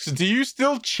 Who asks, do you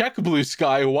still check Blue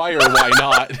Sky? Why or why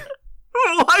not?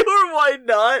 Why or why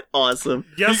not? Awesome.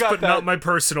 Yes, got but that. not my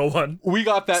personal one. We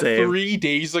got that Same. 3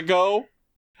 days ago,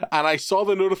 and I saw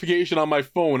the notification on my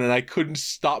phone, and I couldn't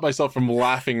stop myself from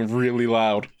laughing really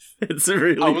loud. It's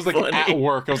really I was like funny. at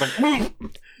work. I was like,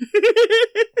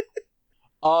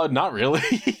 not really.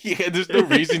 Yeah, there's no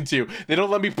reason to. They don't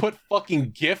let me put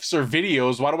fucking GIFs or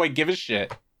videos. Why do I give a shit?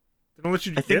 They don't let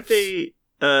you do I think gifs?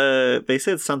 they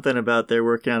said something about they're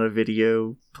working on a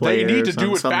video player. They need to or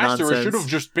do it some faster. It nonsense. should have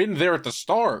just been there at the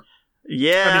start.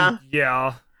 Yeah. I mean,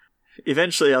 yeah.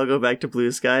 Eventually I'll go back to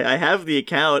Blue Sky. I have the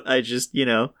account. I just, you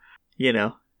know. It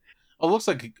looks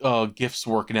like GIFs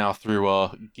work now through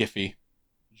Giphy.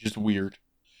 Just weird.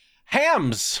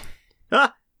 Hams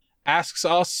Ah! asks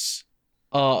us,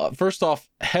 first off,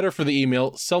 header for the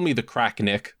email, sell me the crack,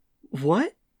 Nick.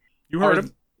 What? You heard Are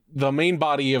him. the main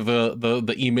body of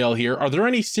the email here. Are there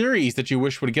any series that you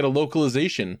wish would get a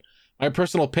localization? My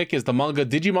personal pick is the manga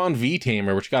Digimon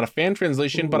V-Tamer, which got a fan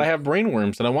translation, but I have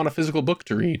brainworms and I want a physical book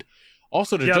to read.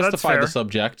 Also, to Yeah, that's justify the fair.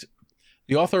 subject,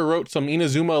 the author wrote some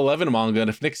Inazuma 11 manga, and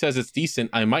if Nick says it's decent,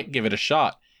 I might give it a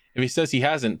shot. If he says he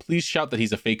hasn't, please shout that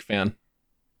he's a fake fan.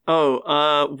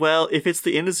 Oh, well, if it's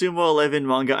the Inazuma 11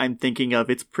 manga I'm thinking of,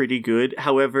 it's pretty good.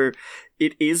 However,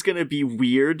 it is gonna be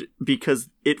weird because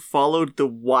it followed the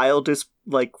wildest,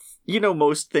 like, you know,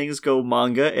 most things go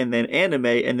manga and then anime,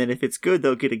 and then if it's good,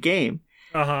 they'll get a game.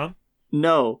 Uh-huh.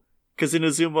 No, because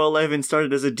Inazuma 11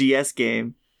 started as a DS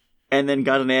game, and then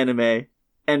got an anime,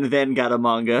 and then got a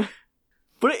manga.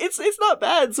 But it's not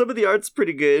bad. Some of the art's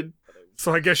pretty good.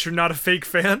 So I guess you're not a fake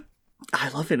fan? I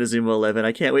love Inazuma 11.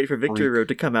 I can't wait for Victory Road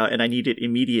to come out, and I need it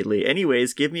immediately.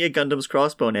 Anyways, give me a Gundam's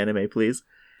Crossbone anime, please.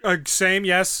 Same,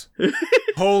 yes.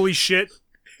 Holy shit.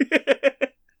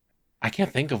 I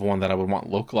can't think of one that I would want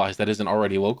localized that isn't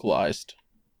already localized.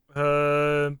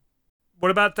 What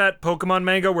about that Pokemon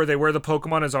manga where they wear the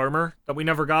Pokemon as armor that we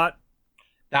never got?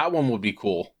 That one would be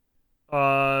cool.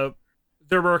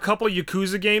 There were a couple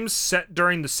Yakuza games set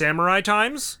during the samurai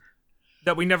times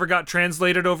that we never got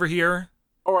translated over here.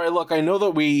 All right, look, I know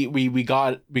that we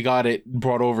got it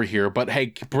brought over here, but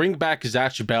hey, bring back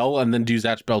Zatch Bell and then do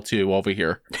Zatch Bell 2 over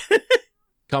here.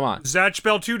 Come on. Zatch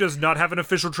Bell 2 does not have an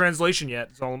official translation yet,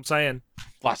 that's all I'm saying.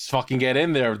 Let's fucking get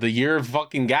in there. The year of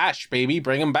fucking Gash, baby.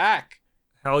 Bring him back.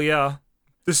 Hell yeah.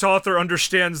 This author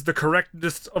understands the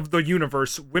correctness of the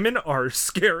universe. Women are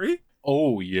scary.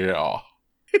 Oh, yeah.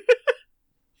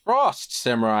 Frost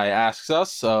Samurai asks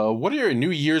us, what are your New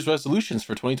Year's resolutions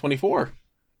for 2024?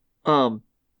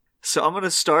 So I'm gonna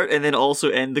start and then also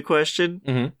end the question.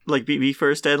 Mhm. Like be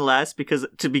first and last, because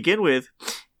to begin with,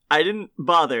 I didn't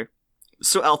bother.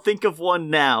 So I'll think of one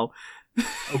now.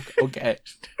 Okay.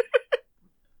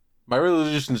 My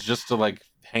resolution is just to, like,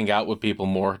 hang out with people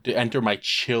more, to enter my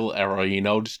chill era, you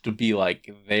know, just to be, like,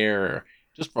 there,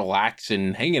 just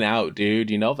relaxing, hanging out, dude,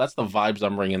 you know? That's the vibes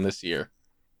I'm bringing this year.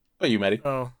 What about you, Maddie?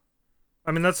 Oh.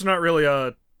 I mean, that's not really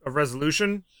a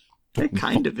resolution, It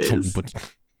kind of is.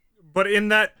 but in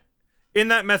that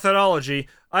methodology,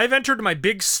 I've entered my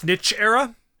big snitch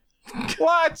era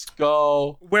Let's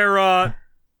go. where,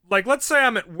 like, let's say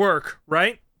I'm at work,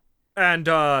 right? And,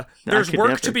 there's could work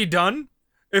never. to be done.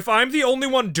 If I'm the only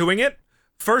one doing it,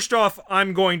 first off,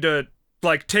 I'm going to,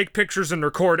 like, take pictures and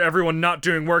record everyone not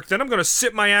doing work. Then I'm going to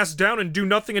sit my ass down and do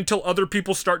nothing until other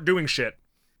people start doing shit.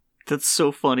 That's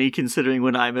so funny considering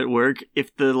when I'm at work,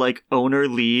 if the like owner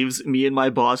leaves, me and my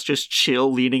boss just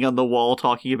chill leaning on the wall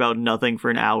talking about nothing for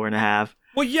an hour and a half.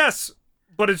 Well, yes,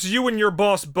 but it's you and your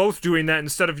boss both doing that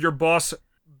instead of your boss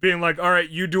being like, all right,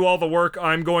 you do all the work,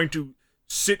 I'm going to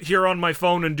sit here on my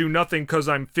phone and do nothing because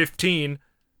I'm 15.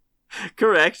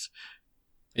 Correct.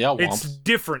 Yeah, womp. It's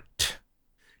different.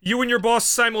 You and your boss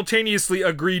simultaneously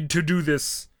agreed to do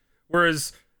this,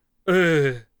 whereas,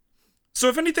 So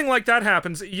if anything like that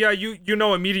happens, yeah, you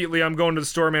know immediately I'm going to the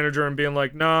store manager and being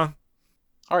like, nah.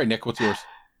 All right, Nick, what's yours?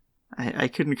 I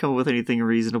couldn't come up with anything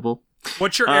reasonable.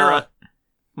 What's your era?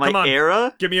 My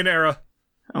era? Give me an era.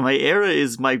 My era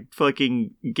is my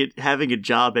fucking having a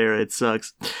job era. It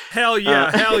sucks. Hell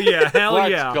yeah, hell yeah, hell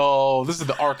yeah. Let's go. This is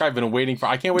the arc I've been waiting for.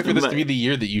 I can't wait for this to be the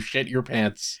year that you shit your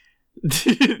pants.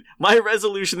 My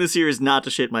resolution this year is not to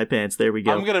shit my pants. There we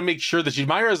go. I'm going to make sure that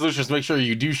my resolution is to make sure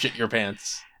you do shit your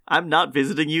pants. I'm not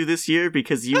visiting you this year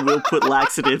because you will put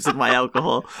laxatives in my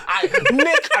alcohol.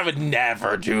 Nick, I would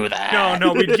never do that.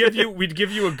 No, we'd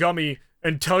give you a gummy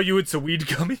and tell you it's a weed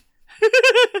gummy.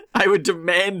 I would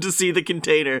demand to see the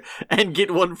container and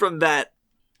get one from that.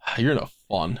 You're no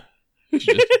fun.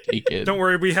 Just take it. Don't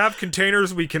worry, we have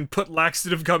containers we can put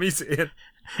laxative gummies in.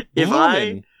 If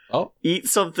I eat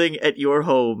something at your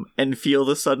home and feel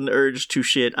the sudden urge to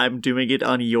shit, I'm doing it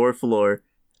on your floor.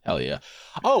 Hell yeah.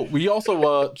 Oh, we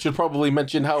also should probably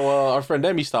mention how our friend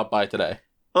Emmy stopped by today.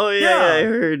 Oh yeah, I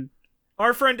heard.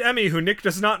 Our friend Emmy, who Nick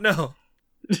does not know.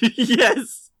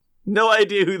 Yes. No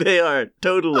idea who they are.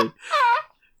 Totally.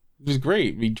 It was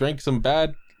great. We drank some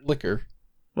bad liquor.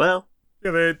 Well.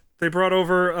 Yeah, they brought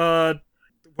over,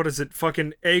 what is it,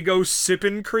 fucking Eggo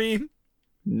Sippin' Cream?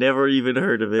 Never even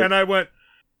heard of it. And I went,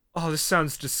 oh, this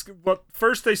sounds well,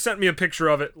 first they sent me a picture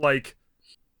of it, like,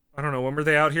 I don't know, when were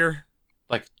they out here?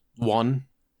 Like, one?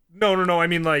 No, I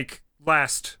mean, like,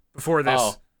 before this.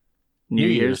 Oh. New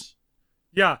Year's.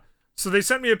 Yeah, so they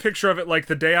sent me a picture of it, like,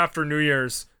 the day after New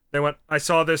Year's. They went, I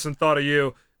saw this and thought of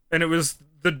you. And it was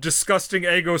the disgusting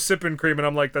Eggo Sippin' Cream, and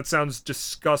I'm like, that sounds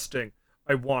disgusting.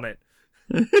 I want it.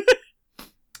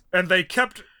 And they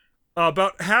kept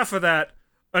about half of that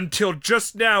until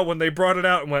just now when they brought it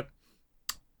out and went,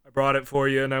 I brought it for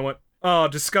you. And I went, oh,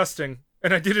 disgusting.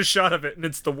 And I did a shot of it, and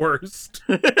it's the worst.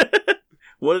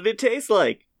 What did it taste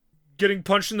like? Getting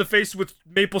punched in the face with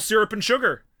maple syrup and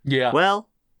sugar. Yeah. Well,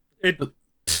 that's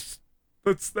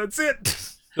it.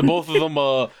 The both of them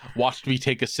watched me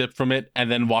take a sip from it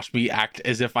and then watched me act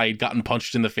as if I had gotten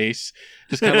punched in the face.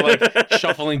 Just kind of like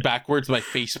shuffling backwards, my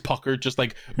face puckered, just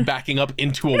like backing up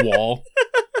into a wall.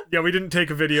 Yeah, we didn't take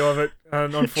a video of it.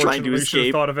 And unfortunately, we should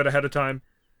have thought of it ahead of time.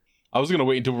 I was going to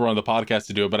wait until we were on the podcast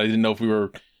to do it, but I didn't know if we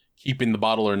were keeping the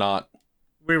bottle or not.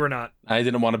 We were not. I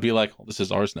didn't want to be like, oh, this is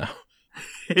ours now.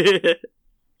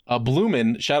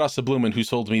 Bloomin', shout out to Bloomin', who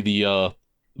sold me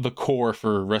the core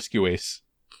for Rescue Ace.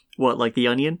 What, like the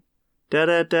onion? I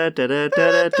could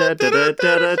fuck up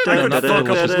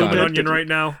a bloomin' onion right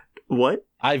now. What?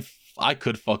 I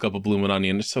could fuck up a bloomin'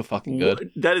 onion. It's so fucking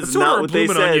good. That is not what they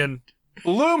said. Onion.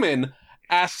 Bloomin'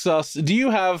 asks us, do you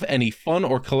have any fun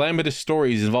or calamitous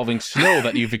stories involving snow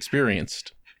that you've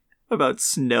experienced? About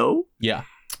snow? Yeah.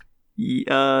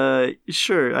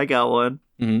 Sure, I got one.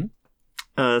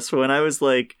 Mm-hmm. So when I was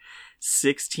like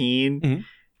 16, mm-hmm.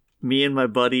 me and my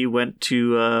buddy went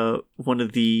to one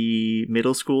of the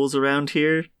middle schools around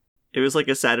here. It was like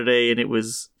a Saturday, and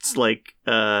it's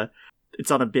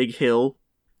on a big hill,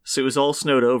 so it was all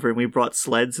snowed over, and we brought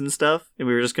sleds and stuff, and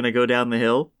we were just gonna go down the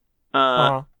hill.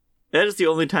 That is the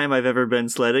only time I've ever been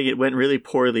sledding. It went really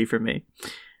poorly for me.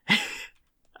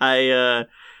 I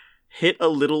hit a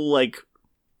little, like,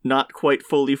 not quite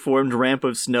fully formed ramp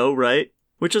of snow, right?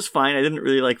 Which is fine. I didn't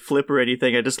really, like, flip or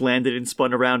anything. I just landed and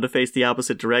spun around to face the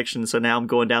opposite direction, so now I'm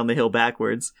going down the hill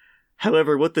backwards.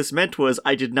 However, what this meant was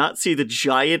I did not see the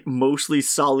giant, mostly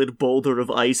solid boulder of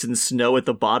ice and snow at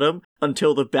the bottom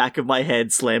until the back of my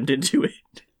head slammed into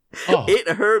it. Oh, it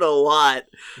hurt a lot.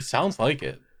 It sounds like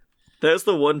it. That's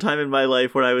the one time in my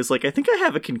life where I was like, I think I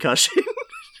have a concussion.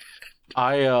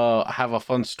 I have a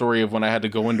fun story of when I had to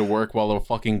go into work while a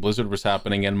fucking blizzard was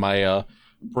happening, and my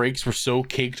brakes were so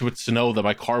caked with snow that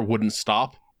my car wouldn't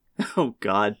stop. Oh,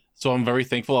 God. So I'm very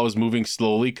thankful I was moving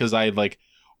slowly, because I,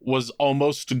 was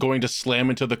almost going to slam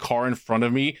into the car in front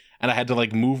of me, and I had to,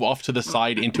 move off to the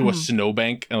side into a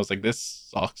snowbank, and I was like, this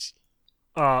sucks.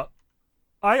 I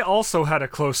also had a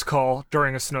close call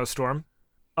during a snowstorm.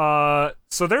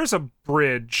 So there's a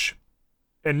bridge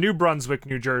in New Brunswick,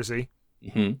 New Jersey.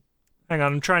 Mm-hmm. Hang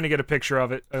on, I'm trying to get a picture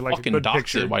of it. Fucking dox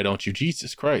picture. It, why don't you?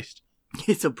 Jesus Christ.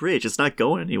 It's a bridge. It's not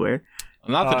going anywhere.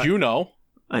 Not that you know.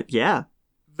 Yeah.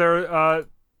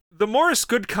 the Morris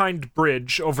Goodkind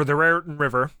Bridge over the Raritan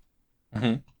River,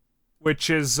 which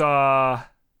is, I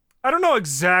don't know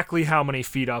exactly how many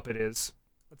feet up it is.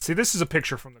 Let's see, this is a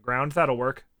picture from the ground. That'll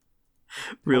work.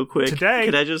 Real quick, Today,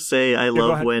 can I just say I go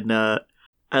love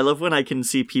ahead. when I can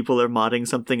see people are modding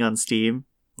something on Steam.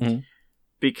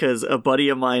 Because a buddy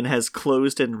of mine has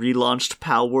closed and relaunched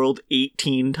Pal World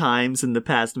 18 times in the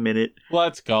past minute.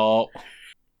 Let's go.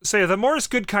 So yeah, the Morris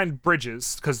Goodkind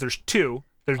Bridges, because there's two.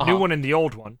 There's a new one and the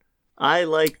old one. I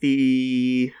like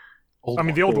the...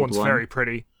 The old one's one. very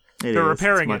pretty. It They're is.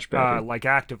 repairing It's much it, better. like,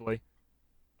 actively.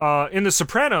 In The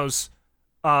Sopranos,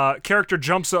 character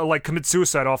jumps, commits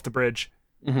suicide off the bridge.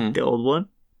 The old one?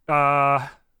 I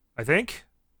think?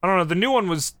 I don't know, the new one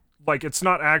was, like, it's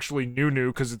not actually new,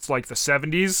 because it's, like, the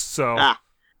 70s, so...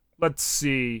 Let's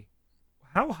see.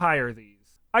 How high are these?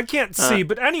 I can't see,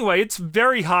 but anyway, it's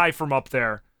very high from up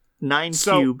there. 9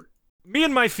 So, cube. Me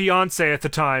and my fiance at the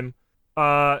time,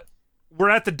 we're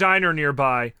at the diner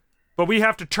nearby, but we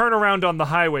have to turn around on the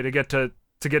highway to get to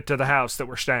the house that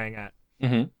we're staying at.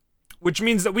 Which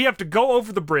means that we have to go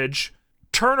over the bridge,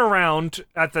 turn around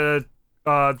at the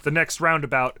next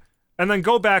roundabout, and then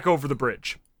go back over the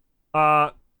bridge.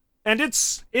 And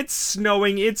it's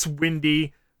snowing, it's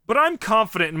windy, but I'm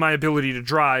confident in my ability to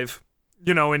drive,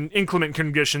 in inclement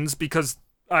conditions, because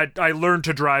I learned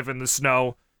to drive in the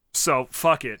snow, so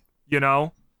fuck it,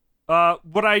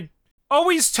 What I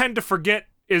always tend to forget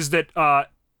is that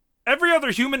every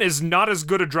other human is not as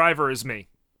good a driver as me.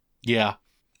 Yeah.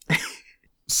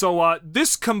 So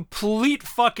this complete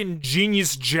fucking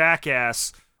genius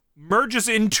jackass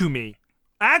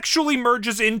actually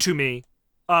merges into me,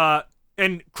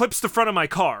 and clips the front of my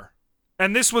car.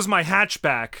 And this was my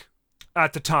hatchback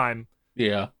at the time.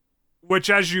 Yeah. Which,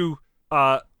 as you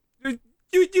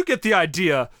get the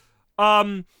idea.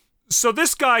 So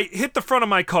this guy hit the front of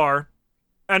my car,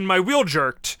 and my wheel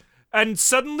jerked, and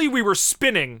suddenly we were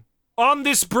spinning on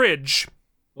this bridge.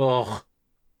 Oh.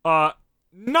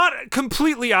 Not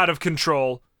completely out of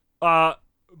control, but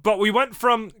we went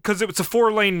from, because it was a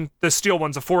 4-lane, the steel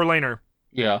one's a 4-laner.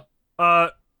 Yeah.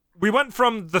 We went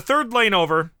from the third lane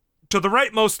over to the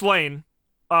rightmost lane,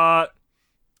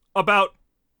 about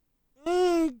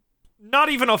not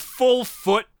even a full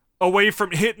foot away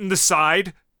from hitting the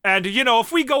side. And,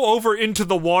 if we go over into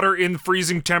the water in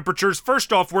freezing temperatures,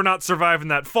 first off, we're not surviving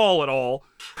that fall at all.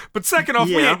 But second off,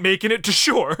 we ain't making it to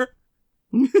shore.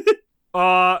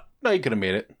 No, you could have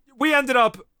made it. We ended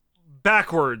up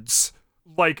backwards,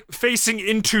 like, facing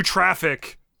into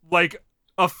traffic, like,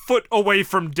 a foot away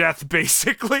from death,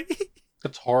 basically.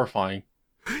 That's horrifying.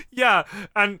 Yeah,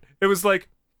 and it was like,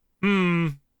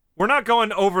 we're not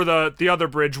going over the other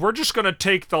bridge. We're just gonna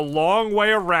take the long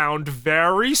way around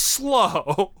very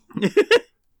slow.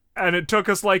 And it took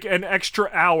us, like, an extra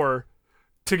hour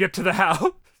to get to the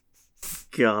house.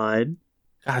 God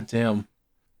damn.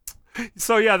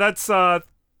 So, yeah, that's,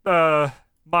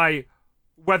 my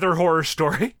weather horror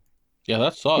story. Yeah,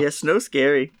 that sucks. Yeah, snow's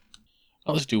scary.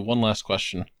 Oh, let's do one last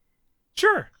question.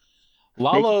 Sure.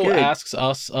 Lalo asks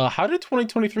us, how did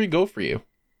 2023 go for you?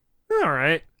 All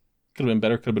right. Could have been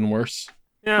better, could have been worse.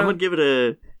 Yeah. I'm gonna give it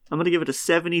a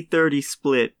 70-30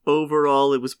 split.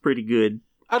 Overall, it was pretty good.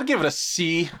 I'd give it a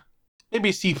C. Maybe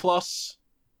a C+.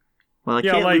 Well, I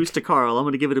can't lose to Carl. I'm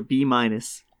gonna give it a B-.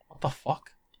 What the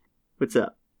fuck? What's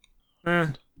up?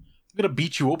 I'm gonna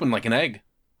beat you open like an egg.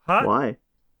 Huh? Why? I'm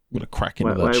gonna crack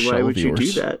into that shell Why of would you yours.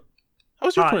 do that? How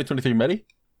was your 2023, Medi?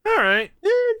 All right.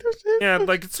 Yeah,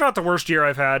 like, it's not the worst year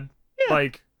I've had. Yeah.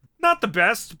 Like, not the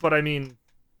best, but I mean,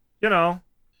 One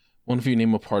of you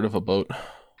name a part of a boat.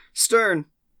 Stern.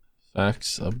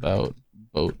 Facts about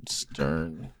boat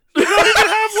stern. you don't even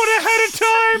have one ahead of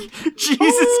time. Jesus.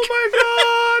 Oh my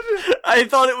god. I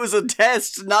thought it was a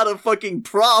test, not a fucking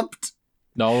prompt.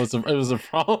 No, it was a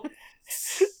problem.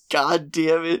 God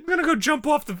damn it. I'm gonna go jump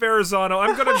off the Verrazano.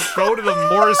 I'm gonna go to the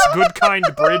Morris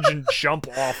Goodkind Bridge and jump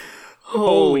off.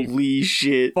 Holy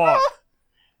shit. Fuck.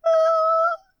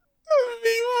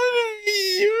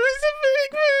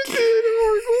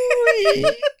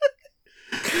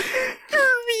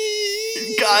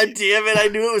 God damn it, I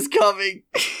knew it was coming.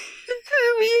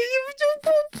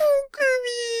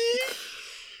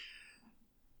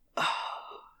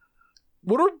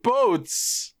 What are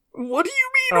boats? What do you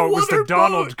mean? Oh, it was what the are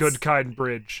Donald boats? Goodkind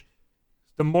Bridge.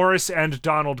 The Morris and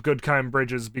Donald Goodkind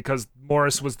bridges, because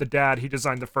Morris was the dad. He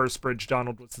designed the first bridge.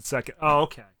 Donald was the second. Oh,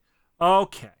 okay.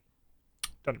 Okay.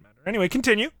 Doesn't matter. Anyway,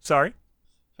 continue. Sorry.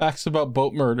 Facts about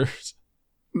boat murders.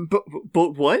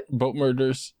 Boat what? Boat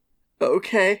murders.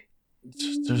 Okay.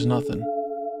 There's nothing.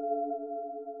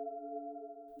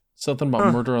 Something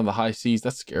about murder on the high seas.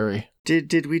 That's scary.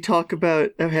 Did we talk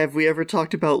about, have we ever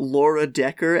talked about Laura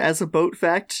Decker as a boat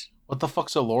fact? What the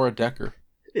fuck's a Laura Decker?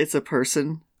 It's a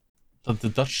person. The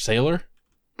Dutch sailor?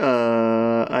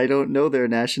 I don't know their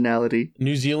nationality.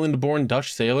 New Zealand-born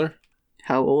Dutch sailor?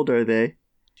 How old are they?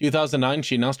 2009,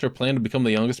 she announced her plan to become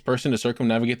the youngest person to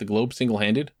circumnavigate the globe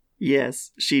single-handed.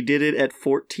 Yes, she did it at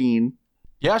 14.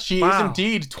 Yeah, she is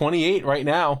indeed 28 right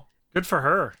now. Good for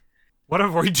her. What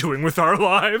are we doing with our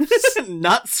lives?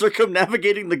 Not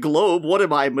circumnavigating the globe. What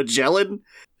am I, Magellan?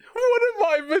 What am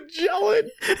I, Magellan?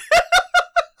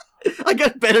 I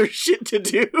got better shit to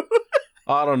do.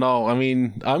 I don't know. I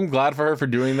mean, I'm glad for her for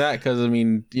doing that because, I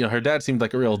mean, you know, her dad seemed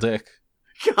like a real dick.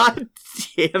 God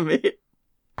damn it.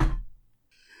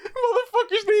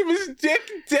 Motherfucker's name is Dick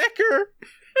Decker.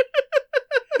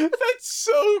 That's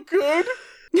so good.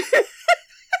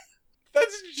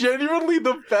 That's genuinely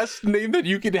the best name that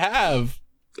you could have.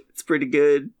 It's pretty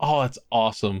good. Oh, that's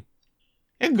awesome.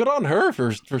 And good on her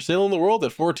for sailing the world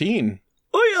at 14.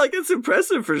 Oh yeah, like it's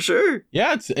impressive for sure.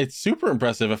 Yeah, it's super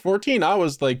impressive. At 14, I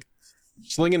was like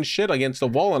slinging shit against a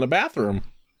wall in a bathroom.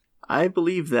 I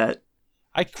believe that.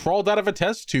 I crawled out of a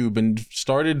test tube and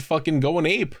started fucking going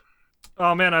ape.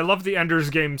 Oh man, I love the Ender's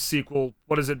Game sequel.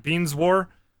 What is it, Beans War?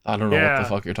 I don't know what the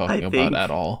fuck you're talking about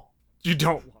at all. You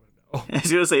don't want to know. I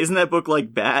was gonna say, isn't that book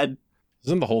like bad?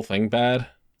 Isn't the whole thing bad?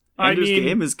 Ender's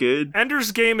Game is good.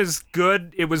 Ender's Game is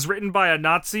good. It was written by a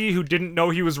Nazi who didn't know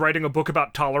he was writing a book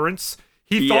about tolerance.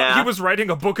 He thought he was writing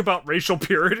a book about racial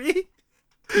purity.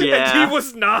 Yeah. And he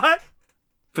was not.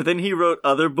 But then he wrote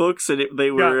other books and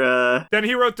they were... Then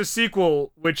he wrote the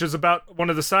sequel, which is about one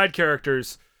of the side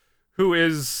characters who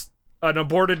is an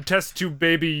aborted test tube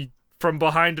baby from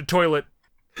behind a toilet.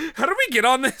 How did we get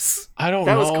on this? I don't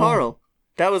know. That was Carl.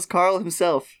 That was Carl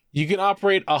himself. You can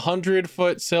operate a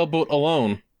 100-foot sailboat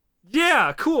alone.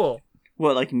 Yeah, cool.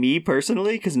 What, like me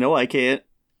personally? Because no, I can't.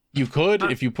 You could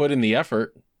if you put in the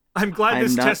effort. I'm glad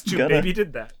this test tube baby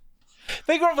did that.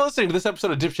 Thank you all for listening to this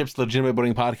episode of DipShips, the Legitimate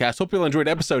Boating Podcast. Hope you all enjoyed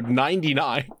episode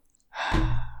 99.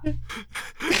 We fucking got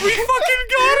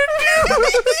it,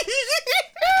 dude!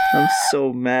 I'm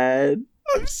so mad.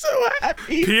 I'm so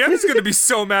happy. PM's gonna be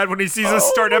so mad when he sees us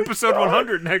start episode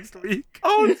 100 next week.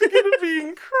 Oh, it's gonna be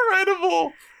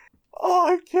incredible. Oh,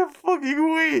 I can't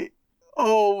fucking wait.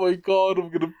 Oh my god, I'm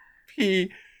gonna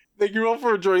pee. Thank you all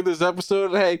for enjoying this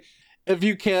episode. Hey, if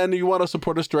you want to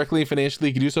support us directly and financially,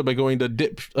 you can do so by going to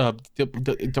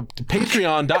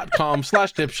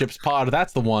patreon.com/dipshipspod.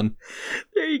 That's the one.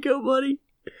 There you go, buddy.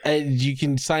 And you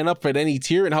can sign up at any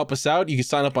tier and help us out. You can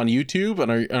sign up on YouTube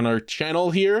on our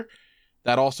channel here.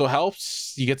 That also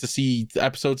helps. You get to see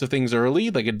episodes of things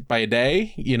early, like by a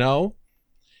day, you know.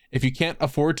 If you can't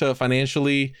afford to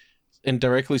financially and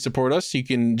directly support us, you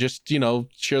can just,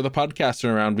 share the podcast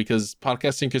around because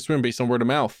podcasting can swim based on word of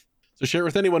mouth. So share it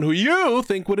with anyone who you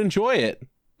think would enjoy it.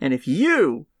 And if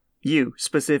you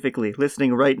specifically,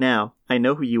 listening right now, I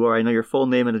know who you are, I know your full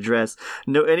name and address,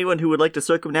 know anyone who would like to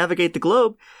circumnavigate the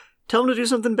globe, tell them to do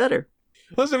something better.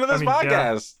 Listen to this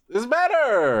podcast. Yeah. It's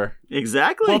better.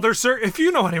 Exactly. Well, if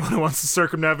you know anyone who wants to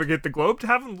circumnavigate the globe,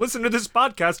 have them listen to this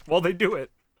podcast while they do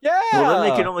it. Yeah. Well, then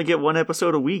they can only get one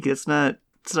episode a week. It's not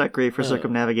great for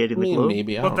circumnavigating the globe.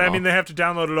 Maybe. I mean, they have to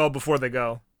download it all before they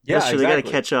go. Yeah, that's true. exactly. They got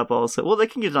to catch up also. Well, they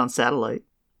can get it on satellite.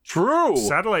 True.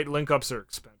 Satellite link-ups are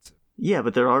expensive. Yeah,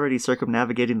 but they're already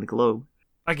circumnavigating the globe.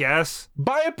 I guess.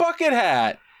 Buy a bucket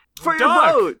hat. For your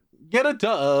boat. Get a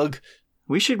dog.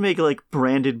 We should make,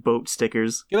 branded boat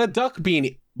stickers. Get a duck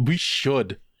beanie. We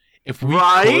should. If we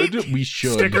could, we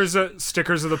should.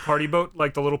 Stickers of the party boat,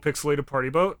 like the little pixelated party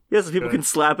boat. Yeah, so people can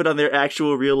slap it on their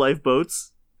actual real-life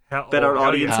boats that our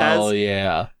audience has. Hell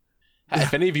yeah.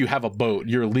 If any of you have a boat,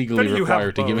 you're legally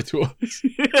required to give it to us.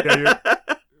 Can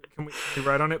we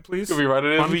ride on it, please? Can we ride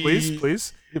on it, please?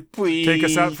 Please? Please. Take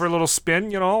us out for a little spin,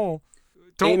 Don't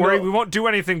worry, we won't do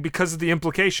anything because of the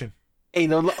implication.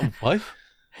 What?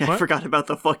 I forgot about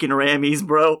the fucking rammies,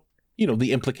 bro.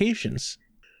 The implications.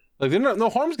 Like, no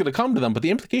harm's gonna come to them, but the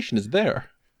implication is there.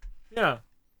 Yeah.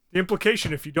 The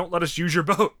implication if you don't let us use your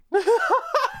boat.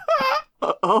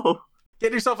 Oh.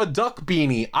 Get yourself a duck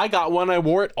beanie. I got one. I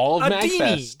wore it all of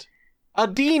MagFest. A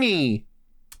dini.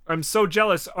 I'm so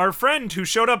jealous. Our friend who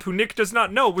showed up, who Nick does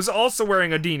not know, was also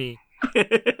wearing a dini.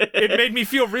 It made me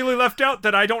feel really left out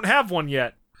that I don't have one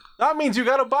yet. That means you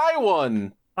gotta buy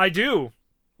one. I do.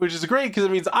 Which is great, because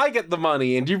it means I get the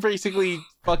money, and you're basically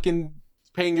fucking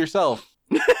paying yourself.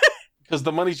 Because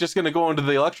the money's just gonna go into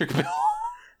the electric bill.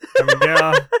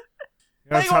 Yeah.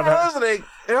 Thank you all for listening.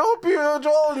 I hope you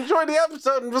all enjoyed the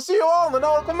episode, and we'll see you all in the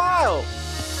nautical mile.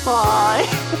 Bye.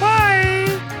 Bye.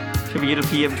 Can we get a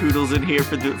PM Toodles in here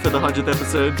for the 100th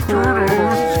episode?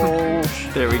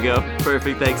 There we go.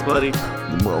 Perfect. Thanks, buddy.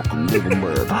 Welcome, little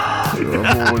man.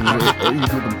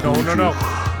 No.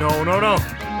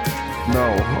 No,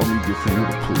 I'm eager for you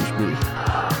to please me.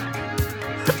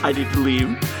 I need to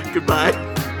leave. Goodbye.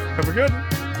 Have a good.